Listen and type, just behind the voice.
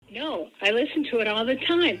Oh, I listen to it all the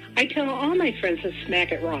time. I tell all my friends to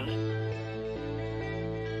smack it raw.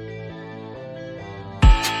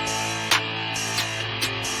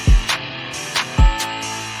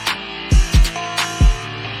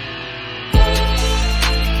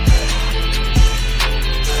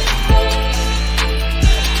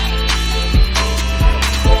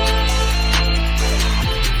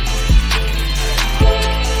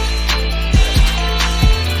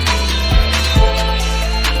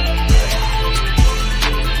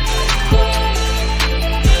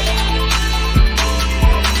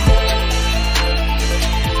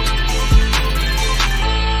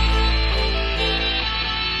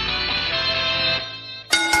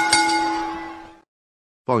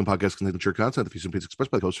 Following podcast contains mature content. The views and opinions expressed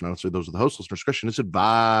by the host are not necessarily those of the host. Listener discretion is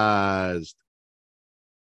advised.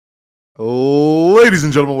 Ladies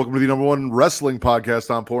and gentlemen, welcome to the number one wrestling podcast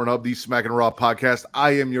on Pornhub, the Smackin' Raw podcast.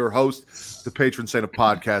 I am your host, the patron saint of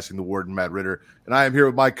podcasting, the Warden Matt Ritter, and I am here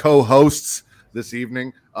with my co-hosts this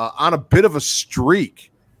evening on a bit of a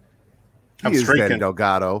streak. He is Danny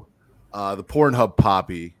Delgado, the Pornhub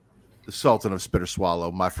Poppy, the Sultan of Spitter Swallow,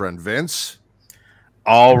 my friend Vince.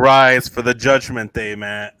 All rise for the Judgment Day,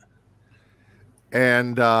 Matt.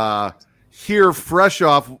 And here, fresh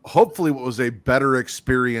off, hopefully what was a better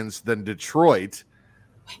experience than Detroit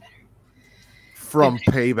from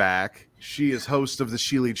Payback. She is host of the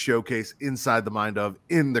She Lead Showcase, Inside the Mind of,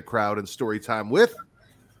 In the Crowd, and Storytime with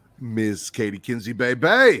Ms. Katie Kinsey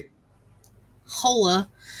Bay. Hola.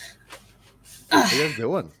 How you guys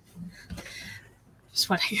doing?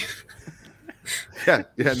 Sweating. Yeah,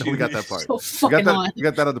 no, we got that part. So we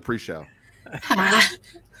got that on the pre-show. Ah.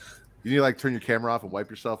 You need to turn your camera off and wipe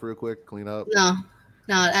yourself real quick, clean up. No,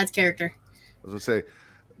 it adds character. I was gonna say,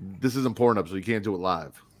 this isn't Pornhub, so you can't do it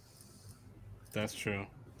live. That's true.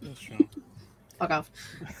 Fuck off.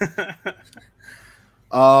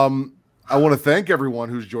 I want to thank everyone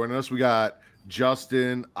who's joining us. We got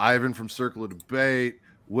Justin, Ivan from Circle of Debate,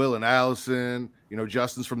 Will and Allison. You know,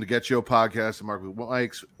 Justin's from the Get Show podcast, and Mark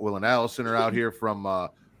Mikes. Will and Allison are out here from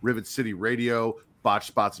Rivet City Radio, Botch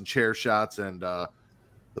Spots and Chair Shots, and the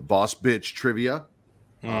Boss Bitch Trivia.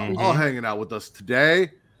 All hanging out with us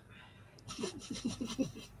today.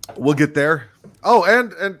 We'll get there. Oh,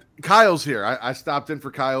 and Kyle's here. I stopped in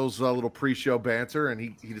for Kyle's little pre-show banter, and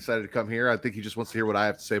he decided to come here. I think he just wants to hear what I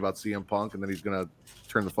have to say about CM Punk, and then he's going to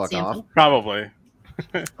turn the fuck off. Probably.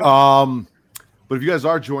 But if you guys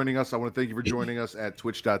are joining us, I want to thank you for joining us at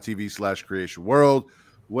twitch.tv/Creation World,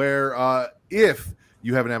 where if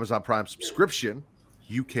you have an Amazon Prime subscription,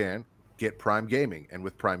 you can get Prime Gaming. And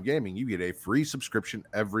with Prime Gaming, you get a free subscription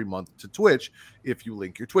every month to Twitch if you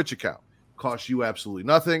link your Twitch account. Costs you absolutely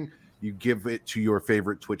nothing. You give it to your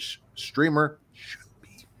favorite Twitch streamer. Should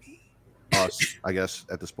be me. Us, I guess,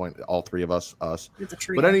 at this point, all three of us. It's a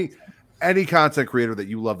trio. But any content creator that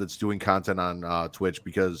you love that's doing content on Twitch,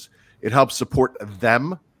 because it helps support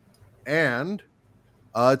them, and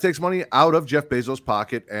it takes money out of Jeff Bezos'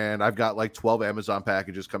 pocket. And I've got 12 Amazon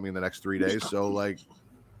packages coming in the next 3 days. So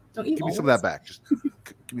give me some of that back. Just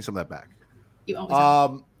give me some of that back. You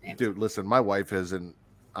always dude, listen, my wife has an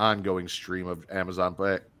ongoing stream of Amazon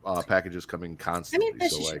packages coming constantly.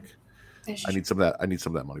 I need some of that. I need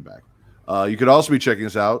some of that money back. You could also be checking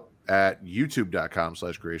us out at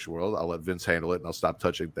youtube.com/Creation World. I'll let Vince handle it, and I'll stop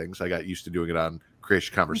touching things. I got used to doing it on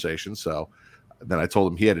Creation Conversations, so then I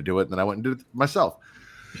told him he had to do it, and then I went and did it myself.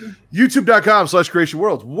 youtube.com/Creation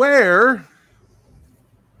World, where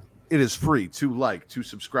it is free to like, to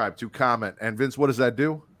subscribe, to comment. And Vince, what does that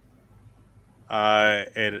do? I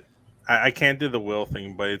can't do the will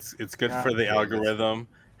thing, but it's good for the algorithm.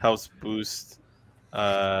 Helps boost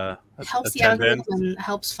helps the algorithm,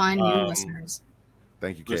 helps find new listeners.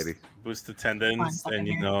 Thank you, Katie. Boost attendance, and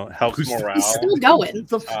helps morale. He's still going.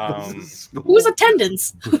 Who's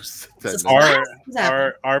attendance?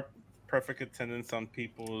 Our perfect attendance on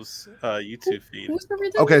people's YouTube feed.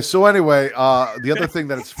 Okay, so anyway, the other thing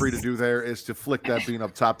that it's free to do there is to flick that bean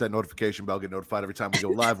up top, that notification bell, get notified every time we go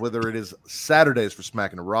live, whether it is Saturdays for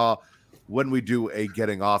Smackin' Raw, when we do a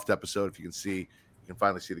Getting Off episode. If you can see, you can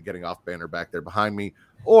finally see the Getting Off banner back there behind me,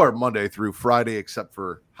 or Monday through Friday, except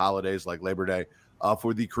for holidays like Labor Day,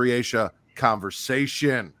 for the Creation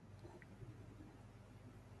Conversation.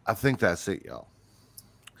 I think that's it, y'all.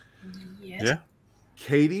 Yeah.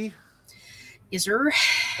 Katie? Is there? Are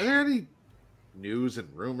there any news and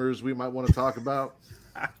rumors we might want to talk about?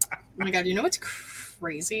 Oh my god, you know what's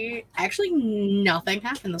crazy? Actually, nothing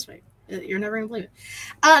happened this week. You're never gonna believe it.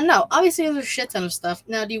 No, obviously there's a shit ton of stuff.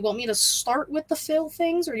 Now, do you want me to start with the Phil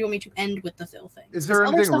things, or do you want me to end with the Phil things? Is there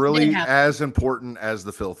anything really as important as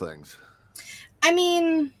the Phil things? I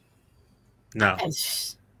mean, no.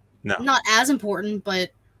 No. Not as important,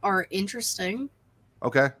 but are interesting.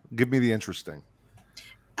 Okay, give me the interesting.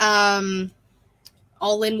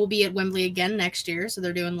 All In will be at Wembley again next year, so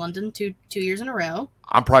they're doing London two years in a row.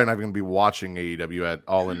 I'm probably not even going to be watching AEW at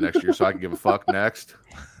All In next year, so I can give a fuck next.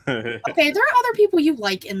 Okay, there are other people you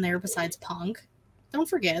like in there besides Punk. Don't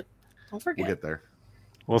forget. We'll get there.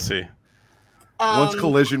 We'll see. Once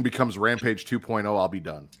Collision becomes Rampage 2.0, I'll be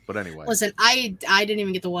done. But anyway. Listen, I didn't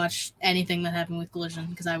even get to watch anything that happened with Collision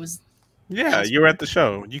because I was... Yeah, you were at the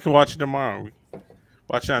show. You can watch it tomorrow.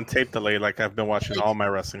 Watch it on tape delay like I've been watching all my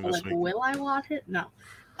wrestling this week. Will I watch it? No.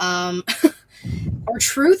 Our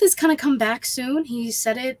Truth is going to come back soon. He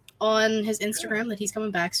said it on his Instagram that he's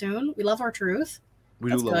coming back soon. We love Our Truth.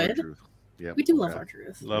 We do love Our Truth. Yeah, we do love Our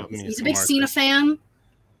Truth. Love me. He's a big Cena fan.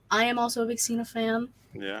 I am also a big Cena fan.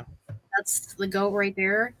 Yeah. That's the GOAT right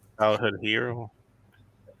there. Childhood hero.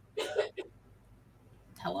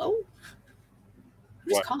 Hello?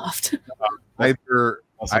 Who's coughed? Either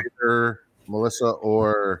Melissa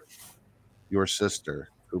or your sister,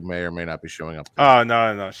 who may or may not be showing up. Oh,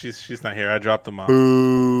 no. She's not here. I dropped them off.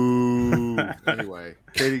 Boo. Anyway,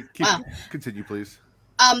 Katie, continue, please.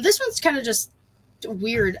 This one's kind of just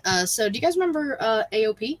weird. So do you guys remember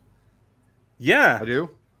AOP? Yeah. I do.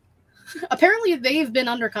 Apparently, they've been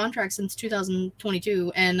under contract since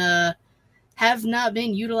 2022 and have not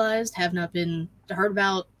been utilized, have not been heard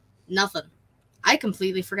about, nothing. I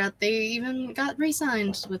completely forgot they even got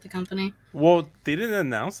re-signed with the company. Well, they didn't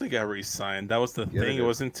announce they got re-signed. That was the thing. It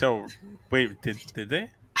wasn't until... Wait, did they?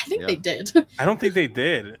 I think they did. I don't think they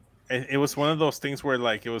did. It was one of those things where,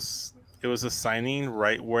 like, it was a signing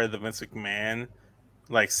right where the Vince McMahon,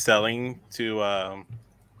 like, selling to... I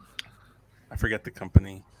forget the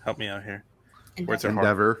company. Help me out here.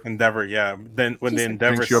 Endeavor. Endeavor, yeah. Then when the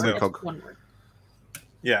Endeavor the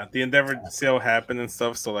Endeavor sale happened and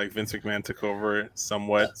stuff, so like Vince McMahon took over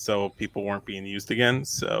somewhat, so people weren't being used again.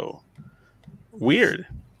 So weird.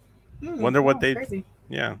 Wonder what they. Crazy.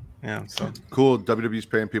 Yeah. So cool. WWE's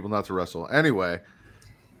paying people not to wrestle. Anyway.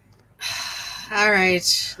 All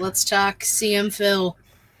right, let's talk CM Phil.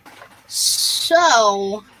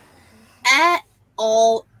 So, at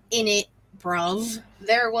All In It, bruv,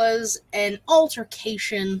 there was an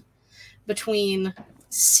altercation between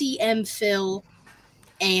CM Phil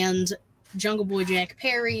and Jungle Boy Jack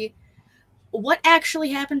Perry. What actually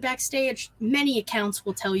happened backstage? Many accounts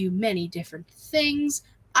will tell you many different things.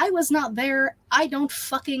 I was not there. I don't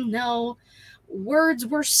fucking know. Words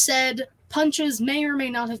were said. Punches may or may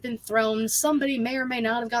not have been thrown. Somebody may or may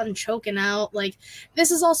not have gotten choken out. Like, this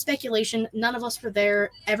is all speculation. None of us were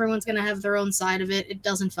there. Everyone's going to have their own side of it. It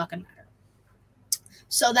doesn't fucking matter.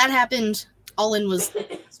 So that happened. All In was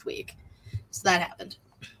last week. So that happened.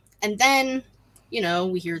 And then,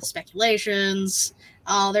 we hear the speculations.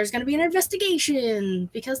 There's going to be an investigation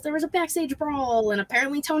because there was a backstage brawl, and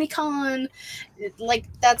apparently Tony Khan, like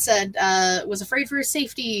that said, was afraid for his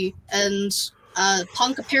safety, and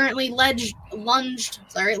Punk apparently lunged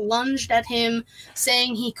at him,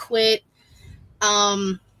 saying he quit.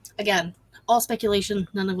 Again, all speculation.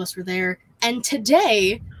 None of us were there. And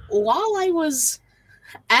today, while I was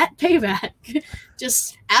at Payback,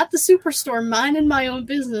 just at the Superstore, minding my own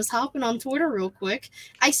business, hopping on Twitter real quick,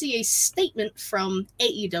 I see a statement from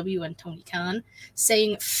AEW and Tony Khan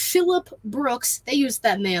saying Phillip Brooks, they used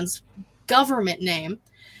that man's government name,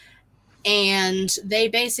 and they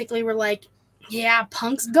basically were like, yeah,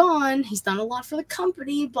 Punk's gone. He's done a lot for the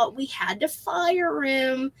company, but we had to fire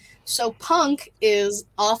him. So Punk is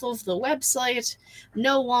off of the website,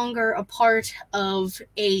 no longer a part of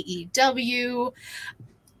AEW.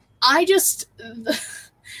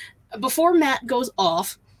 Before Matt goes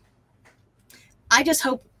off, I just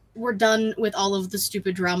hope we're done with all of the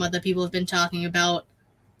stupid drama that people have been talking about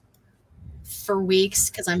for weeks,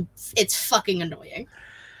 because it's fucking annoying.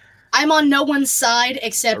 I'm on no one's side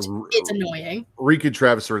except it's annoying. Reek and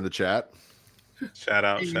Travis are in the chat. Shout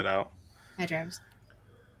out. Hi, Travis.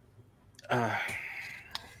 I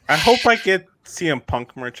hope I get CM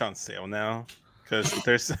Punk merch on sale now, because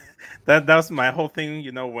there's that was my whole thing.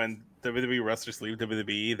 When WWE wrestlers leave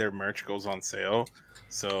WWE, their merch goes on sale.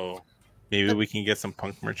 So maybe we can get some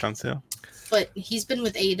Punk merch on sale. But he's been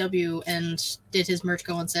with AEW and did his merch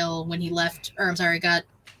go on sale when he left? Or got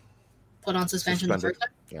put on suspension the first time?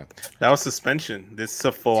 Yeah, that was suspension. This is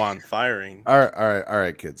a full-on firing. All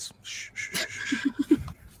right, kids. Shh.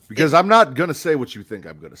 Because I'm not gonna say what you think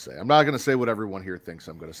I'm gonna say. I'm not gonna say what everyone here thinks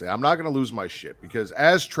I'm gonna say. I'm not gonna lose my shit, because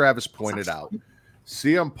as Travis pointed out,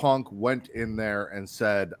 CM Punk went in there and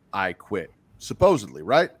said, "I quit," supposedly,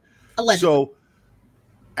 right? Allegedly. So,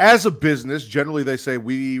 as a business, generally they say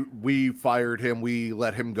we fired him, we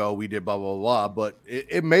let him go, we did blah blah blah. But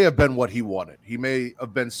it may have been what he wanted. He may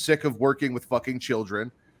have been sick of working with fucking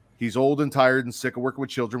children. He's old and tired and sick of working with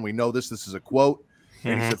children. We know this. This is a quote.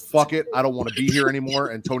 And he said, "Fuck it, I don't want to be here anymore."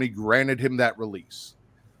 And Tony granted him that release.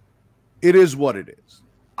 It is what it is.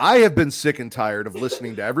 I have been sick and tired of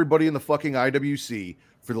listening to everybody in the fucking IWC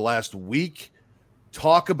for the last week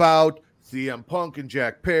talk about CM Punk and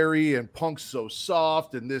Jack Perry and Punk's so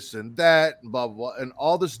soft and this and that and blah, blah, blah, and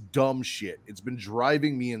all this dumb shit. It's been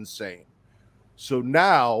driving me insane. So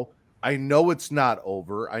now I know it's not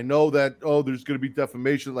over. I know that, there's going to be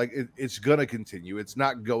defamation. Like it's going to continue. It's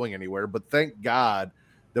not going anywhere. But thank God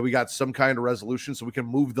that we got some kind of resolution so we can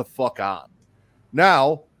move the fuck on.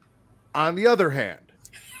 Now, on the other hand,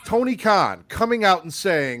 Tony Khan coming out and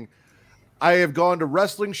saying, I have gone to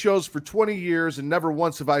wrestling shows for 20 years and never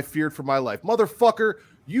once have I feared for my life. Motherfucker,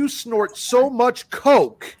 you snort so much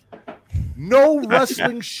coke. No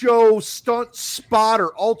wrestling show, stunt, spot,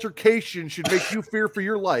 or altercation should make you fear for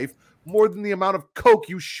your life more than the amount of coke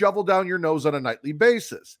you shovel down your nose on a nightly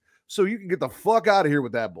basis. So you can get the fuck out of here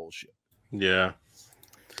with that bullshit. Yeah.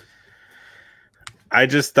 I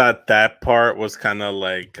just thought that part was kind of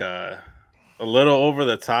like a little over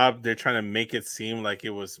the top. They're trying to make it seem like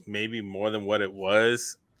it was maybe more than what it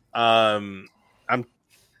was. I'm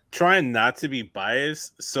trying not to be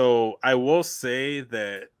biased. So I will say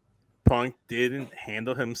that Punk didn't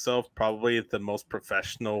handle himself probably the most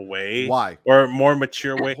professional way. Why? Or more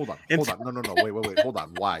mature way. Hold on. No. Wait. Hold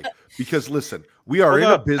on. Why? Because listen, we are in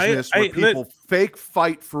a business where people fake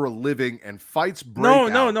fight for a living and fights break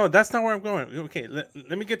out. No. That's not where I'm going. Okay, let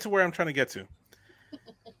me get to where I'm trying to get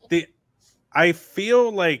to. I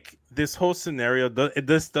feel like this whole scenario,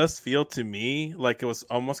 this does feel to me like it was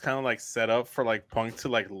almost kind of like set up for like Punk to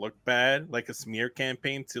like look bad, like a smear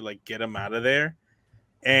campaign to like get him out of there.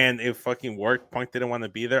 And it fucking worked. Punk didn't want to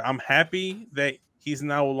be there. I'm happy that he's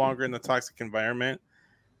no longer in the toxic environment.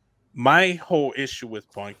 My whole issue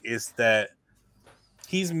with Punk is that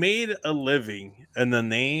he's made a living and the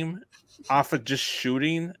name off of just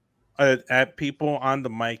shooting at people on the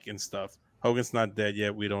mic and stuff. Hogan's not dead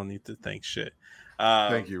yet. We don't need to thank shit.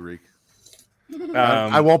 Thank you, Reek.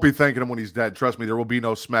 I won't be thanking him when he's dead. Trust me, there will be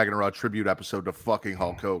no Smackin' Raw tribute episode to fucking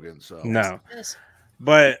Hulk Hogan. So no,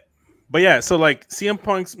 but yeah. So like CM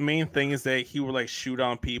Punk's main thing is that he would like shoot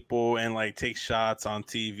on people and like take shots on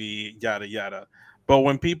TV, yada yada. But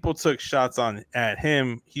when people took shots at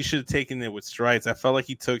him, he should have taken it with strides. I felt like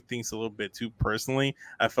he took things a little bit too personally.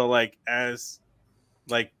 I felt like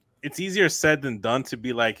it's easier said than done to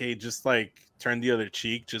be like, hey, just like turn the other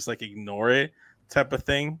cheek, just like ignore it type of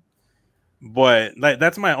thing. But like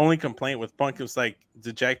that's my only complaint with Punk. It was like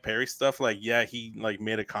the Jack Perry stuff. Like, yeah, he like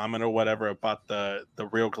made a comment or whatever about the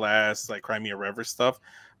real glass, like Cry Me a River stuff.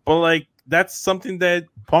 But like that's something that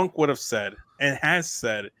Punk would have said and has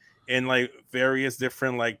said in like various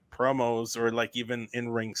different like promos or like even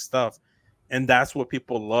in-ring stuff. And that's what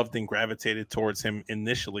people loved and gravitated towards him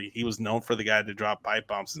initially. He was known for the guy to drop pipe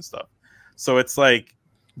bombs and stuff. So it's like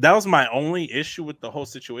that was my only issue with the whole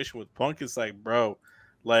situation with Punk. It's like, bro,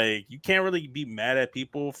 like you can't really be mad at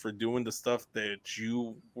people for doing the stuff that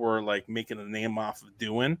you were like making a name off of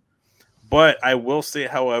doing. But I will say,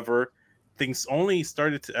 however, things only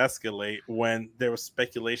started to escalate when there was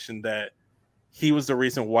speculation that he was the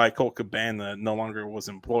reason why Colt Cabana no longer was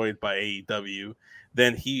employed by AEW.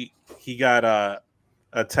 Then he got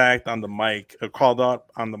attacked on the mic, called out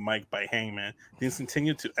on the mic by Hangman. Things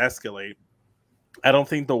continued to escalate. I don't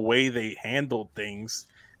think the way they handled things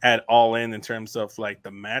at All In terms of like the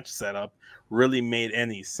match setup really made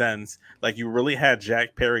any sense. Like you really had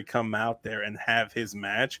Jack Perry come out there and have his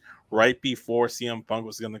match right before CM Punk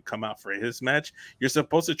was going to come out for his match. You're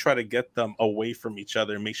supposed to try to get them away from each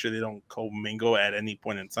other and make sure they don't commingle at any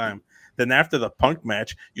point in time. Then after the Punk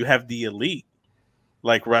match, you have the Elite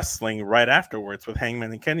like wrestling right afterwards with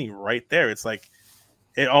Hangman and Kenny right there. It's like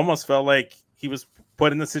it almost felt like he was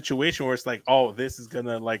put in a situation where it's like, oh, this is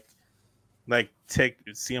gonna like take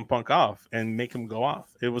CM Punk off and make him go off.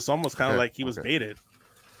 It was almost kind of like he was baited.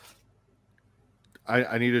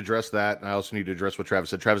 I need to address that, and I also need to address what Travis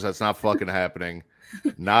said. Travis, that's not fucking happening.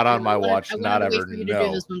 Not on my watch. Not ever. For you to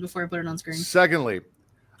do this one before I put it on screen. Secondly,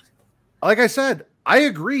 like I said, I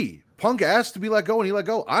agree. Punk asked to be let go, and he let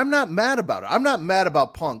go. I'm not mad about it. I'm not mad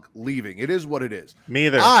about Punk leaving. It is what it is. Me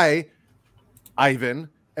either. Ivan,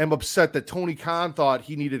 am upset that Tony Khan thought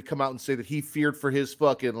he needed to come out and say that he feared for his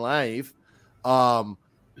fucking life. And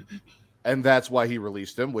that's why he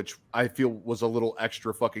released him, which I feel was a little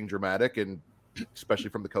extra fucking dramatic, and especially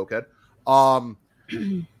from the cokehead.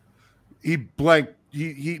 He blanked.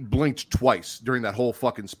 He blinked twice during that whole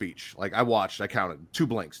fucking speech. Like I watched, I counted 2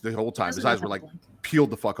 blinks the whole time. His eyes were like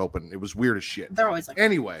peeled the fuck open. It was weird as shit. They're always like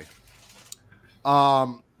anyway.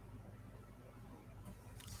 And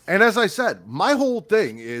as I said, my whole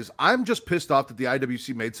thing is I'm just pissed off that the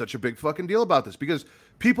IWC made such a big fucking deal about this because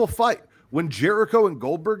people fight. When Jericho and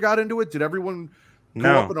Goldberg got into it, did everyone go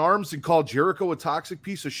up in arms and call Jericho a toxic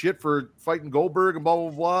piece of shit for fighting Goldberg and blah,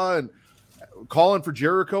 blah, blah, and calling for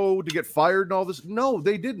Jericho to get fired and all this? No,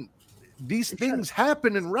 they didn't. These things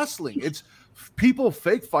happen in wrestling. It's people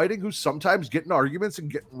fake fighting who sometimes get in arguments and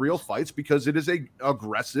get in real fights because it is a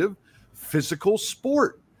aggressive, physical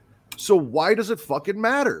sport. So why does it fucking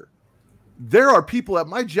matter? There are people at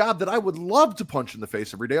my job that I would love to punch in the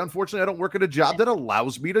face every day. Unfortunately, I don't work at a job that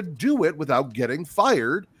allows me to do it without getting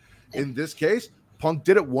fired. In this case, Punk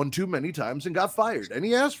did it one too many times and got fired, and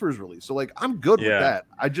he asked for his release. So, like, I'm good with that.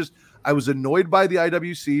 I was annoyed by the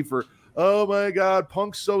IWC for, oh my God,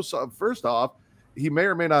 Punk's so soft. First off, he may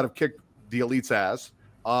or may not have kicked the Elite's ass.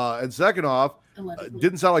 And second off,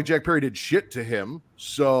 didn't sound like Jack Perry did shit to him.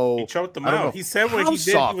 So he choked him out. He said what he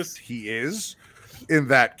did. He is in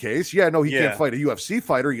that case. Yeah, no, he can't fight a UFC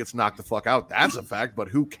fighter. He gets knocked the fuck out. That's a fact. But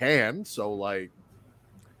who can? So like,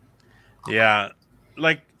 yeah,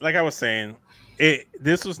 like I was saying,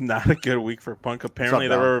 this was not a good week for Punk. Apparently,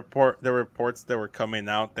 there were reports that were coming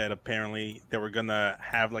out that apparently they were gonna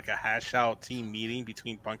have like a hash out team meeting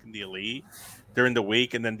between Punk and the Elite during the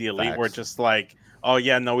week, and then the Elite were just like, oh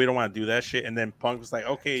yeah, no, we don't want to do that shit. And then Punk was like,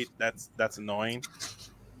 okay, that's annoying.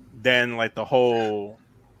 Then like the whole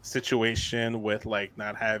situation with like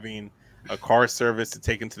not having a car service to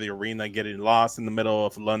take him to the arena, getting lost in the middle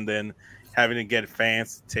of London, having to get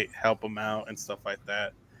fans to help him out and stuff like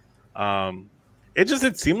that.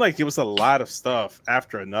 It seemed like it was a lot of stuff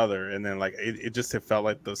after another, and then like it felt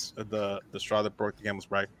like the straw that broke the camel's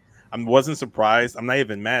back. I wasn't surprised. I'm not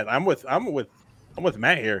even mad. I'm with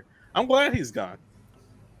Matt here. I'm glad he's gone.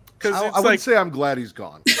 Because I wouldn't say I'm glad he's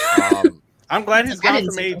gone. I'm glad he's gone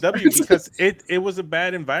from AEW because it was a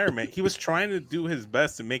bad environment. He was trying to do his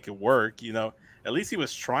best to make it work. You know, at least he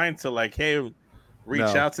was trying to like, hey, reach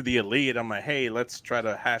out to the Elite. I'm like, hey, let's try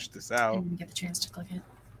to hash this out. I didn't get the chance to click it.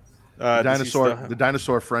 The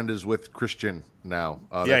dinosaur friend is with Christian now.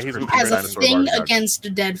 He's has a thing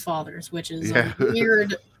against dead fathers, which is a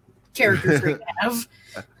weird character trait to have.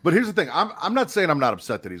 But here's the thing. I'm not saying I'm not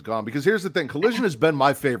upset that he's gone, because here's the thing. Collision has been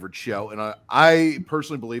my favorite show, and I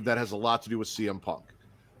personally believe that has a lot to do with CM Punk.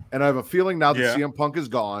 And I have a feeling now that CM Punk is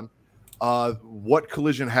gone, what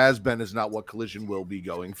Collision has been is not what Collision will be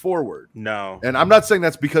going forward. No. And I'm not saying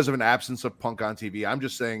that's because of an absence of Punk on TV. I'm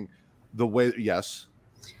just saying the way, yes.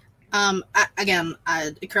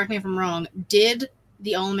 Correct me if I'm wrong. Did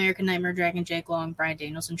the All-American Nightmare Dragon Jake Long, Bryan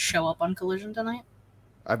Danielson show up on Collision tonight?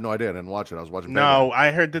 I have no idea. I didn't watch it. I was watching. No,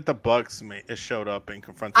 I heard that the Bucks showed up and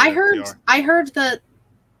confronted. I heard that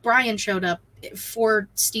Bryan showed up for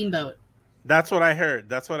Steamboat. That's what I heard.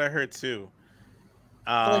 That's what I heard too.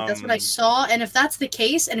 That's what I saw. And if that's the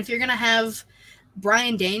case, and if you're gonna have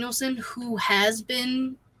Bryan Danielson, who has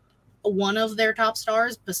been one of their top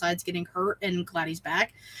stars besides getting hurt, and glad he's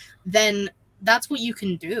back, then that's what you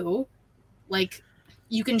can do. Like,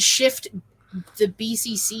 you can shift the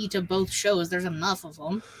BCC to both shows. There's enough of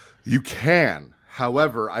them. You can.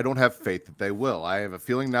 However, I don't have faith that they will. I have a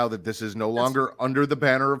feeling now that this is no longer under the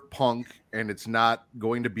banner of Punk, and it's not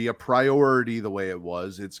going to be a priority the way it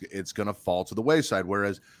was. It's going to fall to the wayside.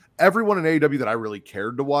 Whereas everyone in AEW that I really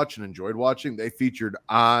cared to watch and enjoyed watching, they featured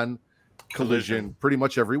on Collision pretty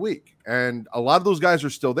much every week. And a lot of those guys are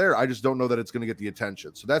still there. I just don't know that it's going to get the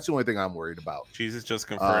attention. So that's the only thing I'm worried about. Jesus just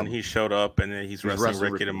confirmed he showed up, and then he's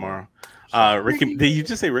wrestling Ricky tomorrow. Ricky, did you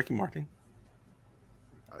just say Ricky Martin?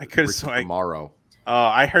 I could have sworn tomorrow.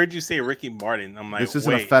 I heard you say Ricky Martin. I'm like, this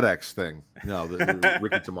isn't a FedEx thing. No,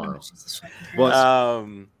 Ricky tomorrow. But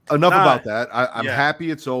enough about that. I'm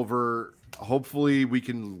happy it's over. Hopefully, we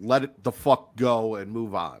can let it the fuck go and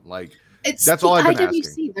move on. Like, that's all I've been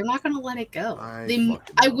asking. They're not going to let it go.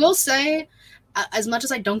 I will say, as much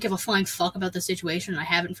as I don't give a flying fuck about the situation, I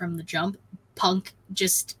haven't from the jump. Punk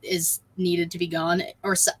just is needed to be gone,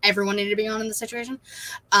 or everyone needed to be gone in the situation.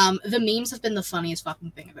 The memes have been the funniest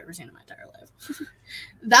fucking thing I've ever seen in my entire life.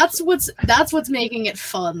 That's what's making it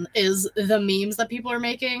fun, is the memes that people are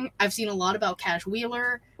making. I've seen a lot about Cash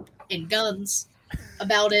Wheeler and Guns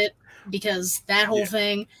about it, because that whole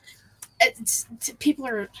thing. People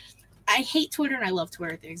are. I hate Twitter and I love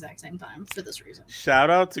Twitter at the exact same time for this reason. Shout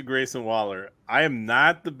out to Grayson Waller. I am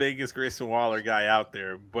not the biggest Grayson Waller guy out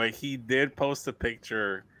there, but he did post a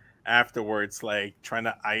picture afterwards, like trying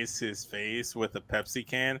to ice his face with a Pepsi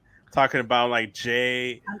can, talking about like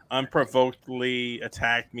Jay unprovokedly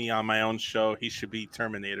attacked me on my own show. He should be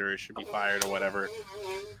terminated or should be fired or whatever.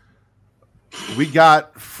 We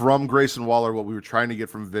got from Grayson Waller what we were trying to get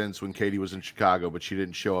from Vince when Katie was in Chicago, but she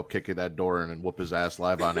didn't show up kicking that door in and whoop his ass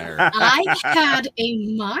live on air. I had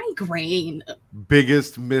a migraine.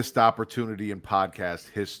 Biggest missed opportunity in podcast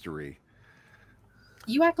history.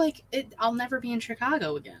 You act like I'll never be in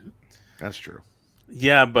Chicago again. That's true.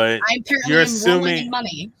 Yeah, but you're assuming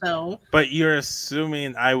money, so. But you're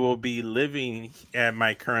assuming I will be living at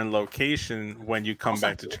my current location when you come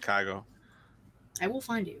back to Chicago. I will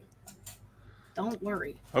find you. Don't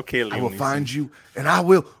worry. Okay, I will find you and I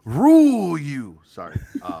will rule you. Sorry.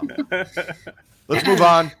 Let's move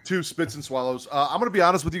on to Spits and Swallows. I'm going to be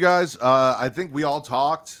honest with you guys. I think we all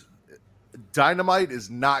talked. Dynamite is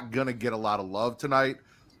not going to get a lot of love tonight.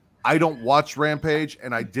 I don't watch Rampage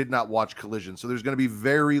and I did not watch Collision. So there's going to be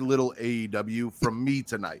very little AEW from me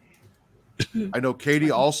tonight. I know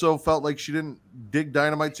Katie also felt like she didn't dig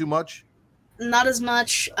Dynamite too much. Not as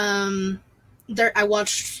much.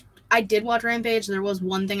 I did watch Rampage. There was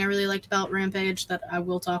one thing I really liked about Rampage that I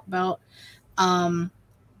will talk about. Both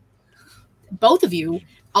of you,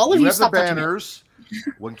 all of you, have stop the banners.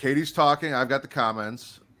 When Katie's talking, I've got the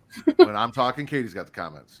comments. When I'm talking, Katie's got the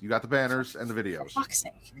comments. You got the banners and the videos. For fuck's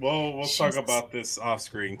sake. Well, we'll talk about this off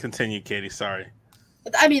screen. Continue, Katie. Sorry.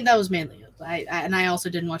 I mean, that was mainly it. I also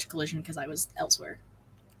didn't watch Collision because I was elsewhere.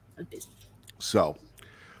 I was busy. So,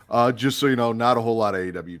 just so you know, not a whole lot of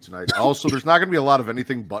AEW tonight. Also, there's not going to be a lot of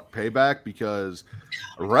anything but Payback because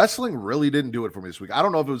wrestling really didn't do it for me this week. I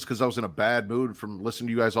don't know if it was because I was in a bad mood from listening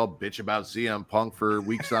to you guys all bitch about CM Punk for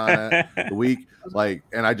weeks on the week,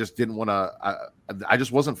 and I just didn't want to. I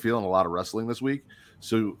just wasn't feeling a lot of wrestling this week,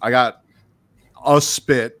 so I got a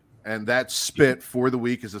spit, and that spit for the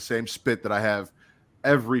week is the same spit that I have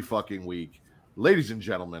every fucking week. Ladies and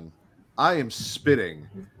gentlemen, I am spitting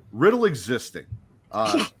Riddle existing.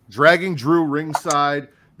 Dragging Drew ringside,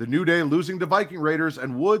 the New Day losing to Viking Raiders,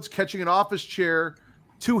 and Woods catching an office chair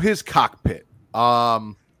to his cockpit.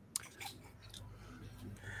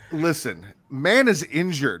 Listen, man is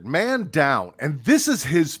injured, man down, and this is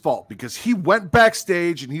his fault because he went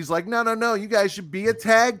backstage and he's like, no, you guys should be a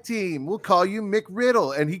tag team. We'll call you Mick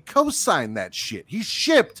Riddle, and he co-signed that shit. He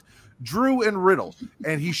shipped Drew and Riddle,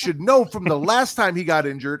 and he should know from the last time he got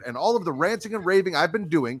injured and all of the ranting and raving I've been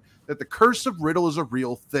doing that the curse of Riddle is a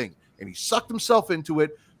real thing, and he sucked himself into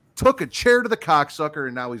it, took a chair to the cocksucker,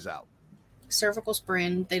 and now he's out. Cervical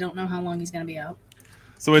sprain. They don't know how long he's going to be out.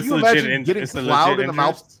 So it's legit injury. Getting plowed in the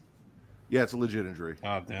mouth. Yeah, it's a legit injury.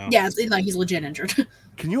 Oh damn. Yeah, it's like he's legit injured.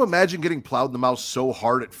 Can you imagine getting plowed in the mouth so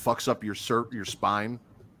hard it fucks up your spine?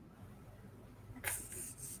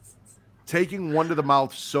 Taking one to the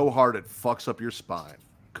mouth so hard it fucks up your spine.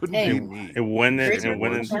 Couldn't be me. It went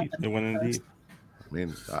indeed. I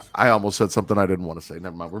mean, I almost said something I didn't want to say.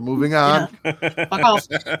 Never mind. We're moving on. Yeah. Fuck off.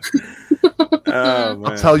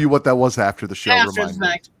 I'll tell you what that was after the show. After the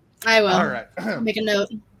fact. I will. All right. Make a note.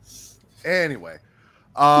 Anyway.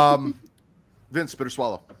 Vince, spit or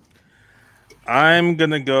swallow? I'm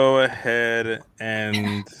going to go ahead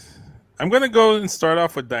and I'm going to go and start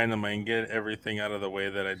off with Dynamite and get everything out of the way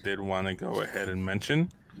that I did want to go ahead and mention.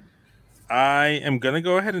 I am going to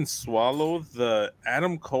go ahead and swallow the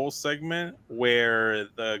Adam Cole segment where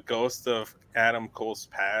the ghost of Adam Cole's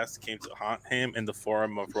past came to haunt him in the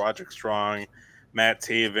form of Roderick Strong, Matt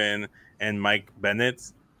Taven, and Mike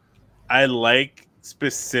Bennett. I like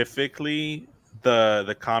specifically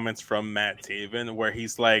the comments from Matt Taven where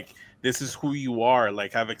he's like, this is who you are.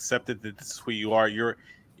 Like, I've accepted that this is who you are. You're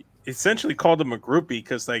essentially called him a groupie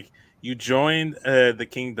because, like, you joined the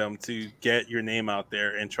kingdom to get your name out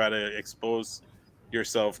there and try to expose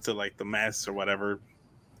yourself to like the mass or whatever.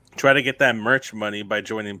 Try to get that merch money by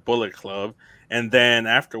joining Bullet Club. And then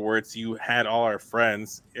afterwards, you had all our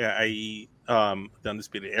friends, i.e. The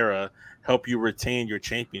Undisputed Era, help you retain your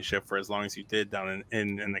championship for as long as you did down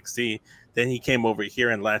in NXT. Then he came over here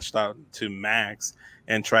and latched out to Max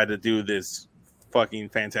and tried to do this fucking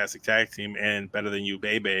fantastic tag team and Better Than You,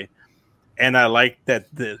 Baby. And I like that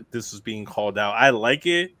this was being called out. I like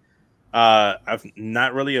it. I'm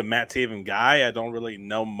not really a Matt Taven guy. I don't really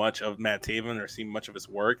know much of Matt Taven or see much of his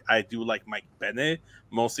work. I do like Mike Bennett,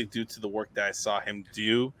 mostly due to the work that I saw him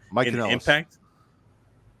do in Impact.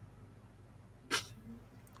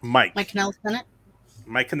 Mike Kanellis Bennett?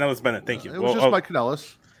 Mike Kanellis Bennett, thank you. It was just Mike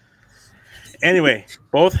Kanellis. Anyway,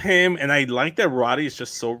 both him and I like that Roddy is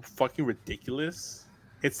just so fucking ridiculous.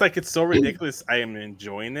 It's so ridiculous. I am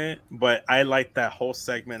enjoying it, but I like that whole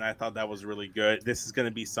segment. I thought that was really good. This is going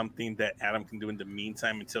to be something that Adam can do in the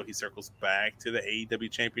meantime until he circles back to the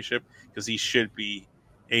AEW championship because he should be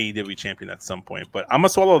AEW champion at some point. But I'm gonna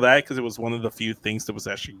swallow that because it was one of the few things that was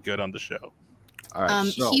actually good on the show. All right,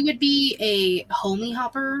 so He would be a homie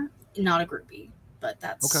hopper, not a groupie, but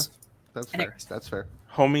that's okay. That's fair. anyways. That's fair.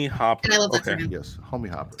 Homie hopper. And I love that for Okay. him. Yes, homie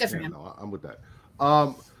hopper. Good for Yeah, him. no, I'm with that.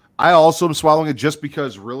 I also am swallowing it just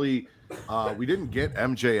because really we didn't get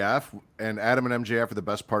MJF, and Adam and MJF are the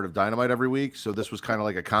best part of Dynamite every week. So this was kind of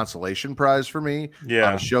like a consolation prize for me on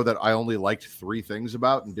Yeah. a show that I only liked 3 things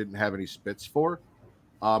about and didn't have any spits for.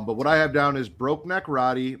 But what I have down is Broke Neck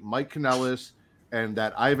Roddy, Mike Kanellis, and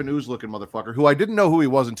that Ivan Ooze looking motherfucker, who I didn't know who he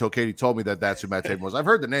was until Katie told me that that's who Matt Taven was. I've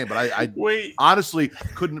heard the name, but I Wait, honestly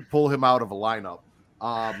couldn't pull him out of a lineup.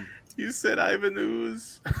 you said Ivan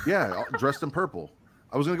Ooze. Yeah, dressed in purple.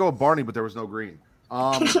 I was going to go with Barney, but there was no green.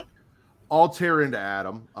 I'll tear into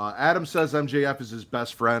Adam. Adam says MJF is his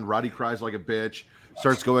best friend. Roddy cries like a bitch.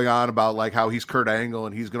 Starts going on about like how he's Kurt Angle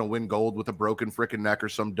and he's going to win gold with a broken freaking neck or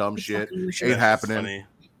some dumb He shit. fucking wishes. Ain't That's happening. funny.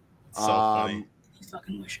 So funny. He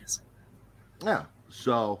fucking wishes. Yeah.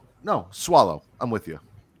 So, no, swallow. I'm with you.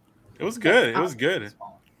 It was good. It was good.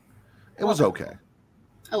 It was okay.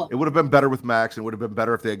 I love It would have been better with Max, and it would have been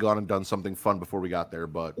better if they had gone and done something fun before we got there.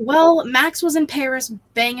 But Well, Max was in Paris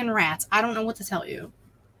banging rats. I don't know what to tell you.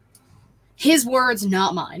 His words,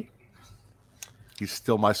 not mine. he's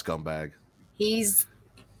still my scumbag. He's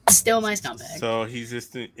still my scumbag. So he's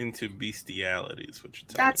just into bestiality, is what you're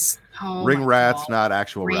telling That's Ring my rats, God. not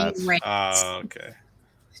actual Ring rats. me. rats. Okay.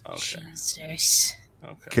 Okay. Jesus.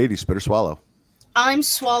 Okay. Katie, spit or swallow. I'm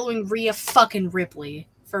swallowing Rhea fucking Ripley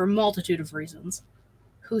for a multitude of reasons.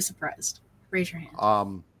 Who's surprised? Raise your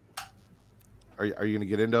hand. Are you going to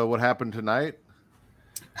get into what happened tonight?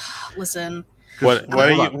 Listen,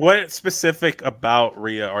 What specific about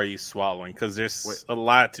Rhea are you swallowing? Because there's a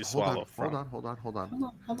lot to swallow from. Hold on.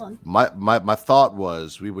 hold on. My thought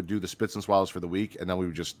was we would do the spits and swallows for the week, and then we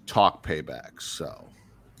would just talk payback. So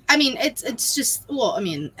I mean, it's just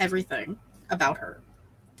everything about her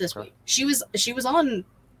this Okay. week. She was on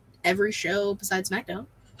every show besides SmackDown.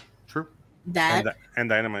 true. That And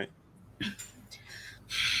Dynamite.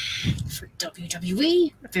 for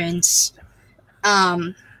WWE, Vince.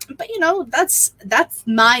 But that's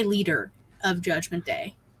my leader of Judgment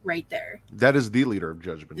Day right there. That is the leader of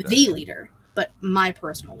Judgment Day. The leader, but my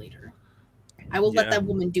personal leader. I will let Yeah. that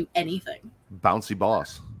woman do anything. Bouncy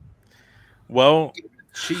boss. Well,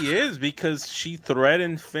 she is because she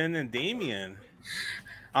threatened Finn and Damian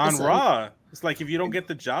on Listen. Raw. It's like if you don't get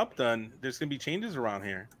the job done, there's gonna be changes around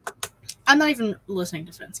here. I'm not even listening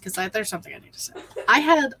to Vince because there's something I need to say.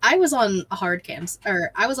 I was on hard cams,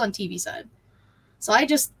 or I was on TV side, so I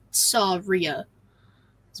just saw Rhea's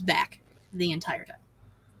back the entire time,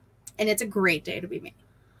 and it's a great day to be me.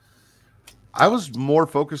 I was more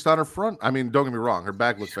focused on her front. I mean, don't get me wrong, her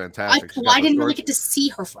back looks fantastic. She's got I the didn't really shorts, get to see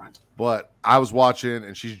her front. but I was watching,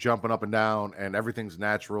 and she's jumping up and down, and everything's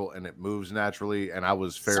natural, and it moves naturally, and I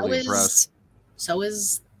was fairly impressed. So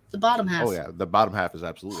is the bottom half. Oh yeah, the bottom half is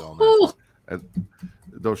absolutely all Ooh, natural. And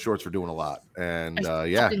those shorts were doing a lot, and I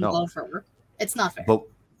yeah, fucking no. love her. It's not fair. But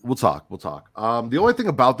we'll talk. The only thing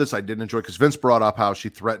about this I didn't enjoy, because Vince brought up how she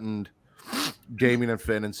threatened Damian and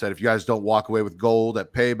Finn and said, if you guys don't walk away with gold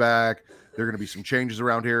at Payback, there are going to be some changes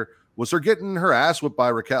around here. Was her getting her ass whipped by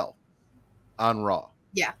Raquel on Raw?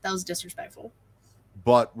 Yeah, that was disrespectful.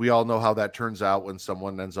 But we all know how that turns out when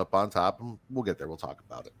someone ends up on top, and we'll get there. We'll talk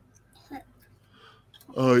about it.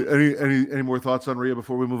 Any more thoughts on Rhea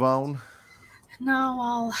before we move on? No,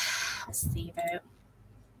 I'll save it.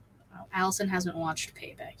 Oh, Allison hasn't watched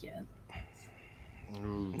Payback yet.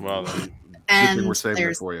 Well, good And thing we're saving it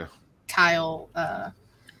there's for you. Kyle.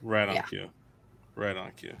 right on Yeah. cue. Right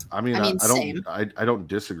on cue. I mean, I mean, I same. don't. I don't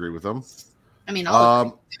disagree with them. I mean,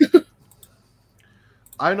 I'll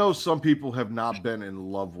I know some people have not been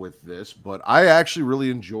in love with this, but I actually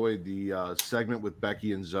really enjoyed the segment with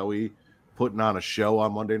Becky and Zoe putting on a show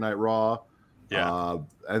on Monday Night Raw. Yeah.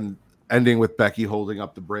 And ending with Becky holding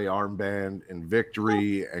up the Bray armband in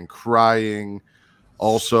victory and crying.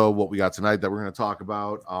 Also, what we got tonight that we're going to talk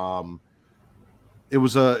about. It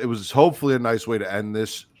was hopefully a nice way to end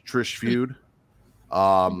this Trish feud.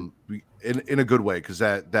 In a good way, because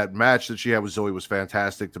that match that she had with Zoe was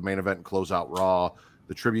fantastic. The main event and close out Raw,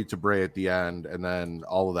 the tribute to Bray at the end, and then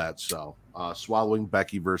all of that. So, swallowing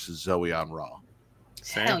Becky versus Zoe on Raw.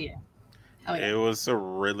 Same. hell yeah. Hell yeah. It was a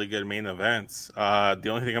really good main event. The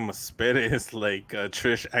only thing I'm gonna spit is like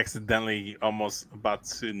Trish accidentally almost about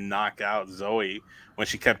to knock out Zoe when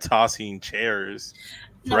she kept tossing chairs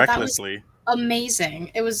No, that was recklessly. amazing.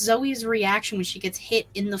 It was Zoe's reaction when she gets hit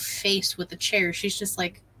in the face with the chair. She's just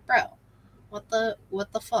like, bro, what the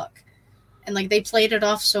fuck? and like they played it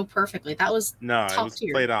off so perfectly. That was No, it top was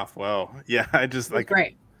tier. played off well. Yeah, I just It was like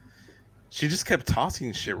great. she just kept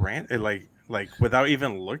tossing shit like without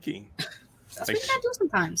even looking. That's Like what you gotta do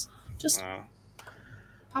sometimes. Just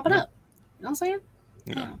pop it yeah. up. You know what I'm saying?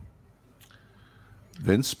 Yeah.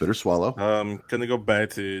 Vince, spit or swallow. Gonna go back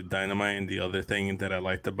to Dynamite, and the other thing that I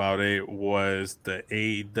liked about it was the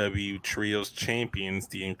AEW Trios Champions,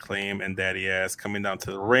 the Acclaim and Daddy Ass, coming down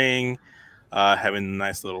to the ring, having a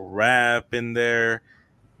nice little rap in there,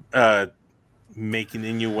 making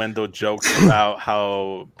innuendo jokes about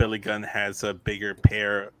how Billy Gunn has a bigger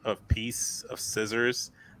pair of piece of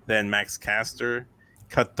scissors than Max Caster,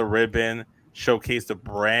 cut the ribbon, showcased a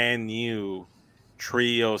brand new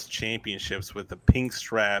Trios Championships with a pink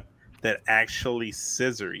strap that actually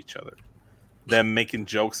scissor each other. Them making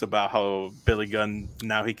jokes about how Billy Gunn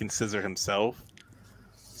now he can scissor himself.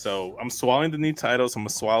 So I'm swallowing the new titles. I'm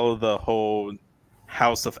gonna swallow the whole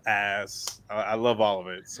House of Ass. I love all of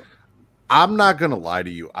it. So. I'm not gonna lie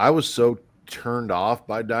to you. I was so turned off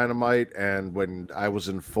by Dynamite, and when I was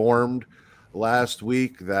informed last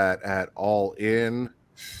week that at All In,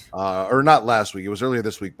 or not last week, it was earlier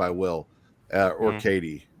this week by Will or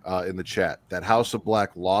Katie in the chat, that House of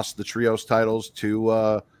Black lost the trios titles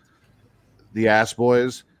to the Ass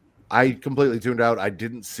Boys. I completely tuned out. I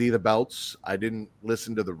didn't see the belts. I didn't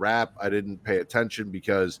listen to the rap. I didn't pay attention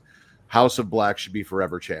because House of Black should be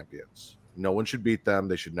forever champions. No one should beat them.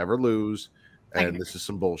 They should never lose. And this is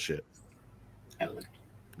some bullshit.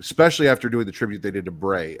 Especially after doing the tribute they did to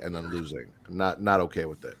Bray and then losing. I'm not okay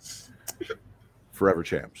with it. Forever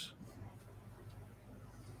champs.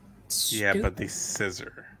 Yeah, but they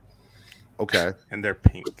scissor. Okay. And they're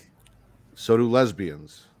pink. So do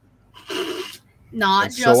lesbians. Not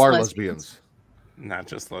and just so are lesbians. Not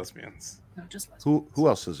just lesbians. No, just lesbians. Who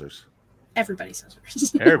else scissors? Everybody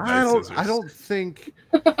scissors. I don't think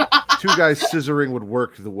two guys scissoring would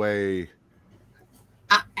work the way.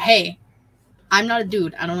 Hey, I'm not a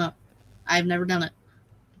dude. I don't know. I've never done it.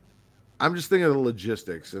 I'm just thinking of the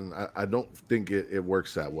logistics, and I don't think it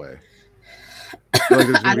works that way. I feel like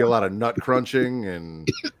there's going to be a lot of nut crunching, and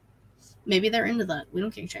maybe they're into that. We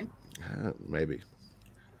don't kink shame. Maybe.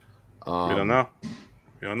 We don't know.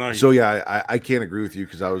 We don't know. So yeah, I can't agree with you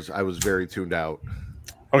because I was very tuned out.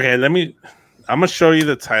 Okay, I'm gonna show you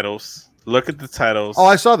the titles. Look at the titles. Oh,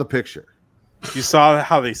 I saw the picture. You saw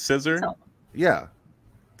how they scissor? Yeah.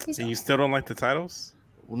 And you still don't like the titles?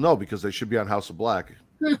 Well, no, because they should be on House of Black.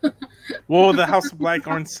 Well, the House of Black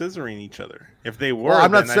aren't scissoring each other. If they were, well,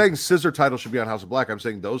 I'm not saying scissor titles should be on House of Black. I'm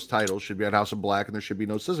saying those titles should be on House of Black, and there should be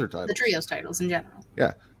no scissor titles. The trios titles in general.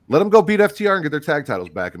 Yeah. Let them go beat FTR and get their tag titles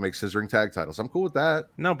back and make scissoring tag titles. I'm cool with that.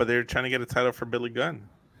 No, but they're trying to get a title for Billy Gunn.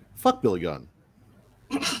 Fuck Billy Gunn.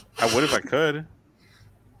 I would if I could.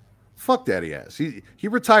 Fuck Daddy Ass. He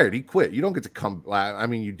retired. He quit. You don't get to come. I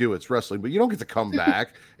mean, you do. It's wrestling, but you don't get to come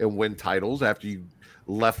back and win titles after you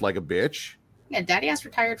left like a bitch. Yeah, Daddy Ass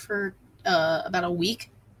retired for about a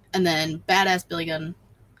week, and then Badass Billy Gunn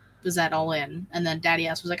was at All In, and then Daddy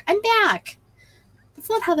Ass was like, "I'm back." That's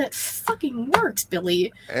not how that fucking works,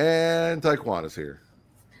 Billy. And Taekwon is here.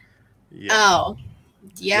 Yeah. Oh,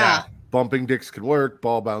 yeah. Bumping dicks can work.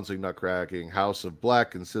 Ball bouncing, nut cracking. House of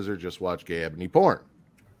Black and scissor. Just watch gay ebony porn.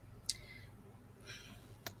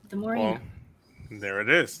 The more you know. There it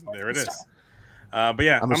is. There it is. But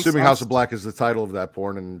yeah, I'm assuming House of Black is the title of that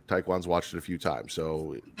porn, and Taekwon's watched it a few times.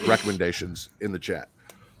 So recommendations in the chat.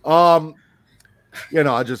 I'd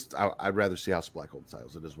rather see House of Black hold the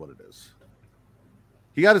titles. It is what it is.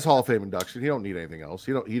 He got his Hall of Fame induction. He don't need anything else.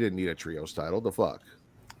 He didn't need a trios title. The fuck.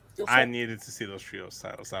 I needed to see those trios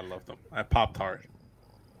titles. I loved them. I popped hard.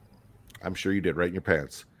 I'm sure you did, right in your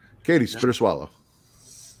pants. Katie, spit or swallow.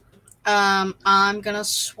 I'm gonna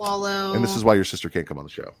swallow. And this is why your sister can't come on the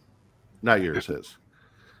show. Not yours, his.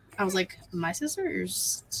 I was like, my sister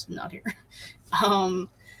is not here. I'm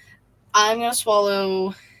gonna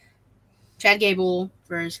swallow Chad Gable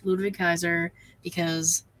versus Ludwig Kaiser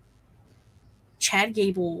because Chad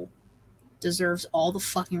Gable deserves all the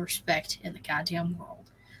fucking respect in the goddamn world.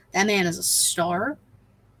 That man is a star.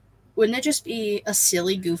 Wouldn't it just be a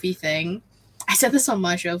silly, goofy thing? I said this on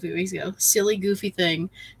my show a few weeks ago. Silly, goofy thing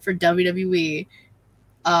for WWE.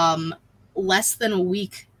 Less than a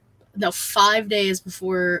week, 5 days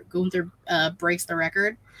before Gunther breaks the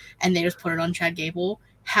record, and they just put it on Chad Gable.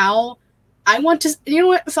 How I want to, you know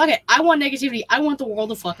what? Fuck it. I want negativity. I want the world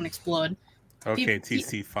to fucking explode. Okay,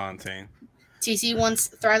 TC Fontaine. TC wants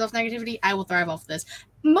thrives off negativity. I will thrive off this.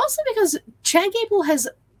 Mostly because Chad Gable has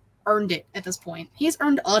earned it at this point. He's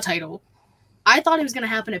earned a title. I thought it was going to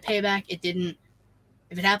happen at Payback. It didn't.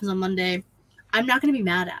 If it happens on Monday, I'm not going to be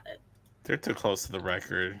mad at it. They're too close to the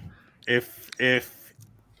record. if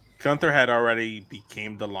Gunther had already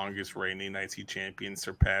became the longest reigning IC champion,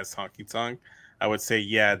 surpassed Honky Tonk, I would say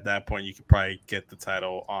at that point you could probably get the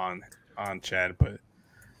title on Chad, but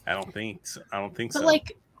I don't think so. But so.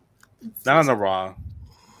 like, Not on the Raw.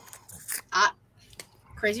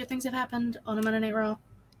 Crazier things have happened on a Monday Night Raw.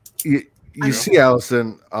 You see,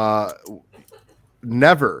 Allison,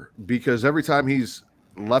 never, because every time he's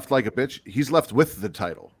left like a bitch, he's left with the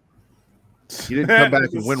title. He didn't come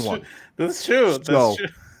back and win one. That's true. So,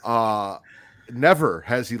 never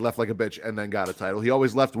has he left like a bitch and then got a title. He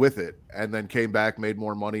always left with it and then came back, made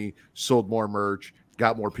more money, sold more merch,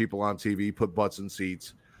 got more people on TV, put butts in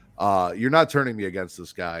seats. You're not turning me against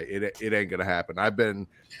this guy. It ain't gonna happen. I've been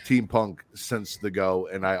Team Punk since the go,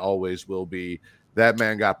 and I always will be. That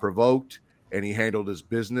man got provoked, and he handled his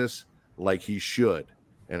business like he should.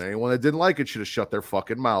 And anyone that didn't like it should have shut their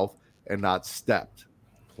fucking mouth and not stepped.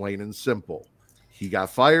 Plain and simple. He got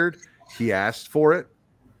fired. He asked for it.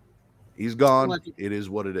 He's gone. Allegedly. It is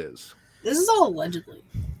what it is. This is all allegedly.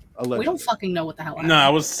 Allegedly. We don't fucking know what the hell happened. No, I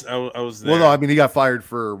was there. Well, no, I mean, he got fired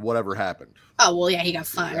for whatever happened. Oh, well, yeah, he got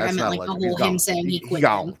fired. That's I meant not like the alleged. He's whole gone. him saying he quit. He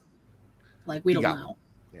gone. then. Like, we He don't gone. know.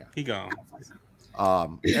 He gone.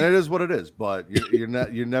 And it is what it is, but you're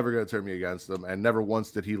never going to turn me against him. And never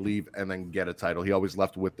once did he leave and then get a title. He always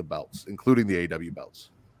left with the belts, including the AW belts.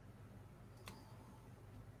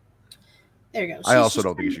 There you go. I also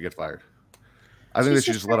don't think he should get fired. I think they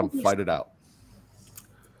should just let him fight it out.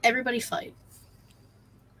 Everybody fight.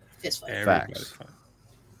 Fist fight. Everybody Facts. fight.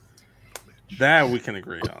 That we can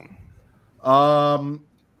agree on.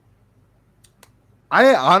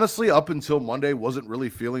 I honestly, up until Monday, wasn't really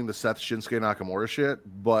feeling the Seth Shinsuke Nakamura shit,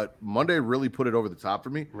 but Monday really put it over the top for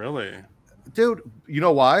me. Really? Dude, you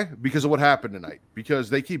know why? Because of what happened tonight. Because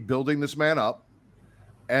they keep building this man up,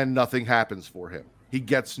 and nothing happens for him. He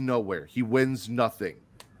gets nowhere. He wins nothing.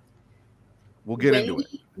 We'll get into it.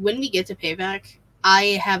 When we get to Payback,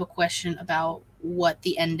 I have a question about what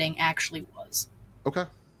the ending actually was. Okay.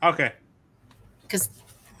 Because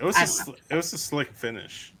It was a slick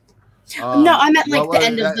finish. no, I meant like the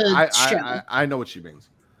end of the show. I know what she means.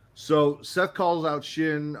 So Seth calls out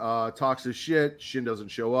Shin, talks his shit. Shin doesn't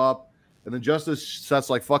show up. And then just as Seth's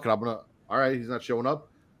like, fuck it, all right, he's not showing up.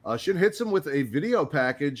 Shin hits him with a video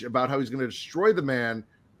package about how he's going to destroy the man,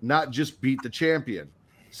 not just beat the champion.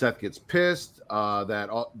 Seth gets pissed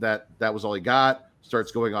that was all he got.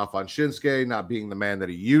 Starts going off on Shinsuke, not being the man that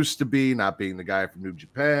he used to be, not being the guy from New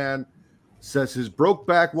Japan. Says his broke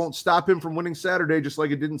back won't stop him from winning Saturday, just like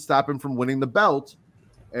it didn't stop him from winning the belt.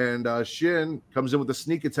 And Shin comes in with a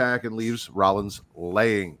sneak attack and leaves Rollins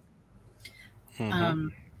laying.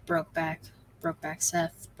 Broke back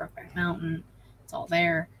Seth, broke back Mountain. It's all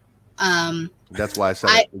there. That's why I said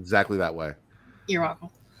it exactly that way. You're welcome.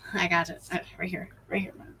 I got it right here.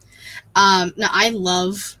 No, I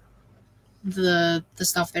love the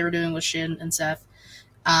stuff they were doing with Shin and Seth.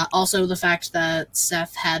 Also, the fact that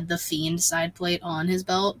Seth had the Fiend side plate on his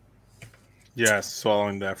belt. Yes,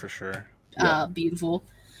 swallowing that for sure. Beautiful.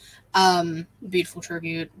 Beautiful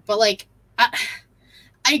tribute. But, like,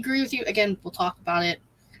 I agree with you. Again, we'll talk about it.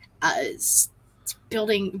 It's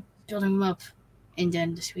building them up, and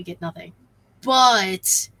then we get nothing.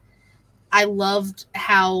 But I loved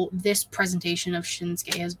how this presentation of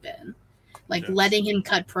Shinsuke has been. Like, letting him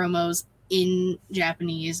cut promos in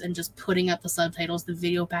Japanese and just putting up the subtitles. The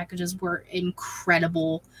video packages were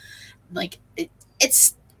incredible. Like,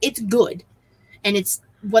 it's good, and it's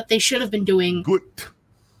what they should have been doing. Good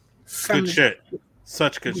Shit.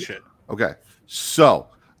 Such good shit. Okay, so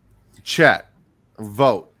chat,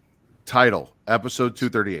 vote, title, episode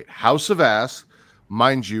 238, House of Ass.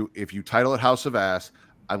 Mind you, if you title it House of Ass,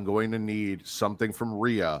 I'm going to need something from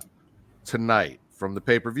Rhea tonight from the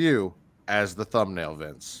pay-per-view as the thumbnail,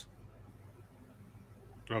 Vince.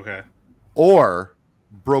 Okay. Or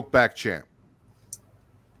Brokeback Champ.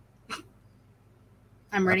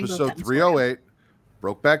 I'm ready. Episode 308,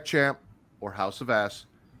 Brokeback Champ or House of Ass.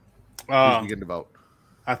 Please begin to vote.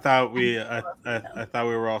 I thought we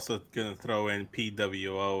were also gonna throw in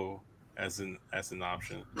PWO as an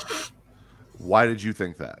option. Why did you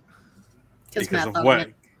think that? Because of what?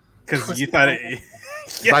 Because you thought it.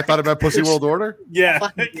 Yeah. I thought about Pussy World Order. Yeah.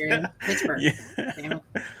 Pittsburgh. Yeah.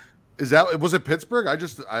 Was it Pittsburgh? I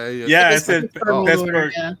said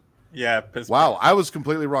Pittsburgh. Yeah, Pittsburgh. Wow, I was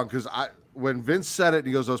completely wrong because when Vince said it and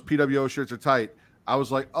he goes, "Those PWO shirts are tight," I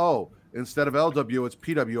was like, "Oh, instead of LWO, it's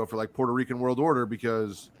PWO for like Puerto Rican World Order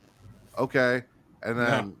because, okay." And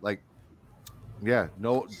then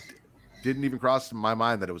didn't even cross my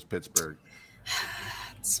mind that it was Pittsburgh.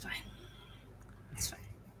 It's fine.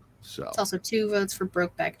 So it's also 2 votes for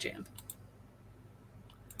Brokeback Champ.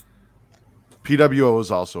 PWO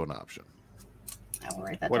is also an option. I will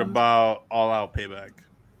write that What down. about all out payback?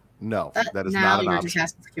 No, that is now not an you're option. just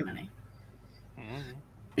asking for too many.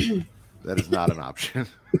 That is not an option.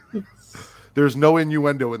 There's no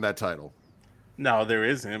innuendo in that title. No, there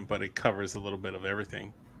isn't, but it covers a little bit of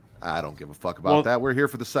everything. I don't give a fuck about that. We're here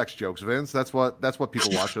for the sex jokes, Vince. That's what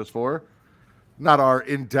people watch us for. Not our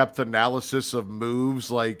in-depth analysis of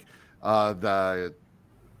moves like the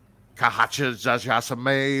Kahacha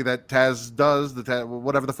Jajasame that Taz does,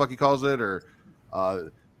 whatever the fuck he calls it, or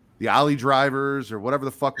the alley drivers, or whatever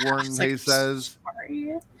the fuck Warren Hayes says.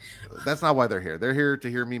 Sorry. That's not why they're here. They're here to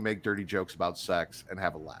hear me make dirty jokes about sex and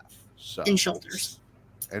have a laugh. So And shoulders.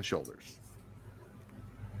 And shoulders.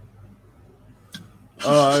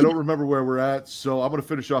 I don't remember where we're at, so I'm going to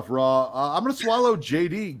finish off Raw. I'm going to swallow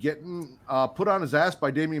JD getting put on his ass by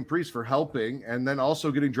Damian Priest for helping, and then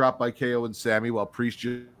also getting dropped by KO and Sammy while Priest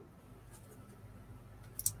just...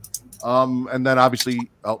 and then obviously...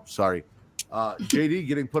 Oh, sorry. JD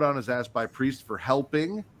getting put on his ass by Priest for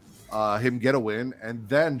helping him get a win, and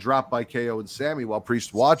then dropped by KO and Sammy while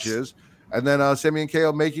Priest watches, and then Sammy and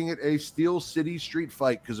KO making it a Steel City street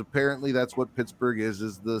fight, because apparently that's what Pittsburgh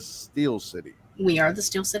is the Steel City. We are the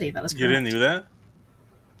Steel City. That is correct. You didn't know that?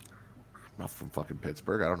 I'm not from fucking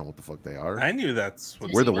Pittsburgh. I don't know what the fuck they are. I knew that's what.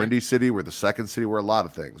 We're the Windy City. We're the Second City. We're a lot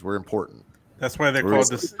of things. We're important. That's why they're called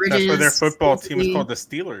the. That's why their football team is called the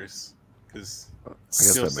Steelers. Because I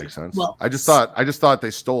guess that makes sense. Well, I just thought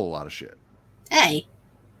they stole a lot of shit. Hey,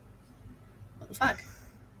 what the fuck?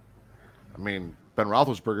 I mean, Ben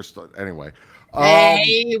Roethlisberger. Anyway.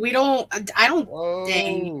 Hey, we don't. I don't.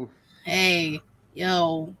 Whoa. Hey,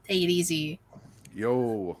 yo, take it easy.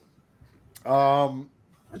 Yo. I'm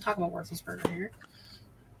talking about Roethlisberger here.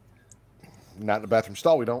 Not in the bathroom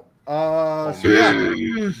stall. We don't. So yeah,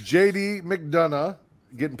 JD McDonough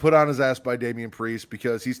getting put on his ass by Damian Priest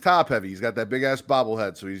because he's top heavy. He's got that big ass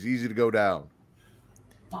bobblehead, so he's easy to go down.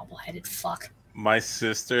 Bobbleheaded fuck. My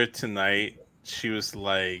sister tonight, she was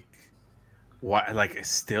like, "Why?" Like,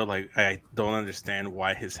 still, like, I don't understand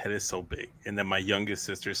why his head is so big. And then my youngest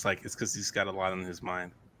sister's like, "It's because he's got a lot on his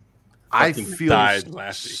mind." I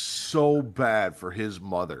feel so bad for his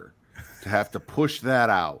mother to have to push that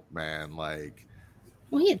out, man. Like,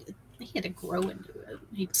 well, he had to grow into it.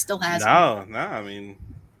 He still has. No. I mean,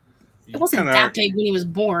 it wasn't that big when he was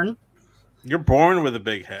born. You're born with a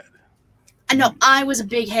big head. I know. I was a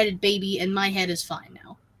big-headed baby, and my head is fine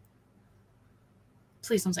now.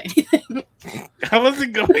 Please don't say anything. I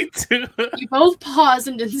wasn't going to. You both paused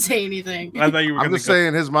and didn't say anything. I thought you were. I'm just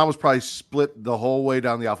saying his mom was probably split the whole way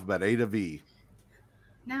down the alphabet, A to V.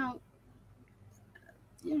 Now,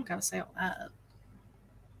 you don't gotta say all that.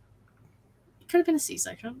 It could have been a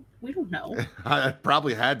C-section. We don't know. It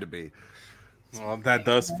probably had to be. Well, that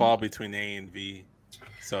does fall between A and V.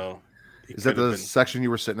 So, is that the section you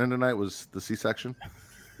were sitting in tonight? Was the C-section?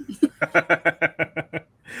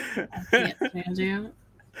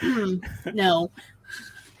 No.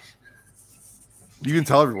 You can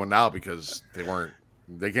tell everyone now because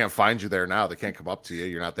they can't find you there now. They can't come up to you.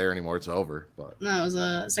 You're not there anymore. It's over. But no, it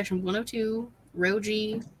was section 102, row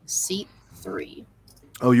G, seat 3.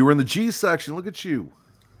 Oh, you were in the G section. Look at you.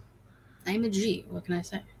 I'm a G. What can I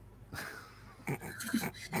say?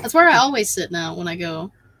 That's where I always sit now when I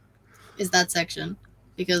go, is that section.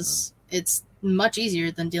 Because it's much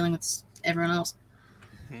easier than dealing with everyone else.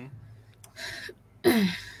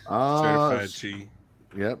 Certified G.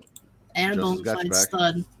 Yep. And a bona fide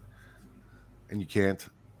stud. And you can't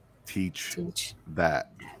teach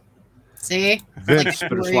that. See? Vince,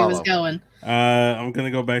 like where he was going. I'm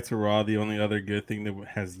gonna go back to Raw. The only other good thing that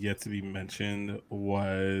has yet to be mentioned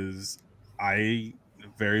was I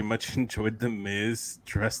very much enjoyed The Miz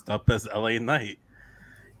dressed up as LA Knight.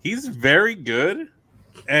 He's very good.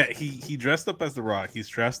 He dressed up as The Rock. He's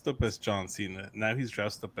dressed up as John Cena. Now he's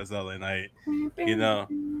dressed up as LA Knight. You know,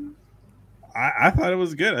 I thought it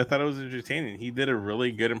was good. I thought it was entertaining. He did a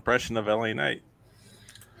really good impression of LA Knight.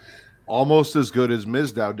 Almost as good as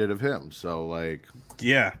Mizdow did of him. So, like,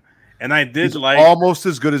 yeah. And I did almost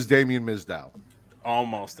as good as Damian Mizdow.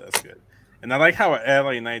 Almost as good. And I like how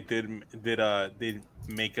LA Knight did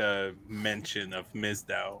make a mention of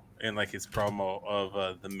Mizdow in like his promo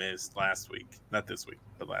of the Miz last week. Not this week,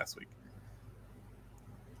 but last week.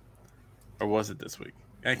 Or was it this week?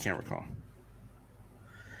 I can't recall.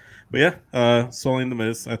 But yeah, Soul the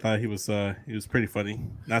Miz, I thought he was pretty funny.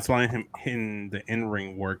 That's why him in the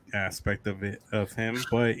in-ring work aspect of him.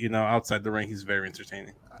 But you know, outside the ring, he's very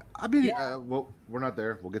entertaining. I mean, well, we're not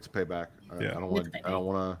there. We'll get to payback. I don't want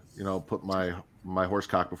to, put my horse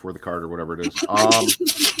cock before the cart or whatever it is.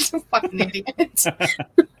 Fucking idiot.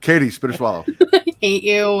 Katie, spit or swallow. I hate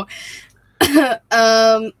you.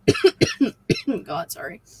 God,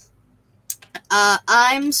 sorry.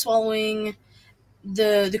 I'm swallowing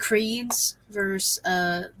the Creeds versus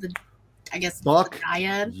the I guess Buck. the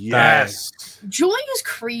Dyad. Yes. Julius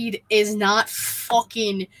Creed is not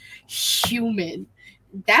fucking human.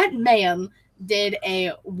 That man did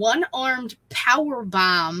a one-armed power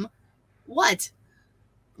bomb. What?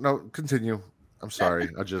 No, continue. I'm sorry.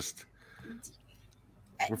 We're Just-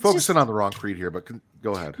 focusing on the wrong Creed here, but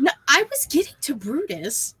go ahead. No, I was getting to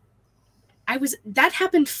Brutus. That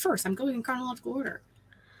happened first. I'm going in chronological order.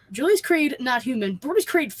 Julius Creed, not human. Brutus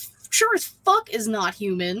Creed, sure as fuck, is not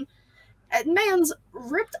human. Man's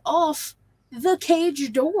ripped off the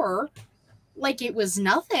cage door like it was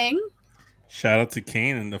nothing. Shout out to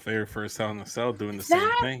Kane in the very first Hell in a Cell doing the same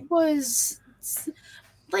thing. That was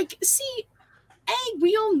like, see,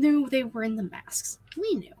 we all knew they were in the masks.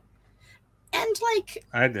 We knew, and like,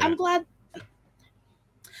 I did.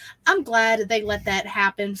 I'm glad they let that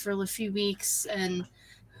happen for a few weeks and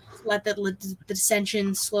let the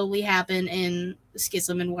dissension slowly happen in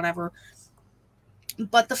Schism and whatever.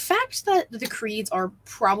 But the fact that the Creeds are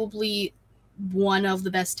probably one of the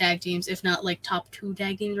best tag teams, if not like top 2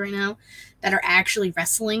 tag teams right now, that are actually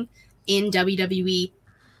wrestling in WWE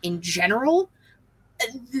in general,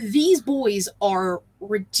 these boys are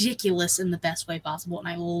ridiculous in the best way possible, and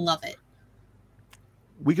I love it.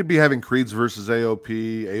 We could be having Creeds versus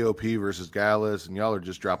AOP versus Gallus, and y'all are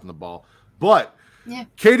just dropping the ball. But yeah,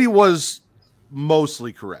 Katie was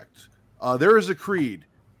mostly correct. There is a Creed,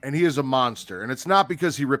 and he is a monster, and it's not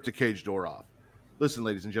because he ripped a cage door off. Listen,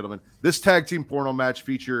 ladies and gentlemen, this tag team porno match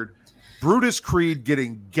featured Brutus Creed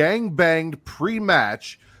getting gang-banged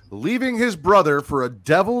pre-match, leaving his brother for a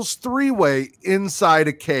devil's three-way inside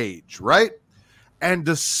a cage, right? And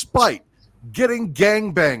despite getting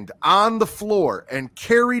gangbanged on the floor and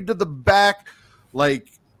carried to the back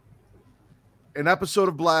like an episode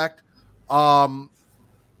of Black,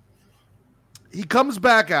 he comes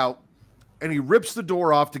back out and he rips the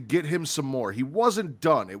door off to get him some more. He wasn't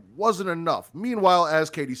done. It wasn't enough. Meanwhile, as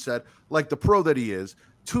Katie said, like the pro that he is,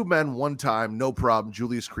 2 men, 1 time, no problem.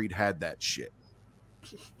 Julius Creed had that shit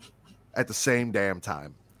at the same damn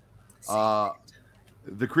time.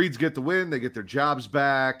 The Creeds get the win. They get their jobs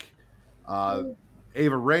back.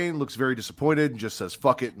 Ava Rain looks very disappointed and just says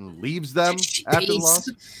fuck it and leaves them after the loss.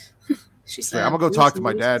 She said, I'm gonna go talk to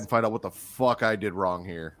my dad and find out what the fuck I did wrong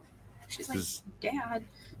here. She's like, Dad,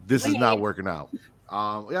 this is not working out.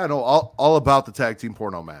 Yeah, I know all about the tag team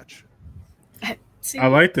porno match. See, I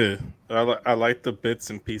liked it. I liked the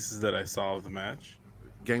bits and pieces that I saw of the match.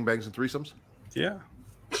 Gangbangs and threesomes? Yeah.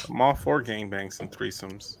 I'm all for gangbangs and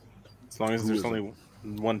threesomes. As long as there's only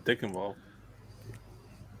one dick involved.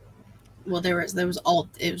 well, it was all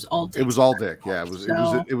dicks. It was all dick. Yeah,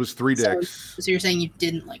 it was 3 dicks. So you're saying you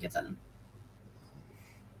didn't like it then?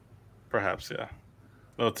 Perhaps, yeah.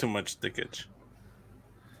 A little too much dickage.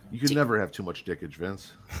 You can never have too much dickage,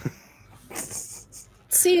 Vince.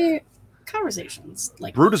 See, conversations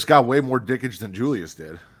like Brutus got way more dickage than Julius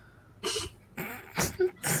did.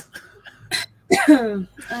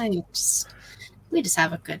 we just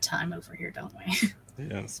have a good time over here, don't we?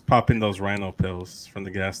 Yes, popping those rhino pills from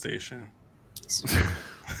the gas station.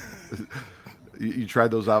 You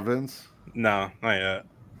tried those out, Vince? No, not yet.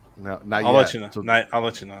 No, not I'll yet. let you know. So I'll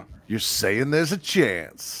let you know. you're saying there's a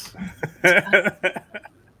chance.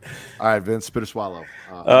 All right, Vince, spit or swallow.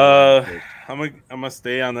 I'm gonna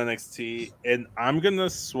stay on NXT, and I'm gonna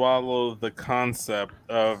swallow the concept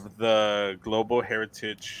of the Global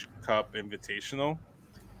Heritage Cup Invitational.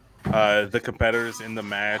 The competitors in the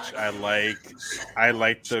match, I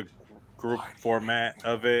like the group format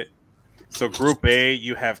of it. So Group A,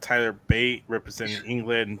 you have Tyler Bate representing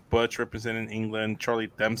England, Butch representing England, Charlie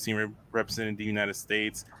Dempsey representing the United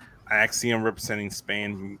States, Axiom representing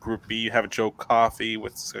Spain. Group B, you have Joe Coffey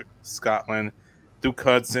with Scotland, Duke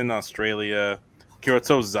Hudson, Australia,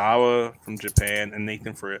 Kyoto Zawa from Japan, and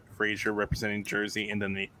Nathan Frazier representing Jersey in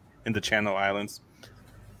the Channel Islands.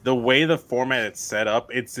 The way the format is set up,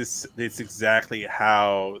 it's exactly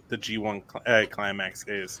how the G1 climax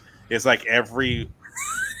is. It's like every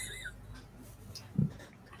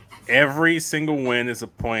single win is a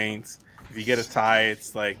point. If you get a tie,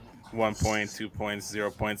 it's like 1 point, 2 points, 0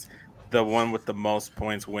 points. The one with the most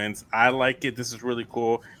points wins. I like it. This is really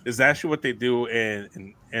cool. This is actually what they do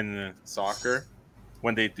in soccer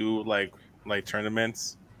when they do like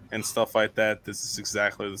tournaments and stuff like that. This is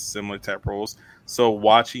exactly the similar type rules. So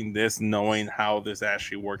watching this, knowing how this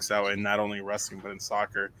actually works out, and not only wrestling but in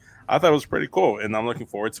soccer, I thought it was pretty cool, and I'm looking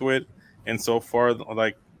forward to it. And so far,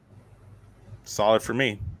 like, solid for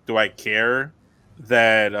me. Do I care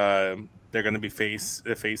that they're going to be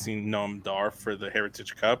facing Noam Dar for the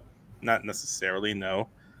Heritage Cup. Not necessarily, no.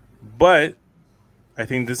 But I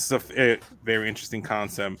think this is a very interesting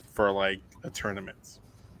concept for like a tournament.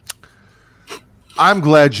 I'm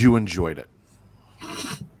glad you enjoyed it.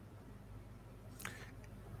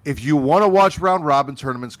 If you want to watch round robin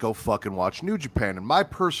tournaments, go fucking watch New Japan. In my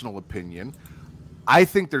personal opinion, I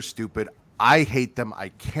think they're stupid. I hate them. I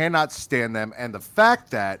cannot stand them. And the fact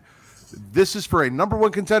that this is for a number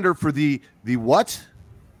one contender for the what?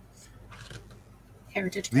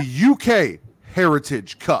 Heritage Cup. The UK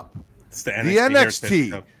Heritage Cup. It's the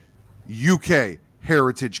NXT UK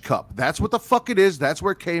Heritage Cup. That's what the fuck it is. That's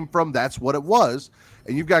where it came from. That's what it was.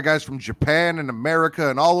 And you've got guys from Japan and America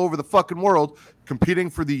and all over the fucking world competing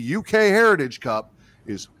for the UK Heritage Cup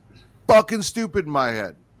is fucking stupid in my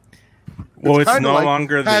head. Well, it's no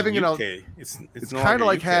longer the UK. It's kind of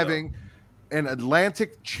like having an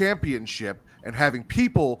Atlantic championship and having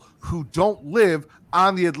people who don't live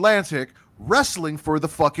on the Atlantic wrestling for the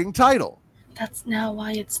fucking title. That's now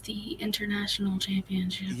why it's the international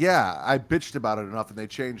championship. Yeah, I bitched about it enough and they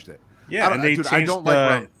changed it. Yeah, and they changed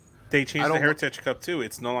the Heritage Cup too.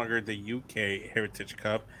 It's no longer the UK Heritage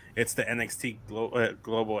Cup. It's the NXT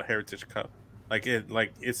Global Heritage Cup.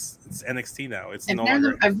 It's NXT now.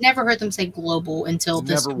 I've never heard them say global until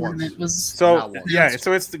this tournament was. So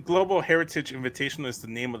it's the Global Heritage Invitational is the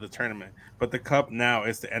name of the tournament, but the cup now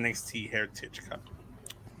is the NXT Heritage Cup.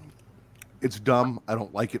 It's dumb. I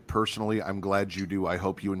don't like it personally. I'm glad you do. I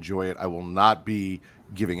hope you enjoy it. I will not be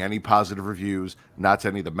giving any positive reviews, not to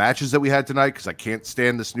any of the matches that we had tonight, because I can't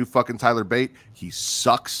stand this new fucking Tyler Bate. He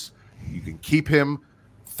sucks. You can keep him.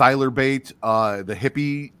 Tyler Bate, the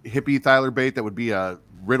hippie Tyler Bate, that would be a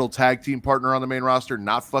Riddle tag team partner on the main roster.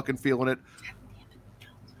 Not fucking feeling it.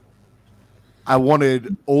 I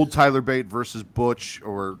wanted old Tyler Bate versus Butch,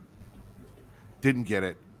 or didn't get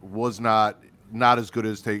it. Was not as good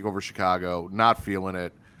as TakeOver Chicago. Not feeling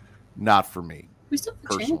it. Not for me. We still have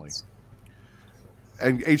personally. Chance.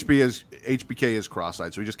 And HBK is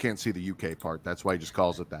cross-eyed, so he just can't see the UK part. That's why he just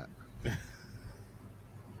calls it that.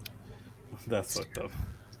 That's fucked up.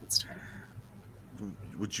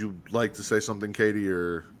 Would you like to say something, Katie?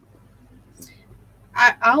 Or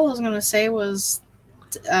all I was gonna say was,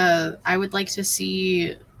 I would like to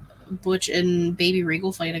see Butch and Baby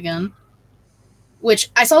Regal fight again.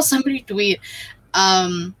 Which I saw somebody tweet.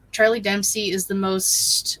 Charlie Dempsey is the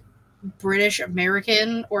most British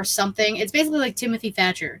American or something. It's basically like Timothy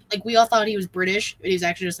Thatcher. Like, we all thought he was British, but he was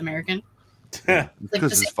actually just American.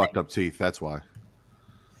 Because his fucked up teeth. That's why.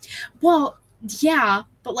 Well, yeah,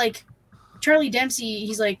 but like Charlie Dempsey,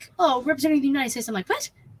 he's like, oh, representing the United States. I'm like, what?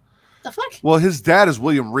 The fuck? Well, his dad is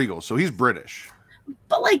William Regal, so he's British.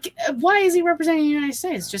 But like, why is he representing the United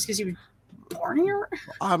States? Just because he was born here?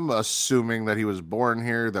 I'm assuming that he was born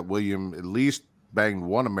here, that William at least banged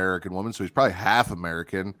one American woman, so he's probably half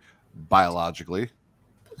American biologically.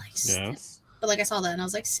 But like, yes. But like, I saw that and I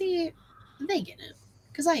was like, see, they get it.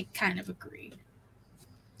 Because I kind of agree.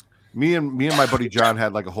 Me and my buddy John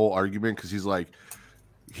had like a whole argument because he's like,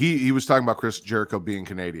 he was talking about Chris Jericho being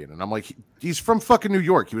Canadian, and I'm like, he's from fucking New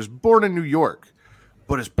York. He was born in New York,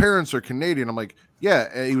 but his parents are Canadian. I'm like,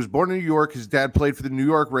 yeah, he was born in New York. His dad played for the New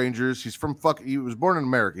York Rangers. He was born in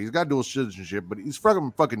America. He's got dual citizenship, but he's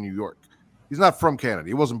from fucking New York. He's not from Canada.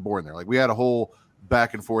 He wasn't born there. Like, we had a whole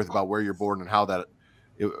back and forth about where you're born and how that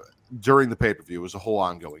during the pay-per-view. It was a whole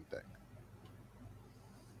ongoing thing.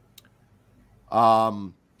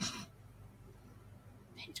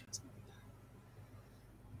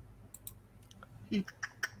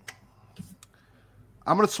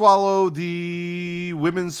 I'm going to swallow the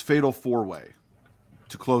women's fatal four-way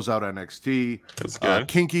to close out NXT. That's good.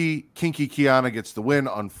 Kinky Kiana gets the win.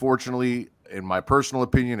 Unfortunately, in my personal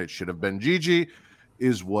opinion, it should have been Gigi.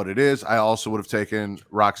 Is what it is. I also would have taken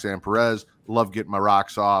Roxanne Perez. Love getting my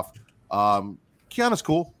rocks off. Kiana's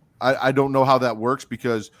cool. I don't know how that works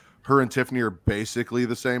because her and Tiffany are basically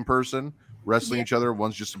the same person, wrestling each other.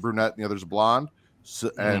 One's just a brunette and the other's a blonde,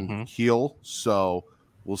 and heel. So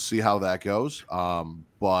we'll see how that goes.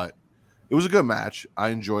 But it was a good match. I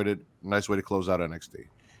enjoyed it. Nice way to close out NXT.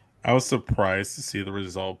 I was surprised to see the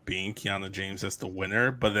result being Kiana James as the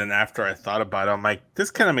winner. But then after I thought about it, I'm like, this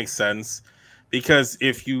kind of makes sense. Because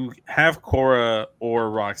if you have Cora or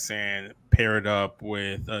Roxanne paired up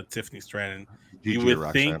with Tiffany Stratton, Gigi you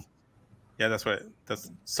would think... Yeah,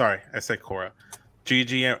 sorry, I said Cora.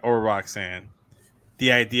 Gigi or Roxanne.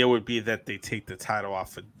 The idea would be that they take the title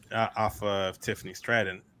off of Tiffany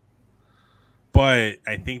Stratton. But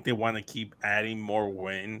I think they want to keep adding more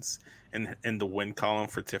wins in the win column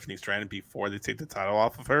for Tiffany Stratton before they take the title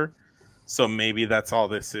off of her. So maybe that's all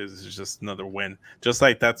this is just another win. Just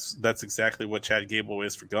like that's exactly what Chad Gable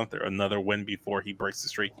is for Gunther. Another win before he breaks the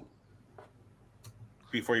streak.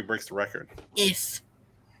 Before he breaks the record. If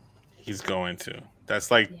he's going to. That's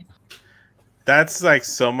like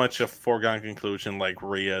so much a foregone conclusion, like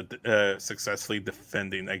Rhea successfully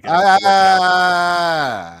defending against.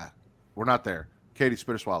 We're not there. Katie,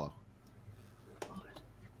 spit or swallow.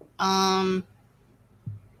 I'm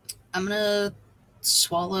gonna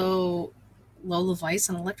swallow Lola Vice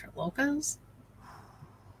and Electra Lopez.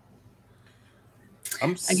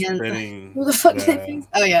 I'm spitting. Who the fuck did I think?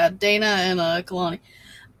 Oh yeah, Dana and Kalani.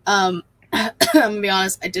 I'm gonna be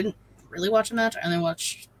honest, I didn't really watch the match. I only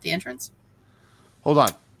watched the entrance. Hold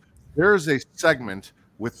on. There is a segment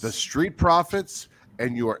with the Street Profits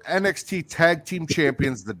and your NXT Tag Team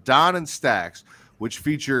Champions, the Don and Stacks, which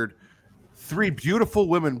featured 3 beautiful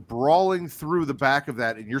women brawling through the back of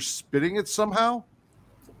that, and you're spitting it somehow?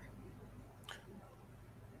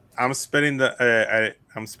 I'm spitting the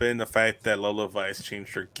I'm spitting the fact that Lola Vice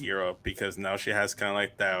changed her gear up because now she has kind of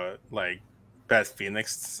like that like Beth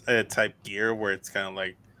Phoenix type gear where it's kind of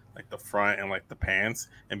like the front and like the pants,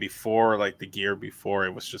 and before like the gear before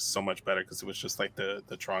it was just so much better because it was just like the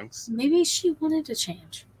trunks. Maybe she wanted to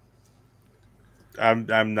change. I'm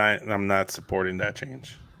not supporting that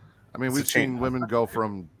change. I mean, we've seen women go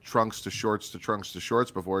from trunks to shorts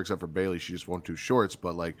before, except for Bayley. She just won 2 shorts,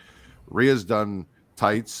 but like Rhea's done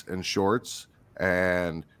tights and shorts,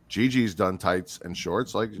 and Gigi's done tights and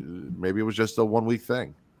shorts. Like maybe it was just a 1 week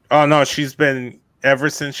thing. Oh no, she's been ever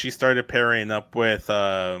since she started pairing up with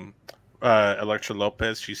Electra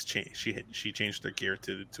Lopez. She changed her gear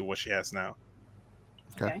to what she has now.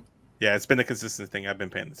 Okay. Yeah, it's been a consistent thing. I've been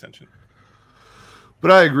paying attention. But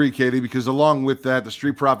I agree, Katie, because along with that, the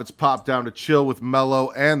Street Profits popped down to chill with Mello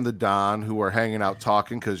and the Don, who are hanging out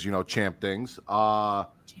talking because, champ things.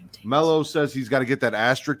 Mello says he's got to get that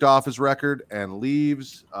asterisk off his record and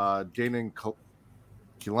leaves. Dana and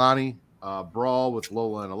Kilani brawl with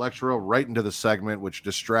Lola and Electro right into the segment, which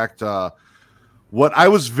distract what I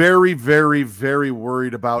was very, very, very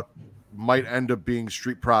worried about might end up being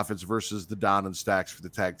Street Profits versus the Don and Stacks for the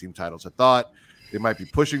tag team titles. I thought they might be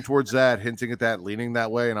pushing towards that, hinting at that, leaning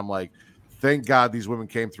that way. And I'm like, thank God these women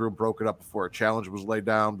came through and broke it up before a challenge was laid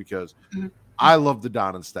down because I love the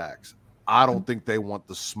Don and Stacks. I don't think they want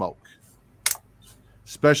the smoke,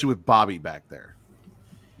 especially with Bobby back there.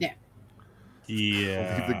 Yeah.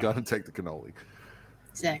 Yeah. Leave the gun and take the cannoli.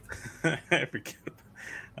 Exactly. I forget.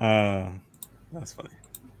 That's funny.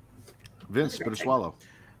 Vince, spit or swallow.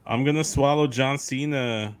 I'm gonna swallow John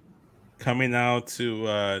Cena coming out to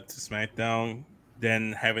SmackDown,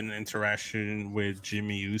 then having an interaction with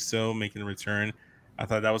Jimmy Uso, making a return. I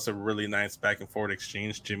thought that was a really nice back and forth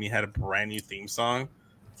exchange. Jimmy had a brand new theme song.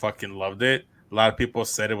 Fucking loved it. A lot of people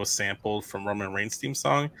said it was sampled from Roman Reigns' theme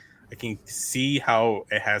song. I can see how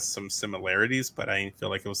it has some similarities, but I didn't feel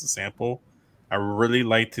like it was a sample. I really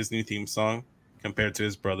liked his new theme song compared to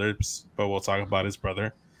his brother's, but we'll talk about his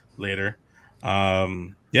brother later.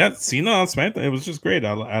 Yeah, Cena on SmackDown, it was just great.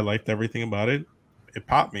 I liked everything about it. It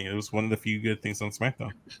popped me. It was one of the few good things on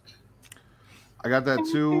SmackDown. I got that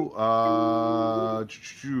too.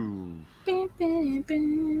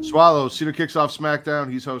 Swallow. Cena kicks off SmackDown.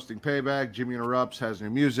 He's hosting Payback. Jimmy interrupts, has new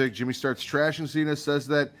music. Jimmy starts trashing Cena, says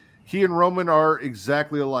that he and Roman are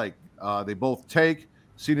exactly alike. They both take.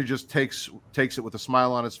 Cena just takes it with a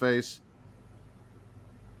smile on his face.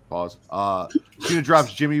 Pause. Cena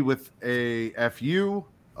drops Jimmy with a FU,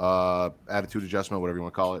 attitude adjustment, whatever you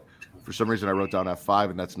want to call it. For some reason, I wrote down F5,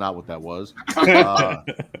 and that's not what that was.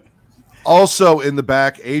 Also in the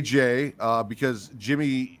back, AJ, because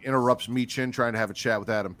Jimmy interrupts Michin trying to have a chat with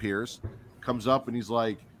Adam Pearce, comes up and he's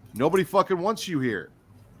like, nobody fucking wants you here.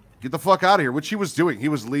 Get the fuck out of here, which he was doing. He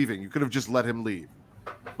was leaving. You could have just let him leave,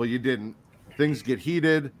 but you didn't. Things get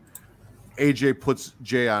heated. AJ puts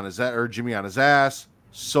Jimmy on his ass.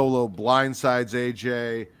 Solo blindsides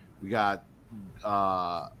AJ. We got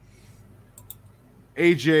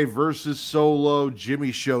AJ versus Solo.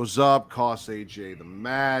 Jimmy shows up, costs AJ the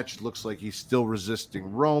match. Looks like he's still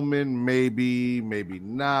resisting Roman. Maybe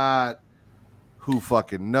not. Who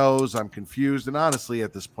fucking knows? I'm confused. And honestly,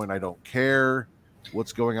 at this point, I don't care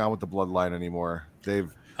what's going on with the bloodline anymore.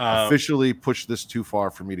 They've officially pushed this too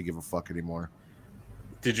far for me to give a fuck anymore.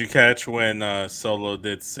 Did you catch when Solo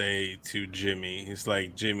did say to Jimmy, he's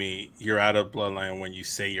like, Jimmy, you're out of bloodline when you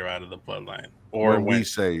say you're out of the bloodline. Or when we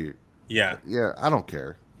say, yeah, I don't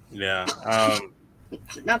care. Yeah.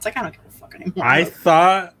 No, it's like, I don't give a fuck anymore. I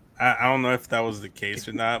thought, I don't know if that was the case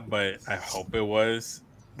or not, but I hope it was.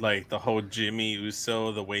 Like the whole Jimmy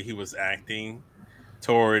Uso, the way he was acting,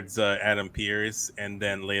 towards Adam Pearce, and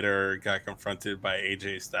then later got confronted by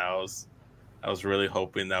AJ Styles. I was really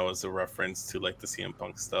hoping that was a reference to like the CM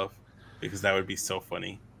Punk stuff, because that would be so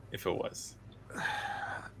funny if it was.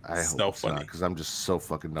 I So hope it's funny. not, because I'm just so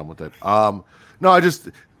fucking done with it. No,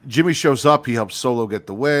 Jimmy shows up, he helps Solo get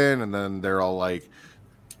the win, and then they're all like,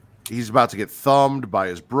 he's about to get thumbed by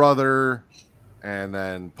his brother, and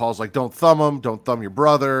then Paul's like, don't thumb your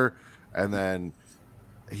brother, and then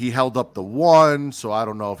he held up the one, so I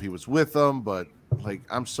don't know if he was with them, but like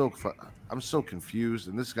I'm so confused,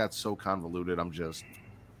 and this got so convoluted. I'm just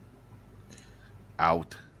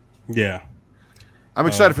out. Yeah. I'm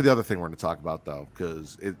excited for the other thing we're going to talk about, though,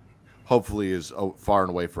 because it hopefully is far and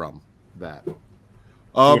away from that.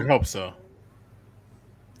 I would hope so.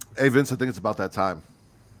 Hey, Vince, I think it's about that time.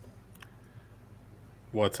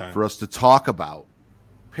 What time? For us to talk about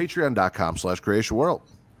patreon.com/Creation World,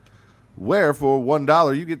 where for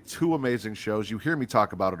 $1 you get 2 amazing shows. You hear me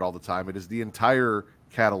talk about it all the time. It is the entire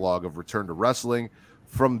catalog of Return to Wrestling,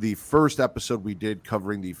 from the first episode we did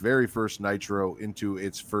covering the very first Nitro into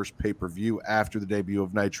its first pay-per-view after the debut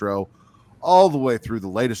of Nitro, all the way through the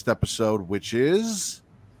latest episode, which is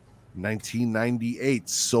 1998,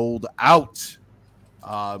 Sold Out.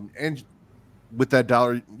 And with that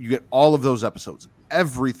 $1, you get all of those episodes,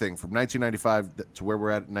 everything from 1995 to where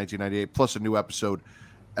we're at in 1998, plus a new episode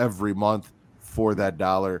every month for that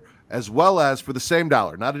 $1, as well as for the same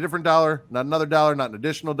 $1, not a different $1, not another $1, not an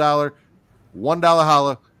additional $1, $1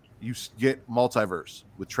 holla, you get Multiverse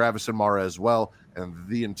with Travis and Mara as well, and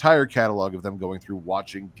the entire catalog of them going through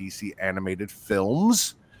watching DC animated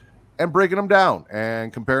films and breaking them down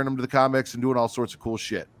and comparing them to the comics and doing all sorts of cool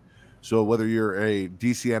shit. So whether you're a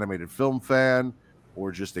DC animated film fan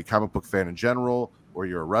or just a comic book fan in general, or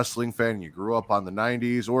you're a wrestling fan and you grew up on the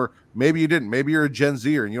 90s, or maybe you didn't, maybe you're a Gen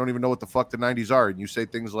Zer and you don't even know what the fuck the 90s are, and you say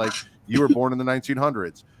things like you were born in the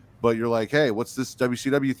 1900s, but you're like, hey, what's this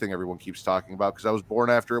WCW thing everyone keeps talking about? Because I was born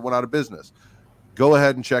after it went out of business. Go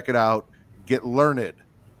ahead and check it out. Get learned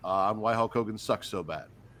on why Hulk Hogan sucks so bad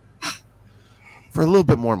for a little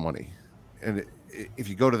bit more money. And if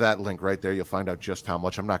you go to that link right there, you'll find out just how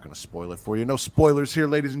much. I'm not going to spoil it for you. No spoilers here,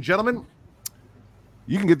 ladies and gentlemen.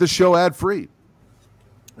 You can get this show ad-free.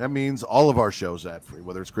 That means all of our shows ad-free,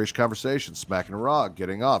 whether it's Creation Conversation, Smackin' Raw,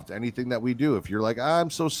 Getting Off, anything that we do. If you're like, I'm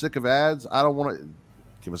so sick of ads, I don't want to,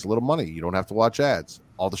 give us a little money. You don't have to watch ads.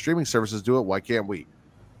 All the streaming services do it. Why can't we?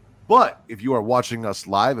 But if you are watching us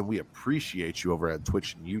live, and we appreciate you over at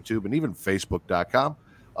Twitch and YouTube and even Facebook.com,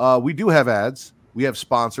 we do have ads. We have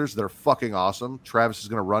sponsors that are fucking awesome. Travis is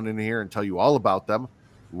going to run in here and tell you all about them.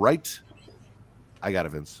 Right? I got it,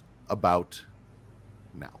 Vince. About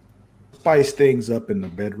now. Spice things up in the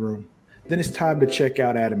bedroom, then it's time to check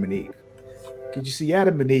out Adam and Eve. Because you see,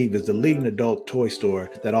 Adam and Eve is the leading adult toy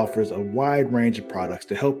store that offers a wide range of products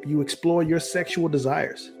to help you explore your sexual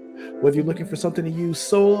desires. Whether you're looking for something to use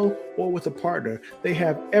solo or with a partner, they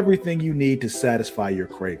have everything you need to satisfy your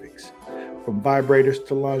cravings. From vibrators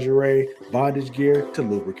to lingerie, bondage gear to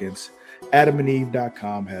lubricants,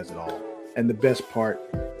 AdamandEve.com has it all. And the best part,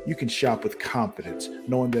 you can shop with confidence,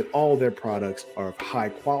 knowing that all their products are of high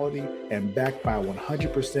quality and backed by a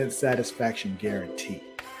 100% satisfaction guarantee.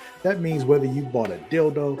 That means whether you bought a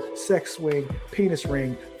dildo, sex swing, penis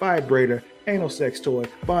ring, vibrator, anal sex toy,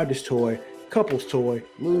 bondage toy, couples toy,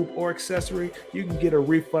 lube, or accessory, you can get a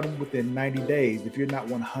refund within 90 days if you're not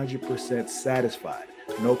 100% satisfied.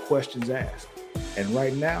 No questions asked. And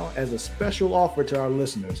right now, as a special offer to our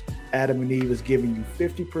listeners, Adam and Eve is giving you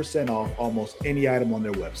 50% off almost any item on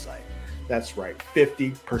their website. That's right,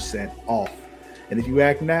 50% off. And if you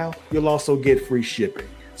act now, you'll also get free shipping.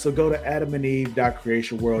 So go to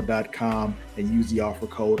adamandeve.creationworld.com and use the offer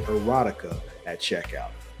code erotica at checkout.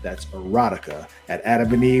 That's erotica at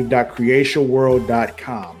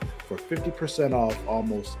adamandeve.creationworld.com for 50% off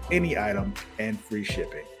almost any item and free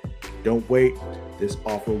shipping. Don't wait. This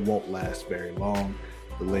offer won't last very long.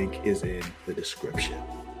 The link is in the description.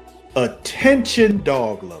 Attention,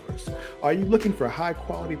 dog lovers. Are you looking for high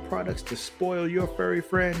quality products to spoil your furry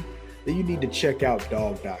friend? Then you need to check out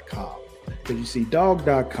dog.com. Because you see,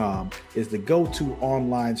 dog.com is the go-to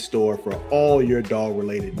online store for all your dog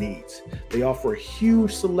related needs. They offer a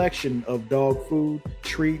huge selection of dog food,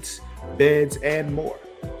 treats, beds, and more.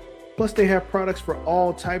 Plus, they have products for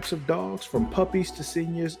all types of dogs, from puppies to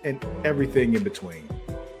seniors and everything in between.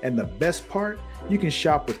 And the best part, you can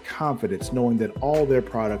shop with confidence knowing that all their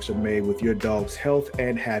products are made with your dog's health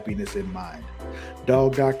and happiness in mind.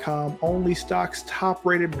 Dog.com only stocks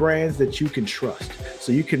top-rated brands that you can trust,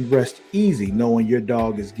 so you can rest easy knowing your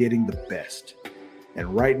dog is getting the best.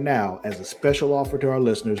 And right now, as a special offer to our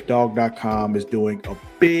listeners, dog.com is doing a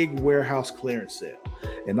big warehouse clearance sale.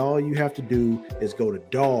 And all you have to do is go to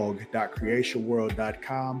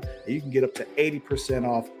dog.creationworld.com and you can get up to 80%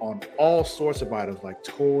 off on all sorts of items like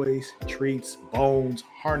toys, treats, bones,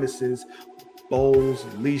 harnesses, bowls,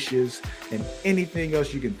 leashes, and anything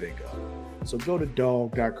else you can think of. So go to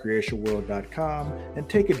dog.creationworld.com and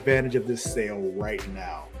take advantage of this sale right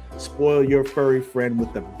now. Spoil your furry friend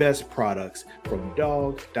with the best products from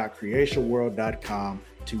dog.creationworld.com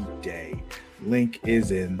today. Link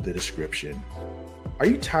is in the description. Are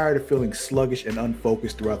you tired of feeling sluggish and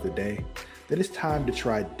unfocused throughout the day? Then it's time to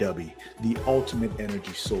try Dubby, the ultimate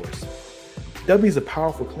energy source. Dubby is a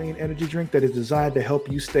powerful clean energy drink that is designed to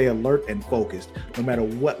help you stay alert and focused no matter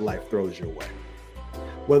what life throws your way.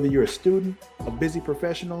 Whether you're a student, a busy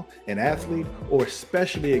professional, an athlete, or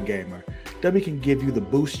especially a gamer, Dubby can give you the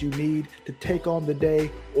boost you need to take on the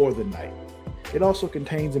day or the night. It also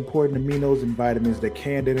contains important aminos and vitamins that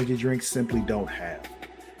canned energy drinks simply don't have.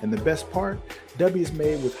 And the best part, Dubby is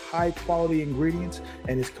made with high quality ingredients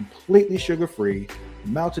and is completely sugar-free,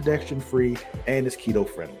 maltodextrin-free, and is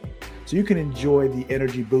keto-friendly. So you can enjoy the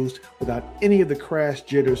energy boost without any of the crash,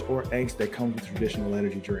 jitters, or angst that comes with traditional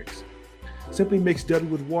energy drinks. Simply mix Dubby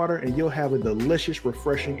with water and you'll have a delicious,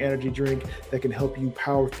 refreshing energy drink that can help you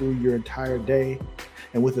power through your entire day.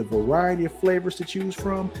 And with a variety of flavors to choose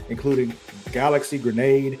from, including Galaxy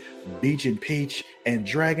Grenade, Beach and Peach, and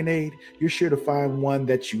Dragonade, you're sure to find one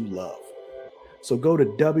that you love. So go to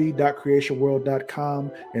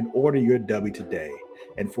dubby.creationworld.com and order your Dubby today.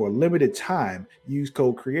 And for a limited time, use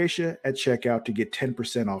code Creatia at checkout to get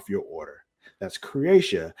 10% off your order. That's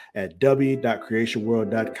Creatia at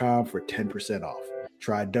w.creationworld.com for 10% off.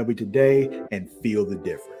 Try Dubby today and feel the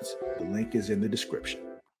difference. The link is in the description.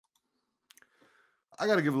 I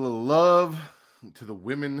got to give a little love to the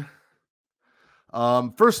women.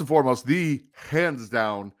 First and foremost, the hands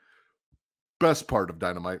down best part of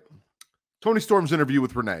Dynamite, Toni Storm's interview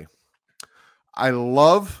with Renee. I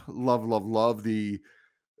love the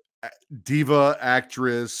diva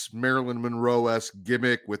actress Marilyn Monroe-esque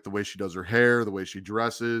gimmick with the way she does her hair, the way she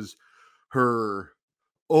dresses, her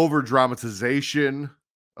over dramatization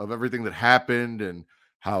of everything that happened and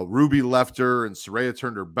how Ruby left her and Saraya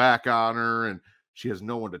turned her back on her and she has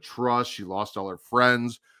no one to trust. She lost all her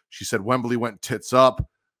friends. She said Wembley went tits up.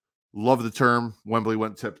 Love the term Wembley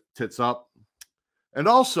went tits up. And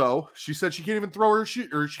also, she said she can't even throw her shoe,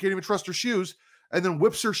 or she can't even trust her shoes, and then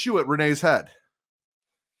whips her shoe at Renee's head.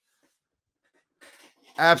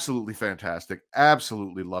 Absolutely fantastic.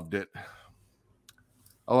 Absolutely loved it.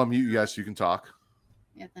 I'll unmute you guys so you can talk.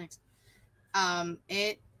 Yeah, thanks.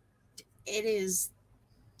 It is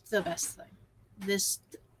the best thing.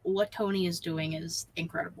 What Toni is doing is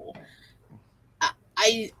incredible.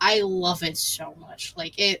 I love it so much.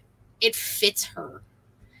 Like it fits her.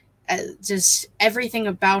 Just everything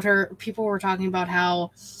about her. People were talking about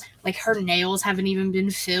how like her nails haven't even been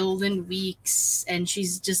filled in weeks, and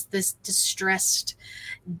she's just this distressed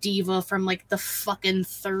diva from like the fucking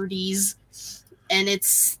 30s, and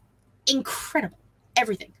it's incredible.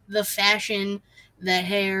 Everything, the fashion, the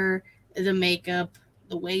hair, the makeup,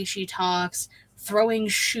 the way she talks, throwing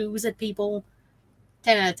shoes at people.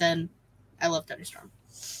 10 out of 10. I love Toni Storm.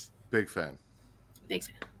 Big fan. Big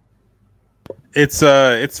fan.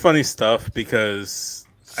 It's funny stuff because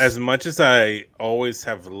as much as I always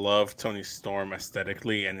have loved Toni Storm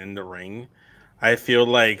aesthetically and in the ring, I feel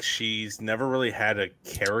like she's never really had a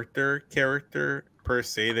character per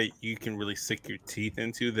se that you can really sink your teeth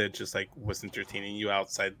into that just like was entertaining you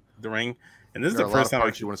outside the ring. And this is the first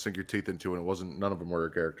time you want to sink your teeth into, and it wasn't. None of them were her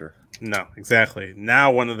character. No, exactly.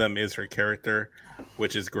 Now one of them is her character,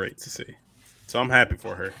 which is great to see. So I'm happy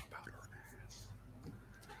for her.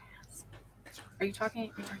 Are you talking?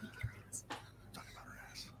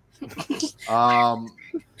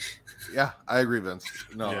 Yeah, I agree, Vince.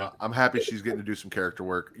 No, yeah. I'm happy she's getting to do some character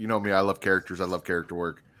work. You know me, I love characters. I love character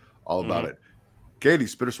work. All about it. Katie,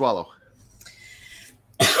 spit or swallow?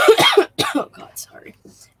 Oh God, sorry.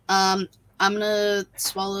 I'm gonna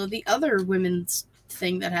swallow the other women's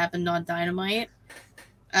thing that happened on Dynamite,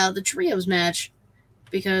 the trios match,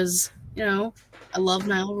 because I love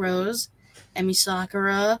Nyla Rose, Emi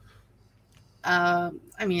Sakura.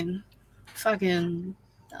 Fucking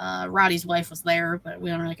Roddy's wife was there, but we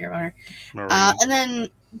don't really care about her. And then,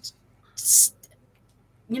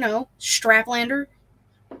 Straplander,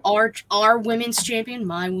 our women's champion,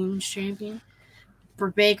 my women's champion,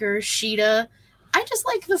 Britt Baker, Sheeta. I just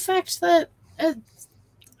like the fact that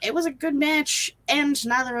it was a good match, and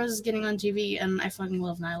Nyla Rose is getting on TV, and I fucking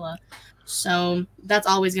love Nyla. So that's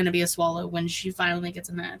always going to be a swallow when she finally gets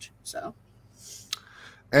a match. So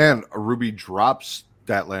And Ruby drops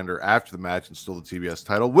Statlander after the match and stole the TBS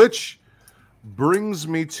title, which brings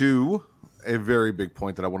me to a very big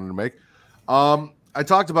point that I wanted to make. I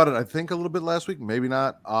talked about it, I think, a little bit last week, maybe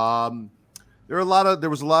not. There was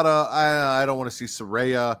a lot of I don't want to see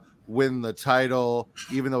Saraya win the title,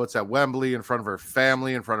 even though it's at Wembley in front of her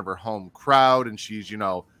family, in front of her home crowd, and she's,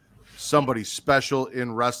 somebody special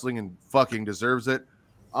in wrestling and fucking deserves it.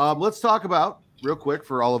 Let's talk about, real quick,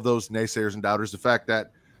 for all of those naysayers and doubters, the fact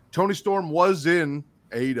that Toni Storm was in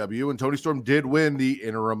AEW, and Toni Storm did win the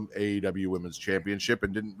interim AEW Women's Championship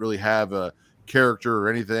and didn't really have a character or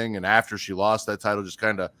anything. And after she lost that title, just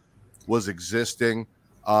kind of was existing.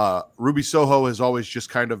 Ruby Soho has always just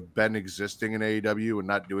kind of been existing in AEW and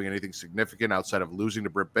not doing anything significant outside of losing to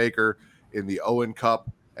Britt Baker in the Owen Cup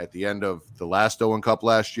at the end of the last Owen Cup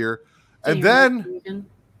last year. And then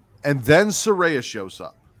Saraya shows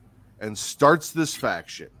up and starts this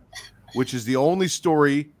faction, which is the only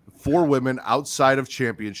story for women outside of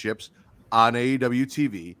championships on AEW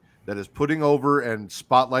TV that is putting over and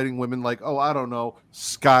spotlighting women like, I don't know,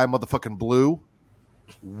 Sky motherfucking Blue,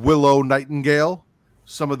 Willow Nightingale,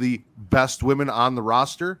 some of the best women on the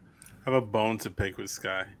roster. I have a bone to pick with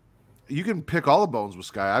Sky. You can pick all the bones with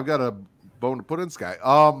Sky. I've got a bone to put in Sky.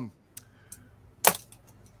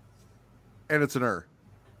 And it's an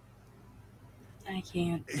I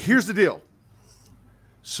can't. Here's the deal.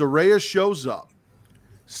 Saraya shows up.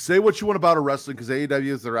 Say what you want about her wrestling, because AEW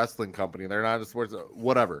is the wrestling company. They're not a sports,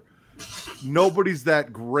 whatever. Nobody's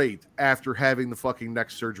that great after having the fucking neck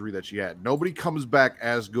surgery that she had. Nobody comes back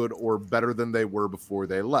as good or better than they were before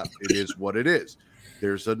they left. It is what it is.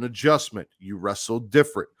 There's an adjustment. You wrestle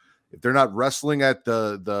different. If they're not wrestling at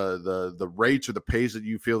the rates or the pace that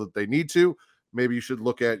you feel that they need to, maybe you should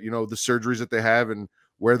look at, the surgeries that they have and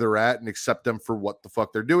where they're at and accept them for what the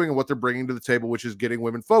fuck they're doing and what they're bringing to the table, which is getting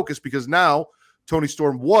women focused, because now Toni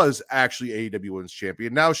Storm was actually AEW Women's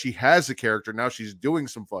Champion. Now she has a character. Now she's doing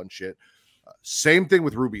some fun shit. Same thing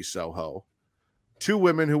with Ruby Soho. Two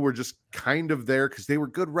women who were just kind of there because they were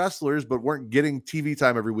good wrestlers but weren't getting TV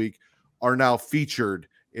time every week are now featured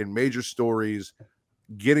in major stories,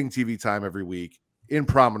 getting TV time every week in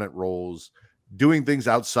prominent roles, doing things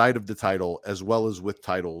outside of the title as well as with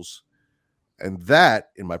titles. And that,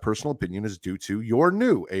 in my personal opinion, is due to your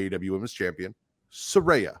new AEW Women's Champion,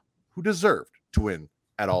 Saraya, who deserved to win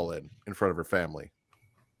at All In front of her family.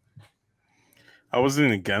 I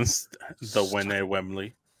wasn't against the win at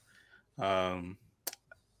Wembley. I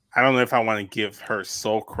don't know if I want to give her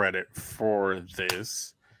sole credit for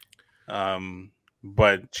this,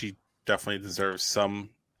 but she definitely deserves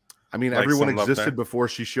some. I mean, everyone existed before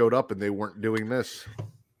she showed up, and they weren't doing this.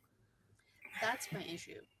 That's my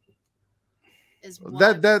issue.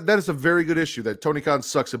 That is a very good issue. That Tony Khan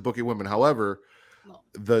sucks at booking women. However,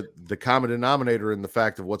 the common denominator in the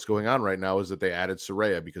fact of what's going on right now is that they added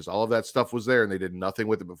Saraya, because all of that stuff was there and they did nothing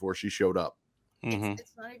with it before she showed up.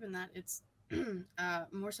 It's not even that. It's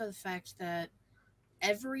more so the fact that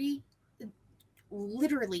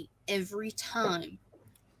literally every time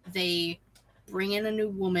they bring in a new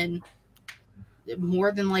woman,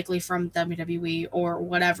 more than likely from WWE or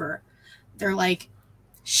whatever, they're like,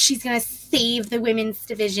 she's going to save the women's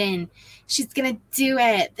division. She's going to do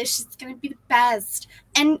it. She's going to be the best.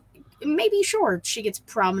 And maybe, sure, she gets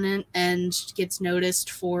prominent and gets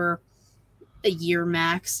noticed for a year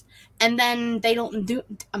max. And then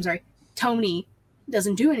Tony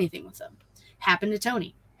doesn't do anything with them. Happened to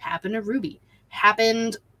Tony. Happened to Ruby.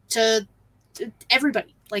 Happened to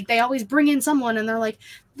everybody. Like, they always bring in someone and they're like,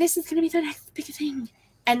 this is going to be the next big thing.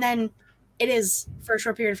 And then it is for a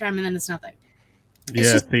short period of time, and then it's nothing.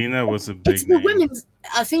 Athena was a big name.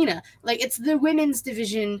 Athena. Like, it's the women's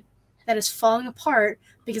division that is falling apart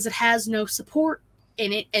because it has no support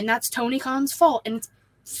in it, and that's Tony Khan's fault. And it's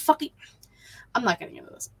fucking... I'm not getting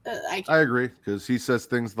into this. I agree, because he says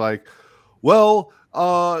things like, well,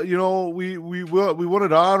 we wanted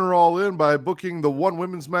to honor All In by booking the one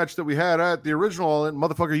women's match that we had at the original All In.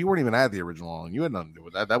 Motherfucker, you weren't even at the original All In. You had nothing to do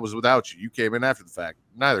with that. That was without you. You came in after the fact.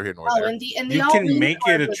 Neither here nor there. You can make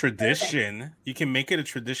it a tradition. You can make it a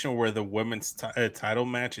tradition where the women's title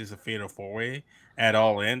match is a fatal 4-way at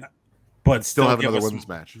All In, but still have another women's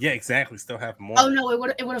match. Yeah, exactly. Still have more. Oh no, it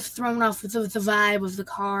would have thrown off the vibe of the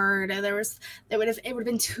card. It would have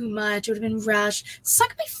been too much. It would have been rushed.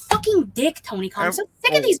 Suck my fucking dick, Tony Khan. I'm so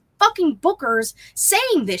sick of these fucking bookers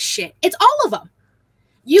saying this shit. It's all of them.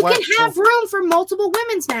 You can have room for multiple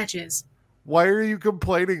women's matches. Why are you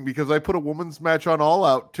complaining? Because I put a women's match on All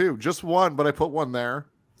Out too. Just one, but I put one there.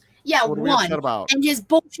 Yeah, one. And his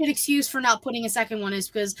bullshit excuse for not putting a second one is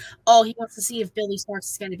because, he wants to see if Billy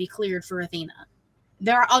Starks is going to be cleared for Athena.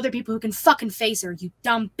 There are other people who can fucking face her, you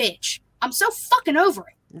dumb bitch. I'm so fucking over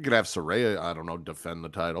it. You could have Saraya, I don't know, defend the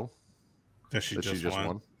title That she just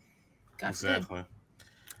won. God Exactly.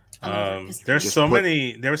 forbid. There's Just so put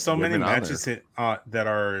many women on matches that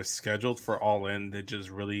are scheduled for All In that just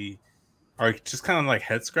really are just kind of like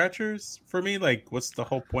head scratchers for me. Like, what's the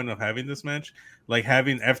whole point of having this match? Like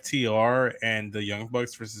having FTR and the Young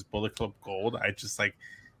Bucks versus Bullet Club Gold. I just like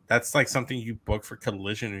that's like something you book for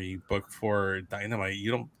Collision or you book for Dynamite.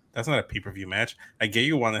 You don't. That's not a pay-per-view match. I get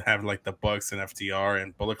you want to have like the Bucks and FTR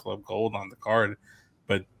and Bullet Club Gold on the card,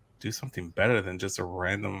 but do something better than just a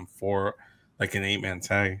random like an 8-man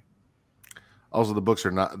tag. Also, the Bucks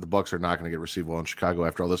are not going to get received well in Chicago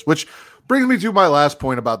after all this, which brings me to my last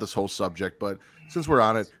point about this whole subject. But since we're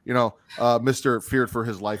on it, Mr. feared for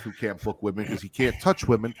his life who can't book women because he can't touch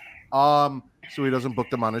women, so he doesn't book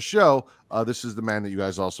them on his show. This is the man that you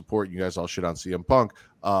guys all support. You guys all shit on CM Punk,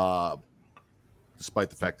 despite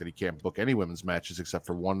the fact that he can't book any women's matches except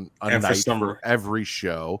for a night for every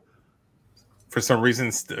show. For some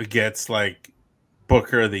reason, gets like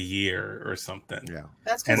Booker of the Year or something. Yeah,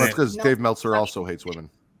 that's because Dave Meltzer also hates women.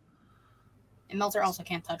 And Meltzer also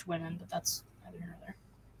can't touch women, but that's neither here nor there.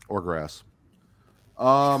 Or grass.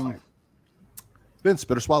 Vince,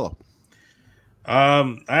 spit or swallow.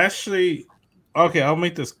 Actually, okay, I'll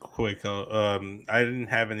make this quick. I didn't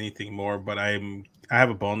have anything more, but I have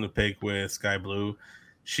a bone to pick with Sky Blue.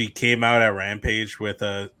 She came out at Rampage with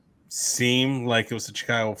seemed like it was a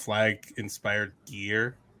Chicago flag inspired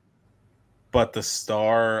gear, but the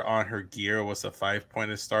star on her gear was a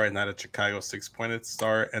 5-pointed star and not a Chicago 6-pointed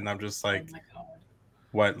star. And I'm just like, Oh my God.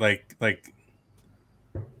 what? Like,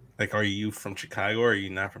 are you from Chicago or are you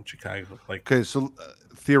not from Chicago? Like, Okay, so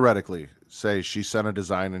theoretically, say she sent a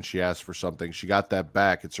design and she asked for something. She got that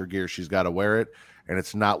back. It's her gear. She's got to wear it. And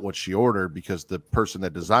it's not what she ordered because the person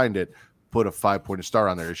that designed it put a 5-pointed star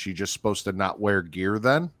on there. Is she just supposed to not wear gear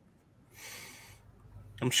then?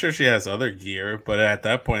 I'm sure she has other gear, but at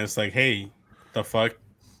that point, it's like, hey, the fuck?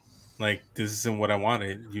 Like, this isn't what I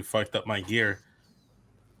wanted. You fucked up my gear.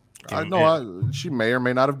 She may or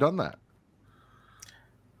may not have done that.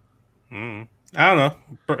 I don't know.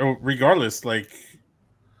 But regardless, like,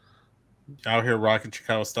 out here rocking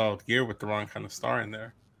Chicago style gear with the wrong kind of star in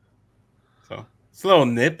there. So it's a little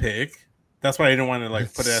nitpick. That's why I didn't want to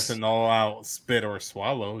like put it as an all-out spit or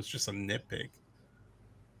swallow. It's just a nitpick.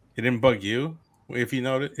 It didn't bug you if you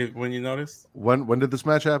noticed when you noticed. When did this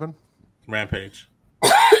match happen? Rampage.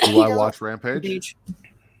 Do I watch Rampage?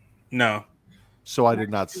 No. So I did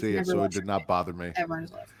not see it. So it did not bother me. Ever in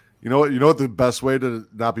his life. You know what the best way to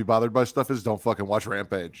not be bothered by stuff is? Don't fucking watch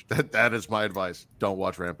Rampage. That is my advice. Don't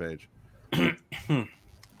watch Rampage. I don't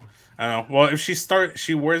know. Well, if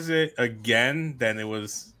she wears it again, then it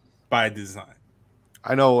was by design.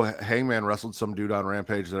 I know Hangman wrestled some dude on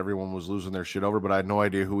Rampage that everyone was losing their shit over, but I had no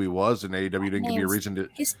idea who he was, and AEW didn't give me a reason to.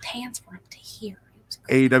 His pants were up to here.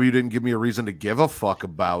 AEW didn't give me a reason to give a fuck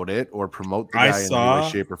about it or promote the guy in any way,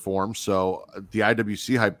 shape, or form. So the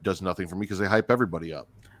IWC hype does nothing for me because they hype everybody up.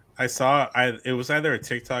 It was either a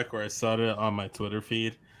TikTok or I saw it on my Twitter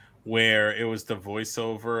feed where it was the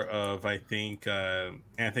voiceover of, I think,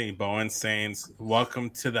 Anthony Bowen saying, "Welcome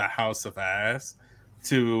to the House of Ass,"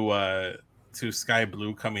 to Sky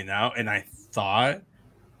Blue coming out. And I thought,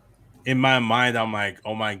 in my mind, I'm like,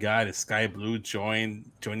 oh my God, is Sky Blue joining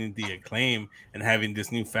the Acclaim and having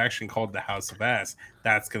this new faction called the House of Ass?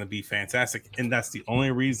 That's going to be fantastic. And that's the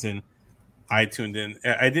only reason I tuned in.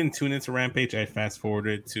 I didn't tune into Rampage. I fast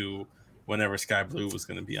forwarded to whenever Sky Blue was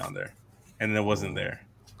going to be on there, and it wasn't there.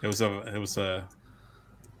 It was a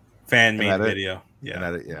fan made video.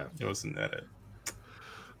 Yeah, it wasn't edit.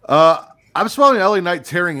 I'm smelling LA Knight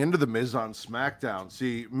tearing into the Miz on SmackDown.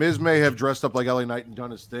 See, Miz may have dressed up like LA Knight and done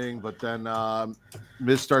his thing, but then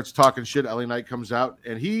Miz starts talking shit. LA Knight comes out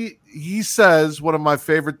and he says one of my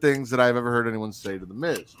favorite things that I've ever heard anyone say to the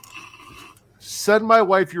Miz. Send my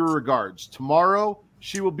wife your regards. Tomorrow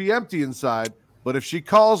she will be empty inside, but if she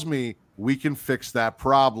calls me, we can fix that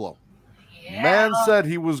problem. Yeah. Man said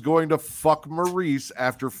he was going to fuck Maurice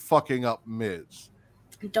after fucking up Miz.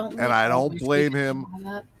 I don't blame him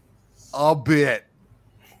a bit.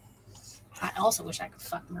 I also wish I could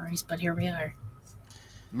fuck Maurice, but here we are.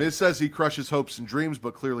 Miz says he crushes hopes and dreams,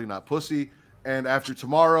 but clearly not pussy. And after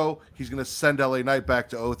tomorrow, he's going to send LA Knight back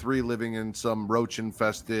to 03, living in some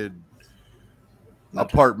roach-infested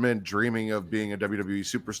apartment, dreaming of being a WWE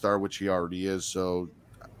superstar, which he already is. So,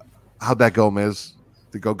 how'd that go, Miz?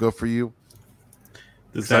 Did it go good for you?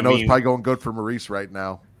 I know it's probably going good for Maurice right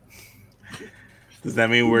now. Does that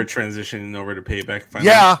mean we're transitioning over to Payback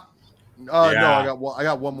finally? Yeah. No, I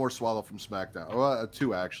got one more swallow from SmackDown.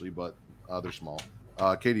 Two actually, but they're small.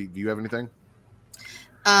 Katie, do you have anything?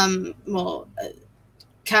 Well,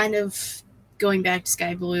 kind of going back to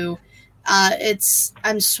Sky Blue,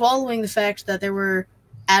 I'm swallowing the fact that there were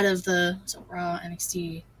out of the Raw,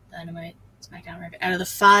 NXT, Dynamite, SmackDown, right? Out of the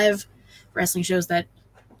 5 wrestling shows that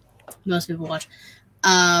most people watch,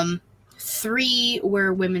 3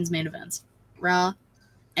 were women's main events: Raw,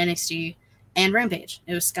 NXT, and Rampage.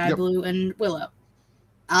 It was Sky Blue and Willow.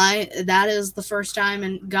 That is the first time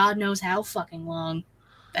in God knows how fucking long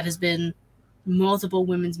that has been multiple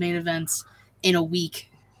women's main events in a week.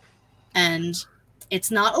 And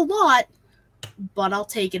it's not a lot, but I'll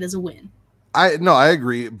take it as a win. I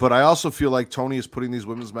agree, but I also feel like Tony is putting these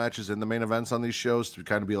women's matches in the main events on these shows to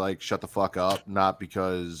kind of be like, shut the fuck up, not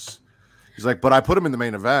because he's like, but I put him in the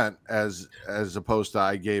main event as opposed to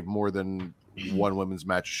I gave more than one women's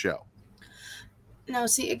match a show. No,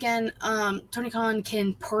 see, again, Tony Khan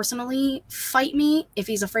can personally fight me. If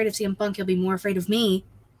he's afraid of CM Punk, he'll be more afraid of me.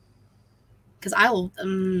 Because I will,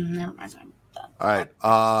 never mind. All right.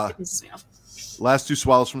 It pisses me off. Last 2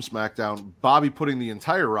 swallows from SmackDown. Bobby putting the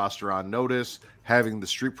entire roster on notice, having the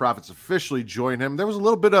Street Profits officially join him. There was a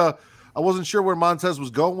little bit of, I wasn't sure where Montez was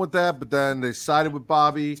going with that, but then they sided with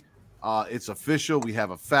Bobby. It's official. We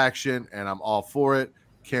have a faction, and I'm all for it.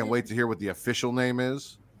 Can't wait to hear what the official name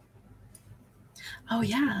is. Oh,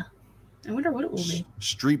 yeah. I wonder what it will be.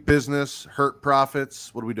 Street Business, Hurt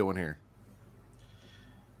Profits. What are we doing here?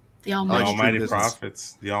 The Almighty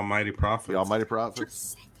Prophets. The Almighty Prophets. The Almighty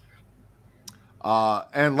Prophets.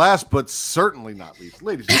 And last but certainly not least,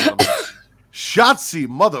 ladies and gentlemen, Shotzi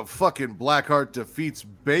motherfucking Blackheart defeats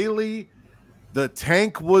Bailey. The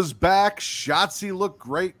Tank was back. Shotzi looked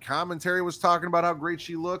great. Commentary was talking about how great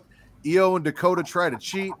she looked. Io and Dakota tried to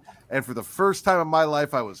cheat. And for the first time in my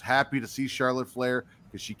life, I was happy to see Charlotte Flair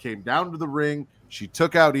because she came down to the ring. She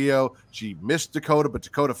took out Io. She missed Dakota, but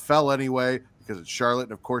Dakota fell anyway because it's Charlotte.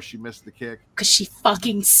 And, of course, she missed the kick. Because she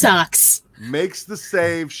fucking sucks. Makes the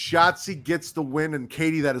save. Shotzi gets the win. And,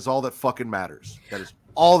 Katie, that is all that fucking matters. That is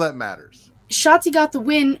all that matters. Shotzi got the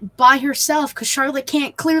win by herself because Charlotte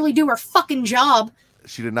can't clearly do her fucking job.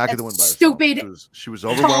 She did not get the win by herself. Stupid. She was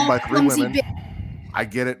overwhelmed by 3 women. I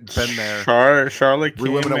get it. Been there. Charlotte 3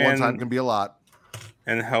 women at one time can be a lot.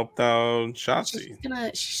 And helped out Shotzi.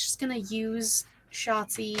 She's just gonna use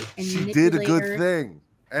Shotzi and she did a good thing.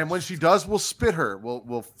 And when she does, we'll spit her.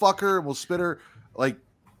 We'll fuck her. We'll spit her like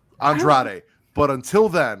Andrade. But until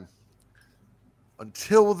then,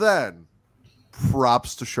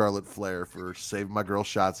 props to Charlotte Flair for saving my girl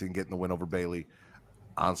Shotzi and getting the win over Bailey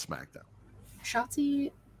on SmackDown.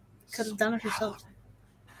 Shotzi could have done it herself.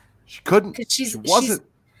 She couldn't. She wasn't.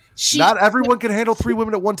 Not everyone can handle 3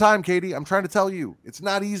 women at one time, Katie. I'm trying to tell you. It's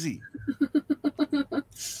not easy.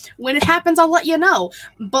 When it happens, I'll let you know.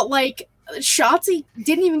 But, like, Shotzi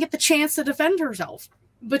didn't even get the chance to defend herself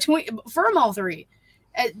from all 3.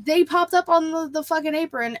 They popped up on the fucking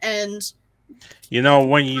apron and... You know,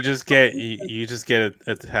 when you just get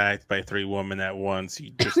attacked by 3 women at once,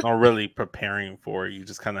 you just not really preparing for it. You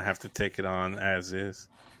just kind of have to take it on as is.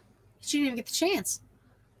 She didn't even get the chance.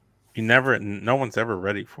 No one's ever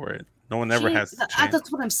ready for it. No one ever has the chance. That's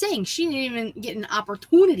what I'm saying. She didn't even get an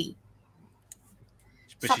opportunity.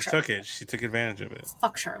 But she took it. She took advantage of it.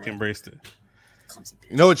 Fuck Charlotte. She embraced it.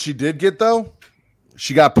 You know what she did get, though?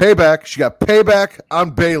 She got payback. She got payback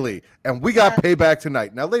on Bailey. And we got payback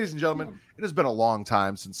tonight. Now, ladies and gentlemen, it has been a long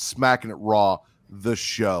time since Smackin' It Raw, the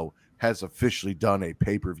show, has officially done a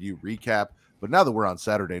pay-per-view recap. But now that we're on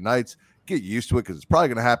Saturday nights, get used to it because it's probably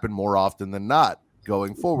going to happen more often than not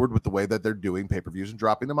going forward with the way that they're doing pay-per-views and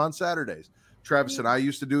dropping them on Saturdays. Travis and I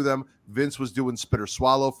used to do them. Vince was doing Spit or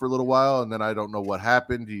Swallow for a little while, and then I don't know what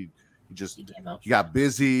happened. He got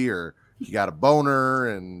busy or he got a boner,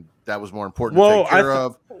 and that was more important to take care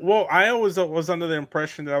of. Well, I always was under the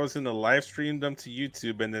impression that I was going to live stream them to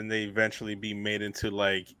YouTube, and then they eventually be made into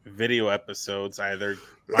like video episodes, either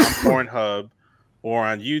on Pornhub or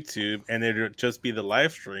on YouTube, and it'd just be the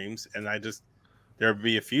live streams, and there'd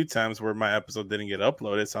be a few times where my episode didn't get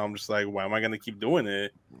uploaded, so I'm just like, why am I going to keep doing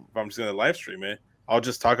it if I'm just going to live stream it? I'll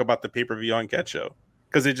just talk about the pay-per-view on Get Show,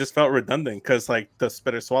 because it just felt redundant, because like the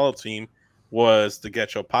Spit or Swallow team was the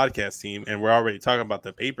Get Show podcast team, and we're already talking about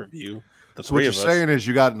the pay-per-view. So what you're saying is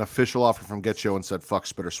you got an official offer from Get Show and said, fuck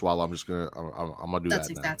Spit or Swallow. I'm gonna do that.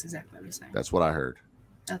 That's exactly what you're saying. That's what I heard.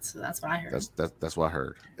 That's what I heard. That's what I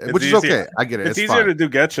heard. Which is okay. I get it. It's easier to do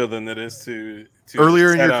Get Show than it is to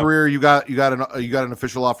earlier in your career. You got an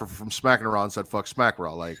official offer from Smackin' It Raw and said fuck Smack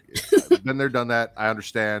Raw. Like been there, done that. I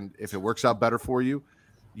understand. If it works out better for you,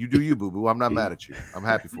 you do you, boo boo. I'm not mad at you. I'm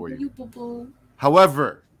happy for you. Boo boo.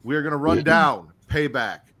 However, we are gonna run down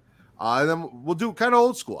Payback. And then we'll do kind of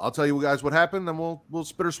old school. I'll tell you guys what happened, then we'll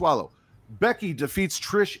spit or swallow. Becky defeats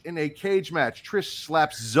Trish in a cage match. Trish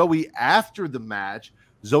slaps Zoe after the match.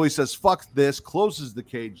 Zoe says, fuck this, closes the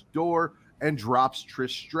cage door, and drops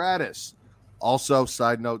Trish Stratus. Also,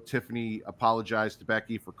 side note, Tiffany apologized to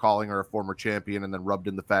Becky for calling her a former champion and then rubbed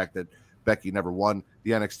in the fact that Becky never won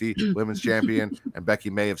the NXT Women's Champion. And Becky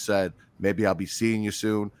may have said, maybe I'll be seeing you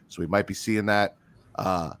soon. So we might be seeing that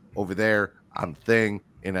over there on Thing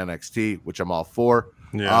in NXT, which I'm all for.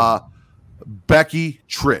 Yeah. Becky,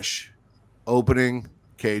 Trish, opening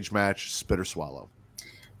cage match, spit or swallow.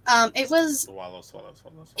 It was Swallow.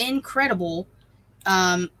 incredible.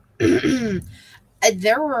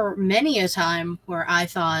 There were many a time where I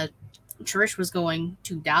thought Trish was going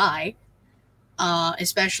to die.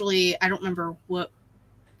 Especially, I don't remember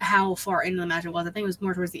how far into the match it was. I think it was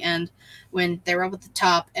more towards the end when they were up at the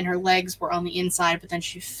top and her legs were on the inside, but then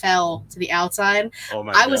she fell to the outside. Oh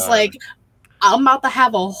my I God. was like, I'm about to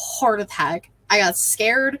have a heart attack. I got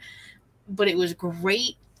scared, but it was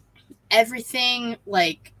great. Everything,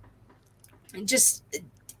 like, just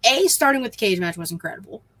A, starting with the cage match was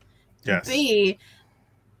incredible. Yes. B,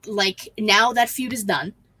 like, now that feud is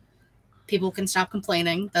done, people can stop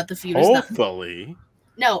complaining that the feud is done. Hopefully.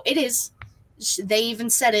 No, it is. They even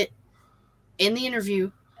said it in the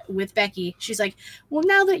interview with Becky. She's like, well,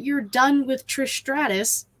 now that you're done with Trish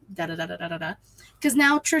Stratus, da-da-da-da-da-da, because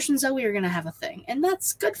now Trish and Zoe are going to have a thing, and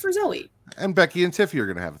that's good for Zoe. And Becky and Tiffy are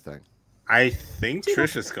going to have a thing. I think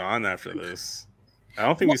Trish is gone after this. I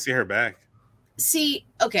don't think we see her back. See,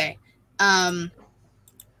 okay.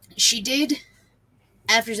 She did,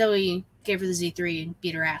 after Zoe gave her the Z3 and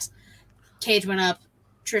beat her ass, cage went up,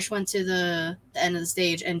 Trish went to the end of the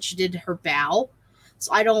stage, and she did her bow.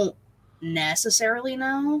 So I don't necessarily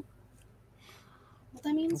know what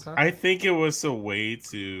that means. Okay. I think it was a way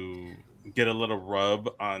to get a little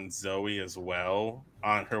rub on Zoe as well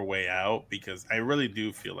on her way out, because I really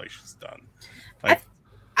do feel like she's done. Like,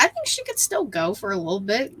 I think she could still go for a little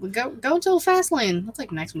bit. Go until Fastlane. That's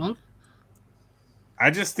like next month. I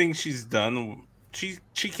just think she's done. She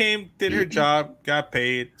came, did her job, got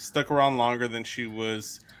paid, stuck around longer than she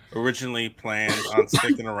was originally planned on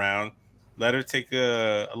sticking around. Let her take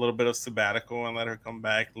a little bit of sabbatical and let her come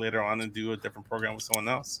back later on and do a different program with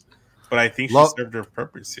someone else. But I think she served her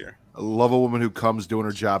purpose here. I love a woman who comes doing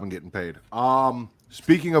her job and getting paid.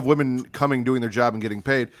 Speaking of women coming, doing their job and getting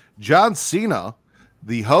paid, John Cena,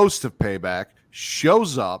 the host of Payback,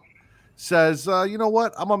 shows up, says, you know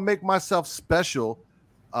what? I'm going to make myself special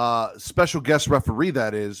guest referee,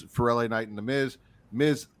 that is, for LA Knight and The Miz.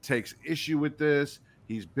 Miz takes issue with this.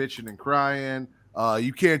 He's bitching and crying.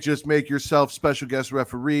 You can't just make yourself special guest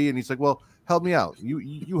referee. And he's like, well, help me out.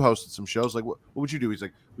 You hosted some shows. Like, what would you do? He's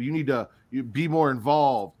like, well, you need to be more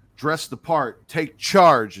involved, dress the part, take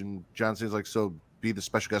charge. And John Cena's like, so be the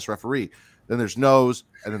special guest referee. Then there's Nose,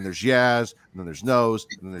 and then there's Yaz, and then there's Nose,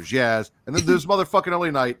 and then there's Yaz, and then there's motherfucking LA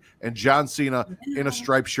Knight and John Cena in a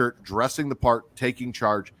striped shirt, dressing the part, taking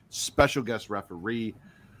charge, special guest referee.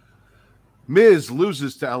 Miz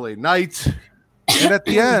loses to LA Knight, and at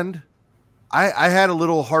the end, I had a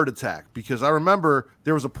little heart attack because I remember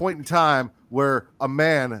there was a point in time where a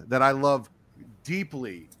man that I love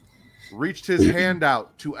deeply reached his hand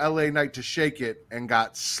out to LA Knight to shake it and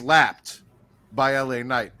got slapped by LA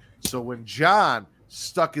Knight. So when John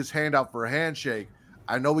stuck his hand out for a handshake,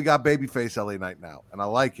 I know we got babyface LA Knight now, and I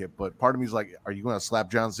like it, but part of me is like, are you going to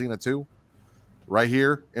slap John Cena too? Right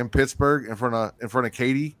here in Pittsburgh in front of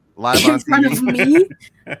Katie live on TV? In front of me?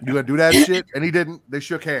 You going to do that shit? And he didn't. They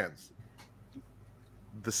shook hands.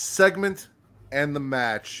 The segment and the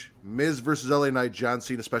match, Miz versus LA Knight, John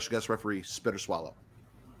Cena, special guest referee, spit or swallow.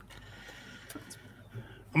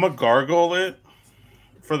 I'm going to gargle it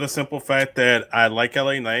for the simple fact that I like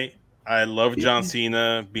LA Knight. I love John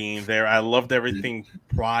Cena being there. I loved everything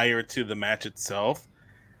prior to the match itself.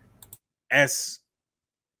 As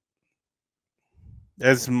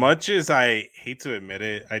much as I hate to admit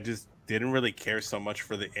it, I just didn't really care so much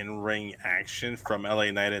for the in-ring action from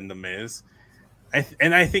LA Knight and The Miz. I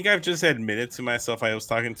think I've just admitted to myself, I was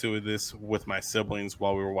talking to this with my siblings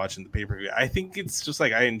while we were watching the pay-per-view. I think it's just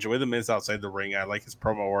like I enjoy The Miz outside the ring. I like his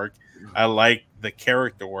promo work. I like the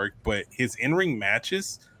character work, but his in-ring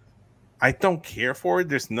matches, I don't care for it.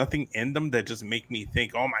 There's nothing in them that just make me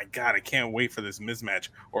think, oh my God, I can't wait for this Miz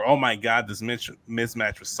match. Or, oh my God, this Miz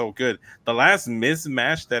match was so good. The last Miz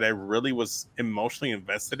match that I really was emotionally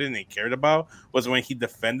invested in and cared about was when he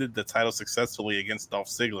defended the title successfully against Dolph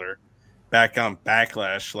Ziggler back on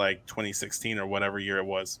Backlash, like 2016 or whatever year it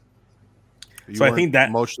was. So I think that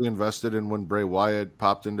emotionally invested in when Bray Wyatt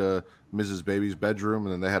popped into Mrs. Baby's bedroom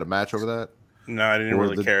and then they had a match over that. No, I didn't Or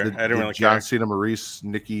really care. I didn't really John care. Cena, Maurice,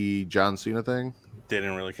 Nikki, John Cena thing.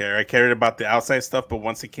 Didn't really care. I cared about the outside stuff, but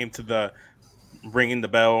once it came to the ringing the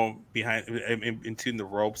bell behind into the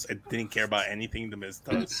ropes, I didn't care about anything the Miz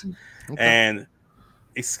does. Okay. And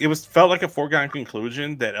felt like a foregone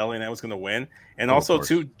conclusion that LA Knight was going to win. And Oh, of also, course.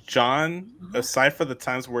 too, John, aside for the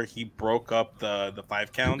times where he broke up the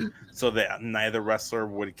 5 count so that neither wrestler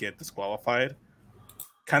would get disqualified,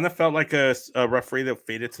 kind of felt like a referee that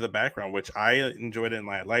faded to the background, which I enjoyed it and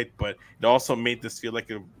I liked, but it also made this feel like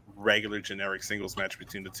a regular generic singles match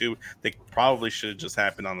between the two. They probably should have just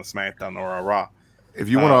happened on the SmackDown or a Raw. If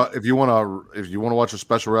you want to watch a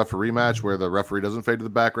special referee match where the referee doesn't fade to the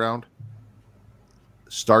background,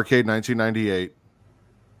 Starrcade 1998,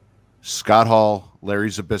 Scott Hall, Larry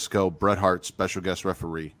Zbyszko, Bret Hart, special guest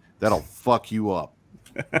referee. That'll fuck you up.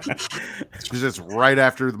 Because it's right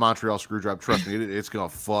after the Montreal Screwjob. Trust me, it's gonna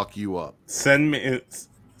fuck you up.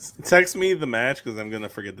 Text me the match because I'm gonna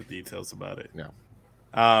forget the details about it. Yeah.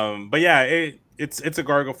 But yeah, it's a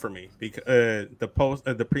gargle for me because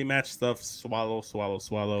the pre-match stuff, swallow.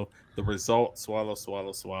 The result,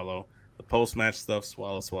 swallow. The post-match stuff,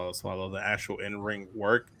 swallow. The actual in-ring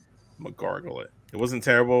work, I'm gonna gargle it. It wasn't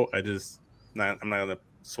terrible. I'm not gonna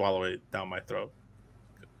swallow it down my throat.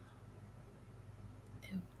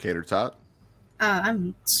 Cater tot.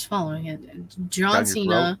 I'm swallowing it. John Down your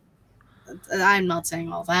Cena. I'm not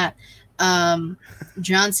saying all that.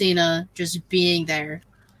 John Cena just being there,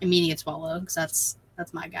 immediate swallow, because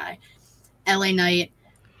that's my guy. LA Knight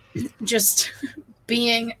just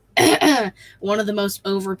being one of the most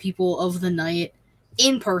over people of the night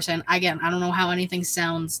in person. Again, I don't know how anything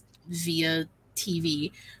sounds via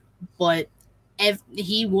TV, but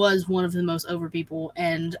he was one of the most over people,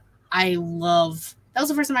 and that was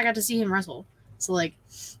the first time I got to see him wrestle. So like,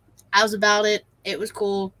 I was about it. It was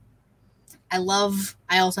cool. I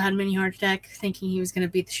also had a mini heart attack thinking he was going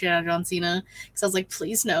to beat the shit out of John Cena. Because I was like,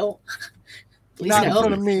 please no. Please Not no. in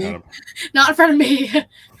front of me. Not in front of me.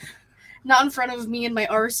 Not in front of me and my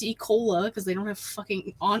RC Cola, because they don't have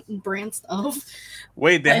fucking on-brand stuff.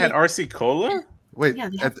 Wait, they had RC Cola? Wait, Yeah,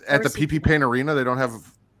 at the PP Paint Arena, they don't have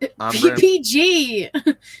on-brand PPG.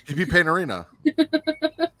 PP Paint Arena.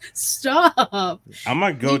 Stop. I'm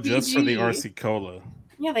going to go just for the PPG. RC Cola.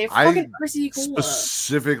 Yeah, they have fucking RC Cola.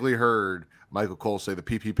 Specifically heard Michael Cole say the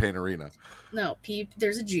PP Paint Arena. No,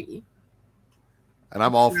 there's a G. And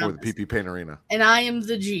I'm all for the PP Paint Arena. And I am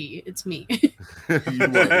the G. It's me. You are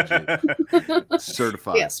the G.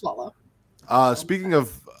 Certified. Yeah, swallow. Speaking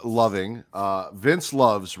of loving, Vince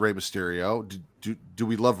loves Rey Mysterio. Do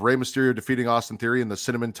we love Rey Mysterio defeating Austin Theory in the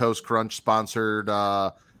Cinnamon Toast Crunch sponsored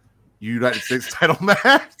United States title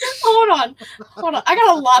match? Hold on. I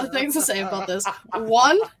got a lot of things to say about this.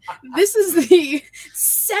 One, this is the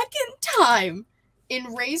second time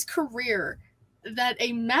in Rey's career that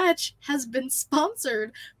a match has been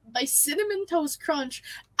sponsored by Cinnamon Toast Crunch.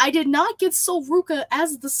 I did not get Sol Ruca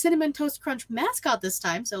as the Cinnamon Toast Crunch mascot this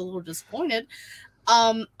time, so a little disappointed.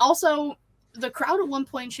 Also, the crowd at one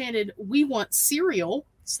point chanted, "We want cereal,"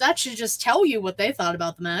 so that should just tell you what they thought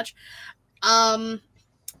about the match.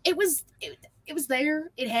 It was there.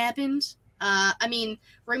 It happened. I mean,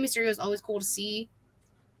 Rey Mysterio is always cool to see,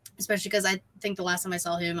 especially because I think the last time I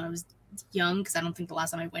saw him, I was young, because I don't think the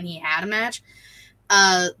last time when he had a match.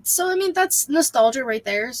 So I mean, that's nostalgia right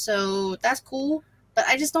there. So that's cool, but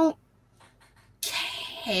I just don't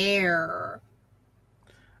care.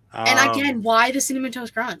 And again, why the Cinnamon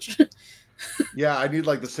Toast Crunch? Yeah, I need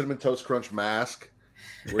like the Cinnamon Toast Crunch mask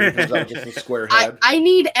where it comes out just a square head. I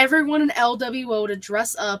need everyone in LWO to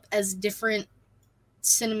dress up as different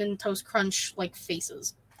Cinnamon Toast Crunch like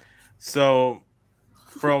faces. So,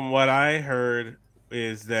 from what I heard,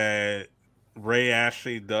 is that Ray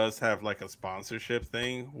actually does have like a sponsorship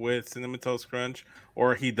thing with Cinnamon Toast Crunch,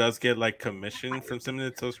 or he does get like commission from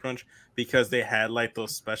Cinnamon Toast Crunch because they had like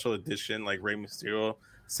those special edition like Rey Mysterio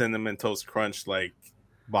Cinnamon Toast Crunch like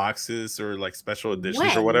boxes or like special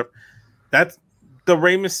editions or whatever. That's the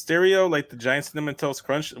Rey Mysterio, like the giant Cinnamon Toast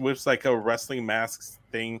Crunch, was like a wrestling mask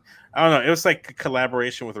thing. I don't know. It was like a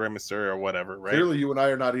collaboration with Rey Mysterio or whatever, right? Clearly, you and I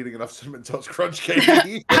are not eating enough Cinnamon Toast Crunch cake.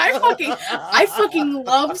 I fucking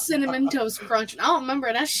love Cinnamon Toast Crunch, and I don't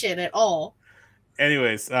remember that shit at all.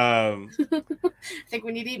 Anyways, I think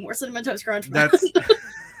we need to eat more Cinnamon Toast Crunch.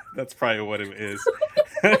 That's probably what it is.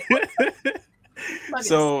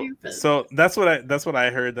 So that's what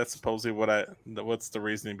I heard. That's supposedly what's the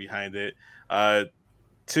reasoning behind it.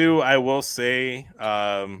 Two, I will say,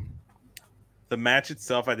 the match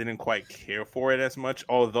itself, I didn't quite care for it as much,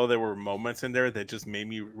 although there were moments in there that just made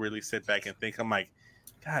me really sit back and think. I'm like,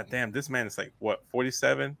 God damn, this man is like, what,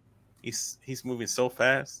 47? He's moving so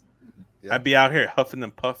fast. Yeah. I'd be out here huffing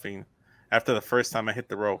and puffing after the first time I hit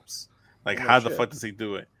the ropes. Like, Oh, how the shit. fuck does he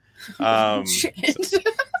do it? Shit.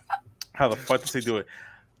 How the fuck does he do it?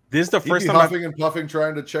 This is the He'd first be time huffing and puffing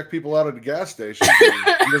trying to check people out at a gas station.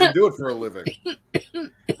 He doesn't do it for a living.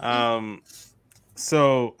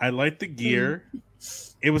 So I like the gear.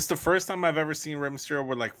 It was the first time I've ever seen Rey Mysterio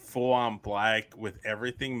with like full on black with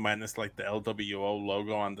everything minus like the LWO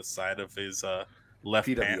logo on the side of his left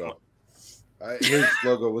pant. PWO. His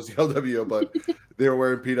logo was the LWO, but they were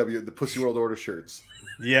wearing PW, the Pussy World Order shirts.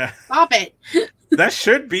 Yeah, Stop it. that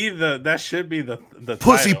should be the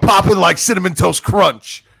Pussy title. popping like Cinnamon Toast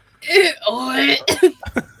Crunch. Ew. I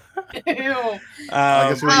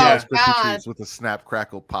guess we're yeah. Rice Krispie God. treats with a snap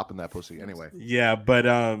crackle popping that pussy. Anyway, Yeah, but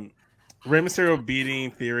Rey Mysterio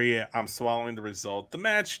beating Theory, I'm swallowing the result. The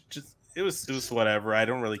match it was whatever. I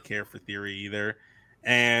don't really care for Theory either.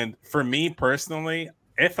 And for me personally,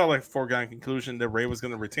 it felt like a foregone conclusion that Rey was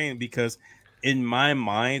going to retain because in my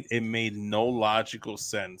mind, it made no logical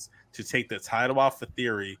sense to take the title off of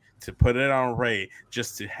Theory, to put it on Rey,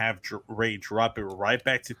 just to have Rey drop it right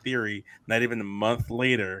back to Theory, not even a month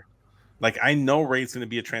later. Like, I know Rey's going to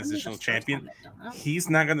be a transitional champion. He's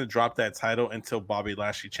not going to drop that title until Bobby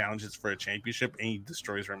Lashley challenges for a championship and he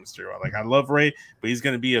destroys Rey Mysterio. Like, I love Rey, but he's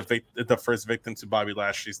going to be the first victim to Bobby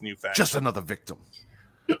Lashley's new faction. just another victim.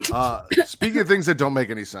 Speaking of things that don't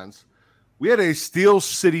make any sense, we had a Steel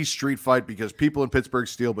City street fight because people in Pittsburgh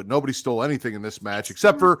steal, but nobody stole anything in this match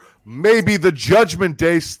except for maybe the Judgment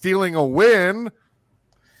Day stealing a win.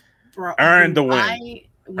 Bro, Earned the win.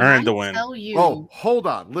 Earned the win. Tell you, Oh, hold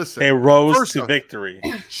on. Listen. They rose First to off, victory.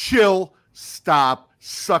 Chill, stop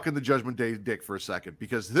sucking the Judgment Day dick for a second,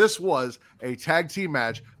 because this was a tag team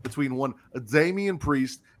match between one Damian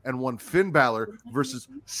Priest and one Finn Balor versus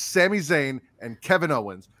Sami Zayn and Kevin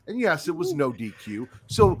Owens. And yes, it was no DQ,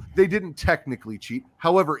 so they didn't technically cheat.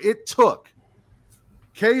 However, it took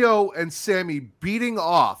KO and Sammy beating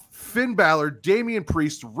off Finn Balor, Damian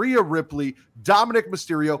Priest, Rhea Ripley, Dominic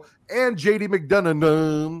Mysterio, and JD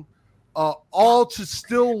McDonough, all to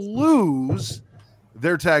still lose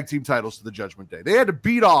their tag team titles to the Judgment Day. They had to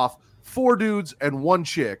beat off 4 dudes and 1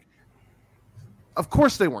 chick. Of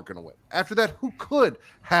course they weren't going to win. After that, who could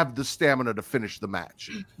have the stamina to finish the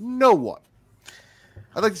match? No one.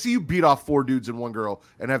 I'd like to see you beat off 4 dudes and 1 girl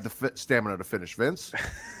and have the stamina to finish, Vince.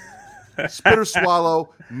 Spit or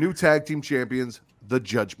swallow, new tag team champions, the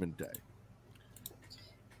Judgment Day.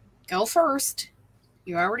 go first.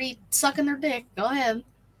 You're already sucking their dick. Go ahead.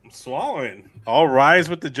 I'm swallowing. All rise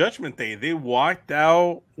with the Judgment Day. They walked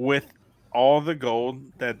out with all the gold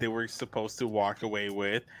that they were supposed to walk away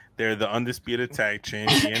with. They're the undisputed tag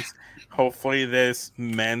champions. Hopefully this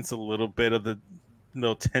mends a little bit of the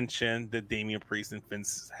tension that Damian Priest and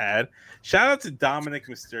Vince had. Shout out to Dominic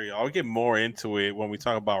Mysterio. I'll get more into it when we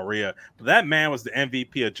talk about Rhea. But that man was the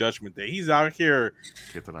MVP of Judgment Day. He's out here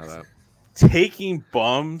taking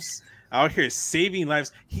bums, out here saving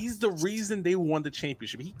lives. He's the reason they won the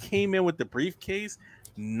championship. He came in with the briefcase,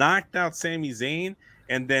 knocked out Sami Zayn,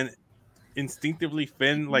 and then instinctively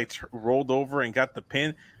Finn rolled over and got the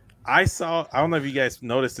pin. I don't know if you guys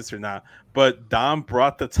noticed this or not, but Dom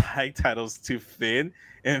brought the tag titles to Finn,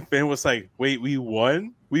 and Finn was like, wait, we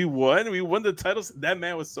won the titles. That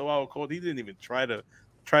man was so out cold. He didn't even try to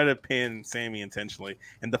pin Sammy intentionally.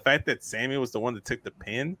 And the fact that Sammy was the one that took the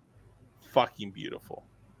pin, fucking beautiful.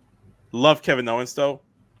 Love Kevin Owens though.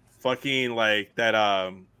 Fucking like that.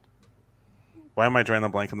 Why am I drawing a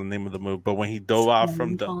blank on the name of the move? But when he dove off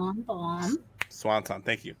from the Swanton,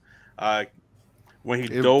 thank you. When he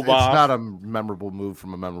dove off, it's not a memorable move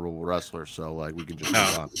from a memorable wrestler, so we can just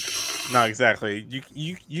move on. No, exactly.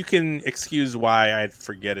 You can excuse why I'd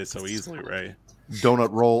forget it so easily, right?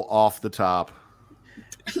 Donut roll off the top.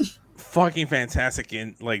 Fucking fantastic.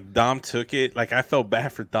 And Dom took it. I felt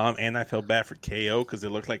bad for Dom and I felt bad for KO because it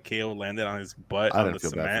looked like KO landed on his butt. I didn't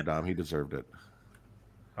feel bad for Dom. He deserved it.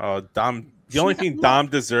 Oh, Dom. The only thing Dom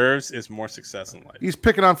deserves is more success in life. He's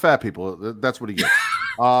picking on fat people. That's what he gets.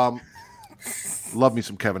 Love me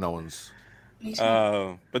some Kevin Owens.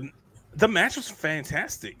 But the match was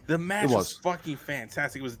fantastic. The match was fucking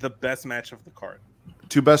fantastic. It was the best match of the card.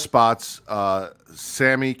 2 best spots.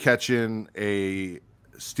 Sammy catching a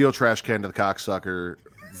steel trash can to the cocksucker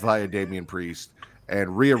via Damian Priest,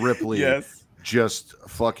 and Rhea Ripley just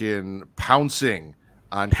fucking pouncing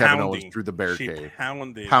on Kevin Owens through the barricade. She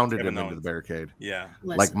pounded him into the barricade. Yeah.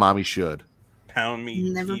 Like mommy should. Pound me.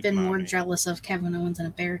 Never been more jealous of Kevin Owens in a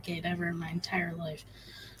barricade ever in my entire life.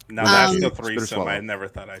 Now that's the threesome I never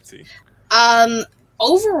thought I'd see.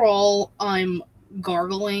 Overall, I'm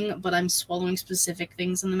gargling, but I'm swallowing specific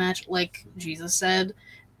things in the match. Like Jesus said,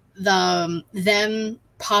 them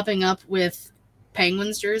popping up with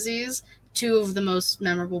Penguins jerseys. Two of the most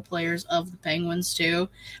memorable players of the Penguins too,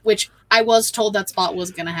 which I was told that spot was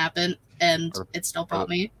going to happen, and it still brought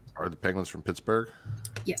me. Are the Penguins from Pittsburgh?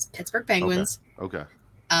 Yes, Pittsburgh Penguins. Okay.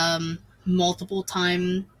 Multiple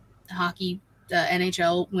time hockey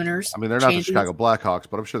NHL winners. I mean, they're not the Chicago Blackhawks,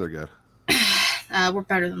 but I'm sure they're good. We're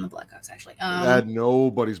better than the Blackhawks, actually.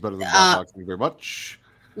 Nobody's better than the Blackhawks. Thank you very much.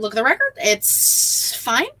 Look at the record; it's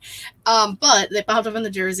fine. But they popped up in the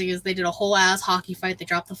jerseys. They did a whole ass hockey fight. They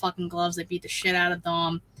dropped the fucking gloves. They beat the shit out of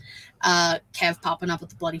Dom. Kev popping up with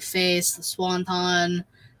the bloody face, the swanton,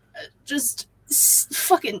 just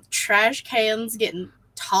fucking trash cans getting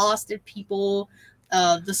tossed at people.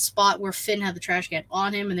 The spot where Finn had the trash can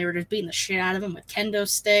on him, and they were just beating the shit out of him with kendo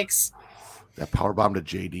sticks. That powerbomb to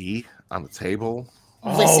JD on the table.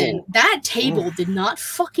 Listen, that table did not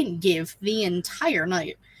fucking give the entire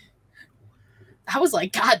night. I was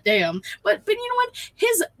like, God damn. But you know what?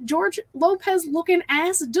 His George Lopez looking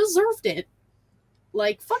ass deserved it.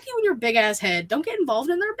 Like, fuck you and your big ass head. Don't get involved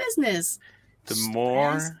in their business. The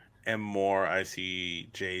more and more I see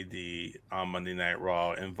JD on Monday Night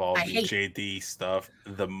Raw involved in JD stuff,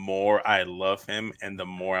 the more I love him and the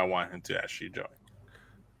more I want him to actually join.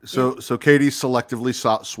 So Katie's selectively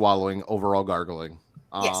swallowing, overall gargling.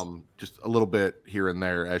 Yes. Just a little bit here and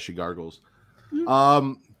there as she gargles.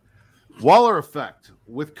 Mm-hmm. Waller effect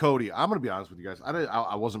with Cody. I'm going to be honest with you guys.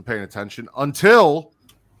 I wasn't paying attention until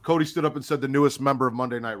Cody stood up and said the newest member of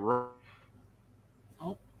Monday Night Raw.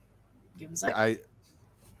 Oh, give him a second.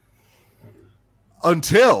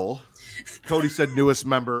 Until Cody said newest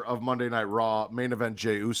member of Monday Night Raw, main event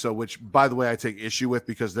Jey Uso, which, by the way, I take issue with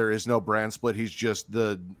because there is no brand split. He's just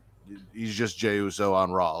Jey Uso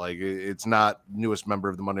on Raw. Like, it's not newest member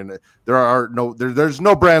of the Monday Night. There's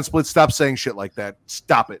no brand split. Stop saying shit like that.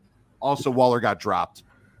 Stop it. Also, Waller got dropped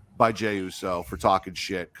by Jey Uso for talking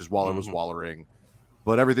shit because Waller was wallering.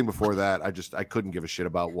 But everything before that, I couldn't give a shit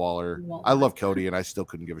about Waller. I love Cody, and I still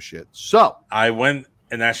couldn't give a shit. So I went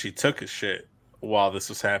and actually took a shit while this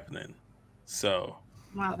was happening. So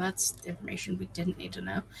wow, that's information we didn't need to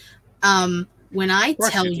know. When I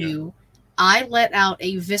tell you, I let out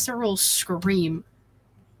a visceral scream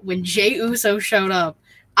when Jey Uso showed up.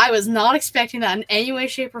 I was not expecting that in any way,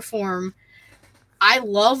 shape, or form. I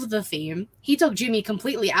love the theme. He took Jimmy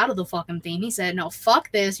completely out of the fucking theme. He said, no,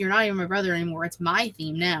 fuck this. You're not even my brother anymore. It's my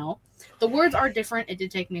theme now. The words are different. It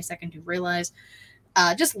did take me a second to realize.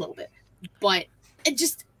 Just a little bit. But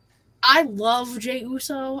I love Jey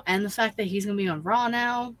Uso and the fact that he's going to be on Raw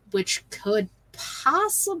now, which could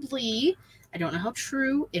possibly, I don't know how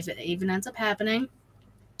true, if it even ends up happening,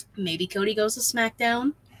 maybe Cody goes to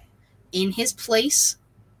SmackDown in his place.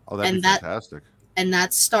 Oh, that'd be fantastic. And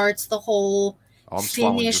that starts the whole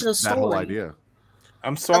finish the story. That whole idea.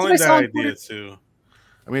 I'm swallowing that idea too.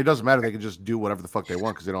 I mean, it doesn't matter. They can just do whatever the fuck they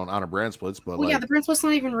want because they don't honor brand splits. But yeah, the brand split's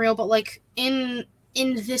not even real. But like in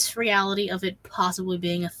this reality of it possibly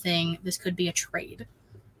being a thing, this could be a trade.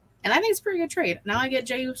 And I think it's a pretty good trade. Now I get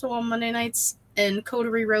Jey Uso on Monday nights and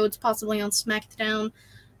Cody Rhodes possibly on SmackDown.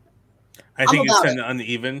 I think it's an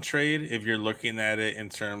uneven trade if you're looking at it in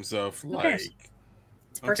terms of like...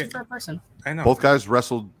 It's a person for a person. I know. Both guys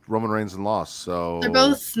wrestled Roman Reigns and lost, so... They're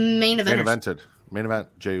both main eventers. Main event,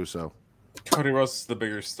 Jey Uso. Cody Rhodes is the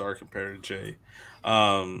bigger star compared to Jey.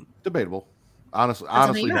 Debatable. Honestly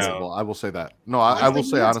debatable. I will say that. No, I will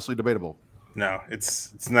say honestly debatable. No,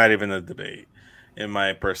 it's not even a debate, in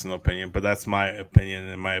my personal opinion. But that's my opinion,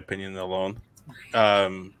 and my opinion alone.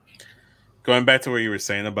 Going back to what you were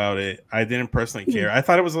saying about it, I didn't personally care. I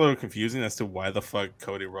thought it was a little confusing as to why the fuck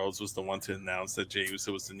Cody Rhodes was the one to announce that Jey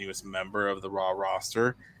Uso was the newest member of the Raw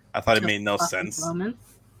roster. I thought it made no sense.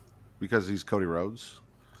 Because he's Cody Rhodes.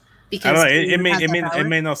 I don't know. It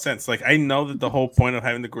made no sense. Like, I know that the whole point of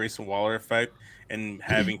having the Grayson Waller effect and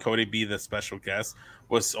having Cody be the special guest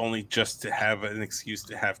was only just to have an excuse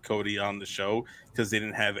to have Cody on the show because they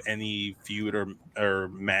didn't have any feud or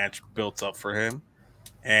match built up for him.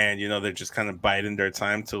 And, you know, they're just kind of biding their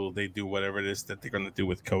time till they do whatever it is that they're going to do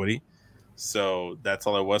with Cody. So that's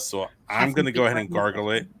all it was. So I'm going to go ahead and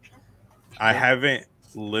gargle it. I haven't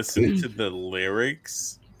listened to the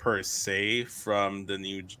lyrics per se from the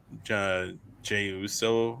new Jey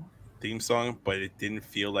Uso theme song, but it didn't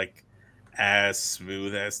feel like as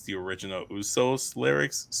smooth as the original Usos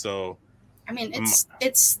lyrics. So I mean,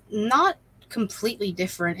 it's not completely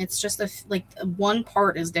different. It's just like one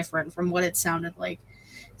part is different from what it sounded like.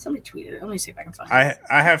 Somebody tweeted it. Let me see if I can find it.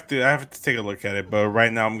 I have to take a look at it, but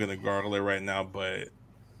right now I'm gonna gargle it right now. But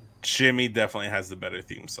Jimmy definitely has the better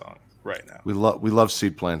theme song right now. We love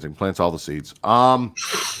seed planting. Plants all the seeds.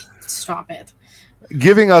 Stop it.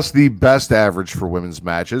 Giving us the best average for women's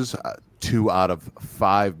matches, 2 out of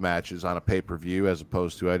 5 matches on a pay-per-view as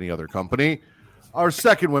opposed to any other company. Our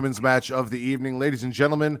second women's match of the evening, ladies and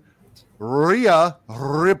gentlemen, Rhea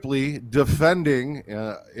Ripley defending,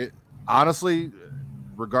 honestly,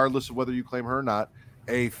 regardless of whether you claim her or not,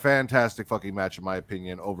 a fantastic fucking match, in my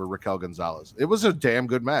opinion, over Raquel Gonzalez. It was a damn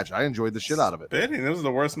good match. I enjoyed the shit out of it. It was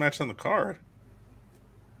the worst match on the card.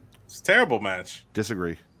 It's a terrible match.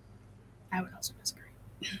 Disagree. I would also disagree.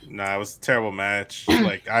 No, it was a terrible match.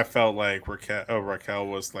 Like, I felt like Raquel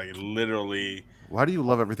was like literally. Why do you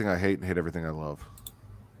love everything I hate and hate everything I love?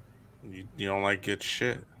 You don't like good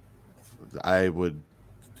shit. I would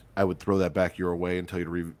throw that back your way and tell you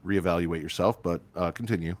to reevaluate yourself, but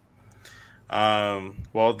continue.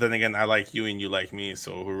 Well, then again, I like you and you like me,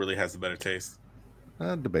 so who really has the better taste?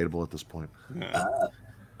 Debatable at this point. Yeah.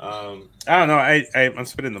 I don't know. I'm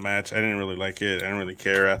spitting the match. I didn't really like it. I didn't really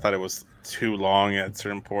care. I thought it was too long at a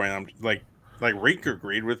certain point. I'm like Reek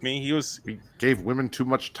agreed with me. We gave women too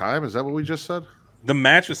much time. Is that what we just said? The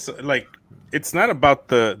match was like, it's not about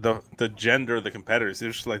the gender of the competitors. It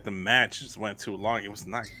was just like the match just went too long. It was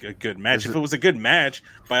not a good match. If it was a good match,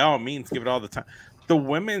 by all means, give it all the time. The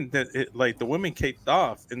women the women kicked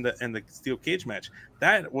off in the steel cage match.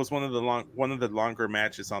 That was one of the longer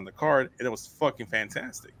matches on the card, and it was fucking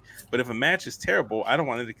fantastic. But if a match is terrible, I don't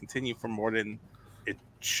want it to continue for more than it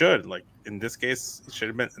should. Like in this case, it should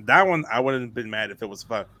have been that one. I wouldn't have been mad if it was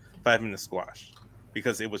 5-minute squash,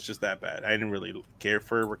 because it was just that bad. I didn't really care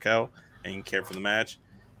for Raquel. I didn't care for the match.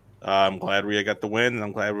 I'm glad Rhea got the win, and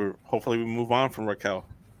I'm glad hopefully we move on from Raquel.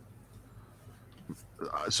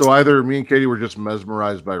 So either me and Katie were just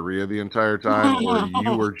mesmerized by Rhea the entire time, or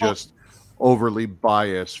you were just overly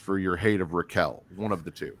biased for your hate of Raquel. One of the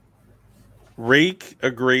two. Reek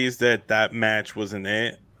agrees that match wasn't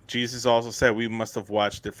it. Jesus also said we must have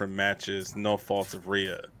watched different matches. No fault of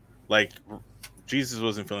Rhea. Like, Jesus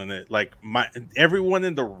wasn't feeling it. Like, everyone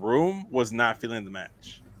in the room was not feeling the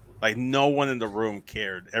match. Like, no one in the room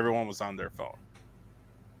cared. Everyone was on their phone.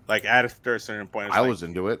 Like, after a certain point, I was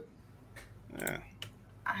into it. Yeah.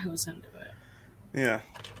 I was into it. Yeah.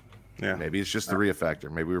 Maybe it's just the Rhea factor.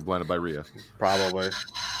 Maybe we were blinded by Rhea. Probably.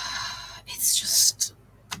 It's just,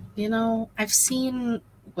 I've seen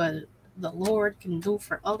what the Lord can do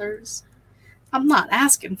for others. I'm not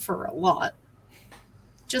asking for a lot.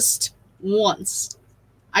 Just once.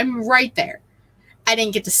 I'm right there. I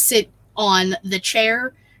didn't get to sit on the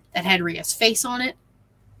chair that had Rhea's face on it.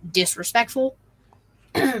 Disrespectful.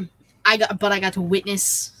 I got to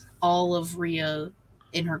witness all of Rhea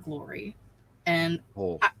in her glory, and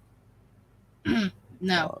no,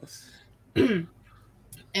 it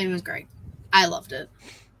was great. I loved it.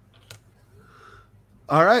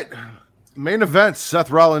 All right, main event: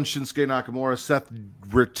 Seth Rollins, Shinsuke Nakamura. Seth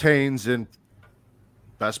retains in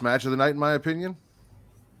best match of the night, in my opinion.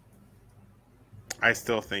 I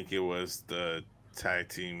still think it was the tag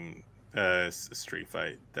team street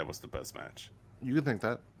fight that was the best match. You can think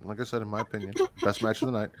that. Like I said, in my opinion, best match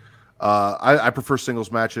of the night. I prefer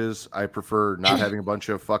singles matches. I prefer not having a bunch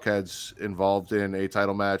of fuckheads involved in a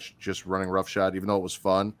title match, just running roughshod, even though it was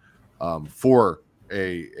fun, for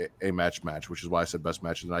a match, which is why I said best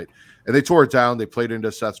match of the night. And they tore it down. They played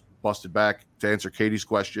into Seth's busted back. To answer Katie's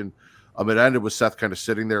question, it ended with Seth kind of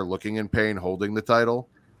sitting there looking in pain, holding the title.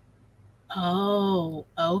 Oh,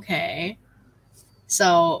 okay.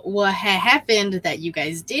 So what happened that you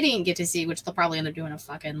guys didn't get to see, which they'll probably end up doing a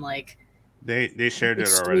fucking like. They shared it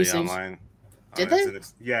exclusive. already online. Did they?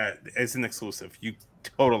 Yeah, it's an exclusive. You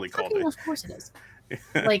totally called it. Of course it is.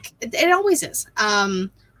 Like it always is.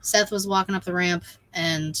 Seth was walking up the ramp,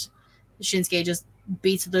 and Shinsuke just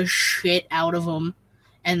beats the shit out of him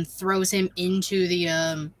and throws him into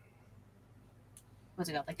the what's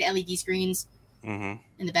it called? Like the LED screens in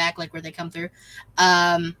the back, like where they come through.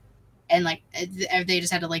 And like they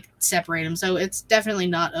just had to like separate him, so it's definitely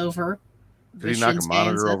not over. Did he knock a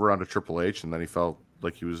monitor over onto Triple H, and then he felt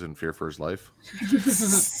like he was in fear for his life?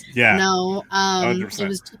 Yeah. No.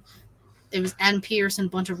 100%. It was Adam Pearce and a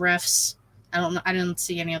bunch of refs. I don't know. I didn't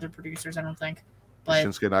see any other producers. I don't think. But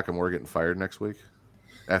Shinsuke Nakamura getting fired next week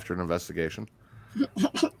after an investigation.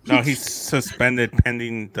 No, he's suspended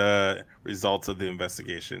pending the results of the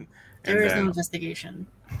investigation. There is no investigation.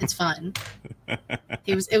 It's fine.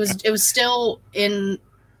 It was still in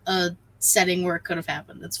a setting where it could have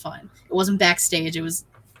happened. It's fine. It wasn't backstage. It was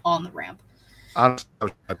on the ramp. Honestly, I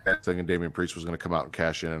was thinking Damian Priest was going to come out and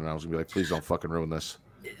cash in, and I was going to be like, please don't fucking ruin this.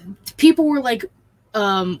 People were like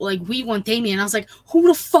we want Damian. I was like, who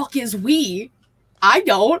the fuck is we? I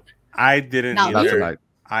don't. I didn't Not either. tonight.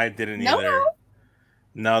 I didn't either.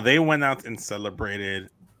 No, they went out and celebrated.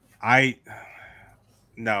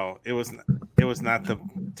 no, it was not the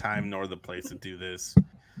time nor the place to do this.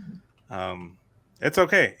 It's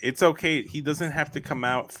okay. It's okay. He doesn't have to come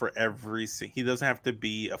out for he doesn't have to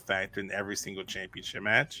be a factor in every single championship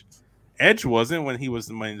match. Edge wasn't when he was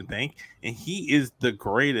the Money in the Bank, and he is the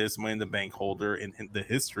greatest Money in the Bank holder in the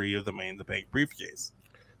history of the Money in the Bank briefcase.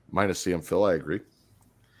 Minus CM Phil, I agree.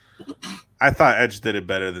 I thought Edge did it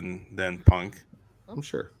better than Punk. I'm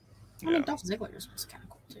sure. I mean, Dolph Ziggler was kind of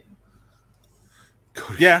cool too.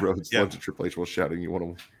 Cody Rhodes loves Triple H while shouting. You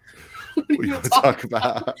want to? What do you want to talk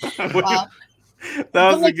about?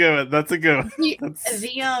 That was a good one. That's a good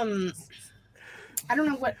one. I don't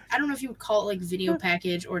know if you would call it like video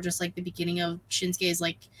package or just like the beginning of Shinsuke's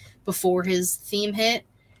like before his theme hit.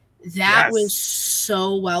 That was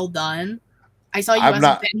so well done. I saw you as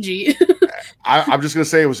Benji. I'm just gonna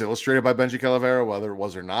say it was illustrated by Benji Calavera. Whether it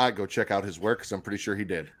was or not, go check out his work because I'm pretty sure he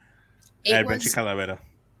did. Benji Calavera.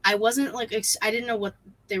 I wasn't like I didn't know what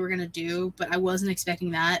they were gonna do, but I wasn't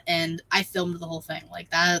expecting that, and I filmed the whole thing like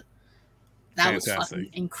that. That was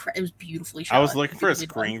fucking incredible. It was beautifully shot. I was looking for a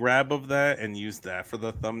screen grab of that and used that for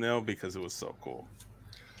the thumbnail because it was so cool.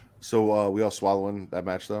 So we all swallowing that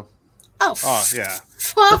match though. Oh yeah.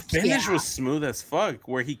 Fuck the finish was smooth as fuck.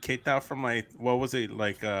 Where he kicked out from like what was it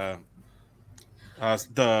like the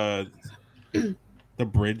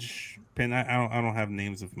bridge pin. I don't have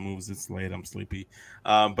names of moves. It's late. I'm sleepy.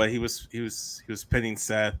 But he was pinning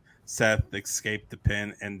Seth. Seth escaped the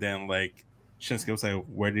pin, and then like Shinsuke was like,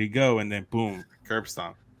 "Where did he go?" And then boom, curb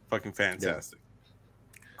stomp. Fucking fantastic.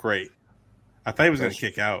 Yeah. Great. I thought he was going to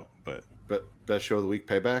kick out, but best show of the week,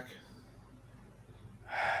 Payback.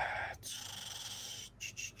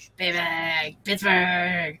 Payback,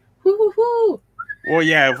 Pittsburgh. Woo-hoo-hoo. Well,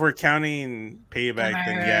 yeah, if we're counting Payback,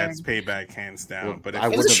 then yeah, it's Payback hands down. Well, but I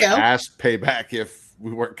wouldn't have asked Payback if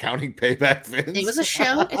we weren't counting Payback, Vince. It was a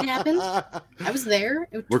show. It happened. I was there.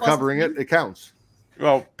 We're covering it. It counts.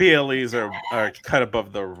 Well, PLEs are cut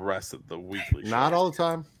above the rest of the weekly show. Not all the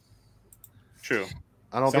time. True.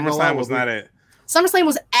 I don't think SummerSlam was not it. SummerSlam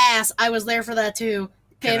was ass. I was there for that too.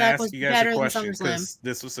 Payback was better than SummerSlam.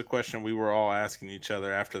 This was a question we were all asking each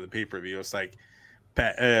other after the pay-per-view. It's like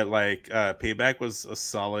Payback was a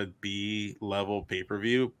solid B level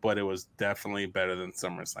pay-per-view, but it was definitely better than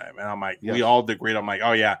SummerSlam. And I'm like, we all agreed. I'm like,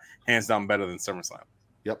 oh yeah, hands down better than SummerSlam.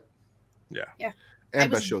 Yep. Yeah.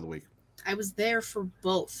 And best show of the week. I was there for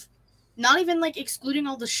both. Not even like excluding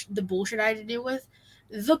all the bullshit I had to deal with.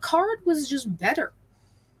 The card was just better.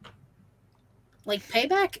 Like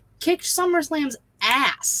Payback kicked SummerSlam's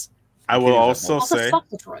ass. I will also say. Fuck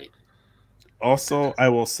Detroit. Also, I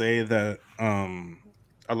will say that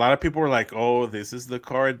a lot of people were like, "Oh, this is the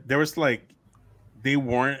card." There was like, they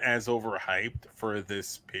weren't as overhyped for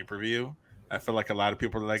this pay-per-view. I feel like a lot of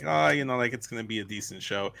people are like, "Oh, like it's going to be a decent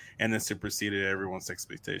show," and then superseded everyone's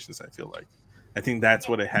expectations. I feel like, I think that's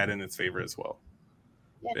what it had in its favor as well.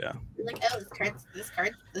 Yeah. Like, oh, this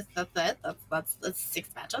card, that's it. That's 6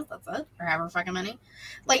 matches. That's it, or however fucking many.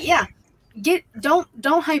 Like, yeah.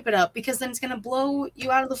 Don't hype it up because then it's gonna blow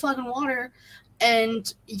you out of the fucking water,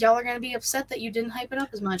 and y'all are gonna be upset that you didn't hype it up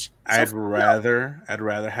as much. I'd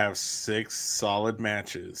rather have 6 solid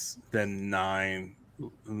matches than 9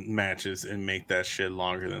 matches and make that shit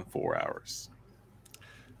longer than 4 hours.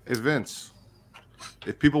 Hey Vince,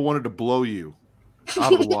 if people wanted to blow you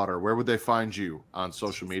out of the water, where would they find you on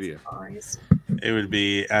social media? It would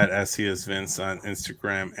be at SCSVince on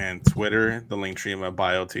Instagram and Twitter. The link tree in my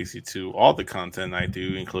bio takes you to all the content I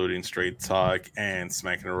do, including Straight Talk and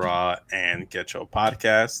Smackin' Raw and Get Show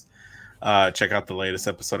Podcast. Check out the latest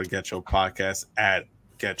episode of Get Show Podcast at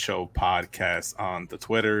Get Show Podcast on the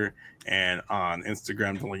Twitter and on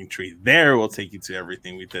Instagram. The link tree there will take you to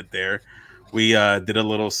everything we did there. We did a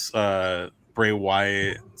little Bray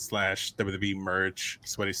Wyatt / WWE merch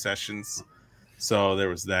sweaty sessions. So there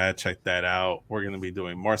was that. Check that out. We're going to be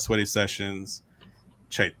doing more sweaty sessions.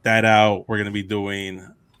 Check that out. We're going to be doing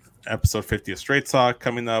episode 50 of Straight Talk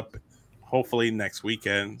coming up, hopefully next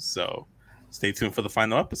weekend. So stay tuned for the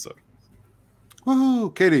final episode.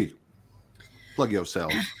 Woohoo! Katie, plug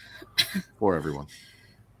yourself for everyone.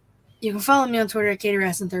 You can follow me on Twitter at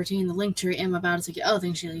KatieRaston13. The link tree I'm about to get all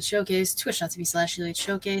things She Leads Showcase, twitch.tv/She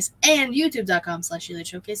Showcase, and youtube.com/She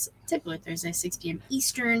Showcase. Typically Thursday, 6 p.m.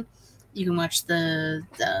 Eastern. You can watch the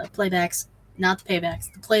playbacks, not the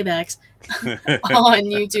paybacks, the playbacks on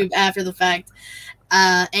YouTube after the fact.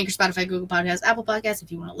 Anchor, Spotify, Google Podcasts, Apple Podcasts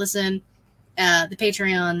if you want to listen. The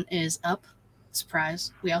Patreon is up.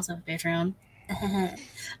 Surprise. We also have a Patreon.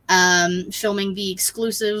 Filming the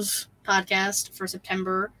exclusive podcast for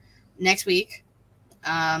September next week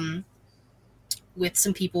with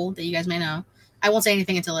some people that you guys may know. I won't say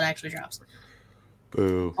anything until it actually drops.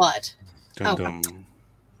 Boo. But Dum Oh. dum.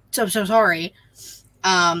 so sorry.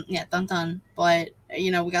 Yeah, dun. But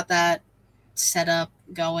we got that set up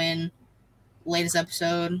going. Latest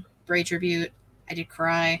episode, Bray tribute. I did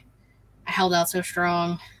cry. I held out so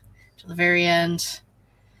strong to the very end.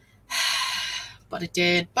 But it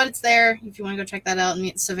did. But it's there if you want to go check that out and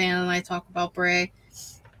meet Savannah and I talk about Bray.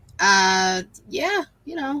 Yeah,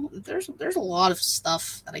 there's a lot of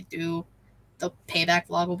stuff that I do. The payback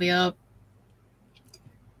vlog will be up.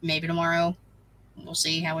 Maybe tomorrow. We'll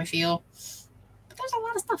see how I feel. But there's a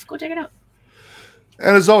lot of stuff. Go check it out.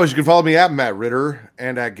 And as always, you can follow me at Matt Ritter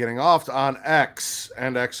and at Getting Off on X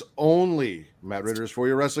and X only. Matt Ritter is for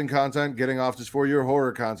your wrestling content. Getting Off is for your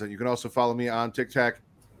horror content. You can also follow me on TikTok,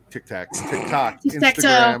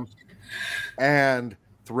 Instagram, and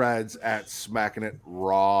Threads at Smackin' It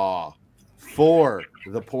Raw. For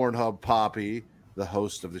the Pornhub Poppy, the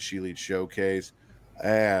host of the She Leads Showcase,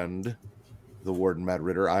 and the Warden Matt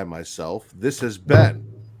Ritter, I myself, this has been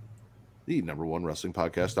the #1 wrestling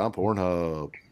podcast on Pornhub.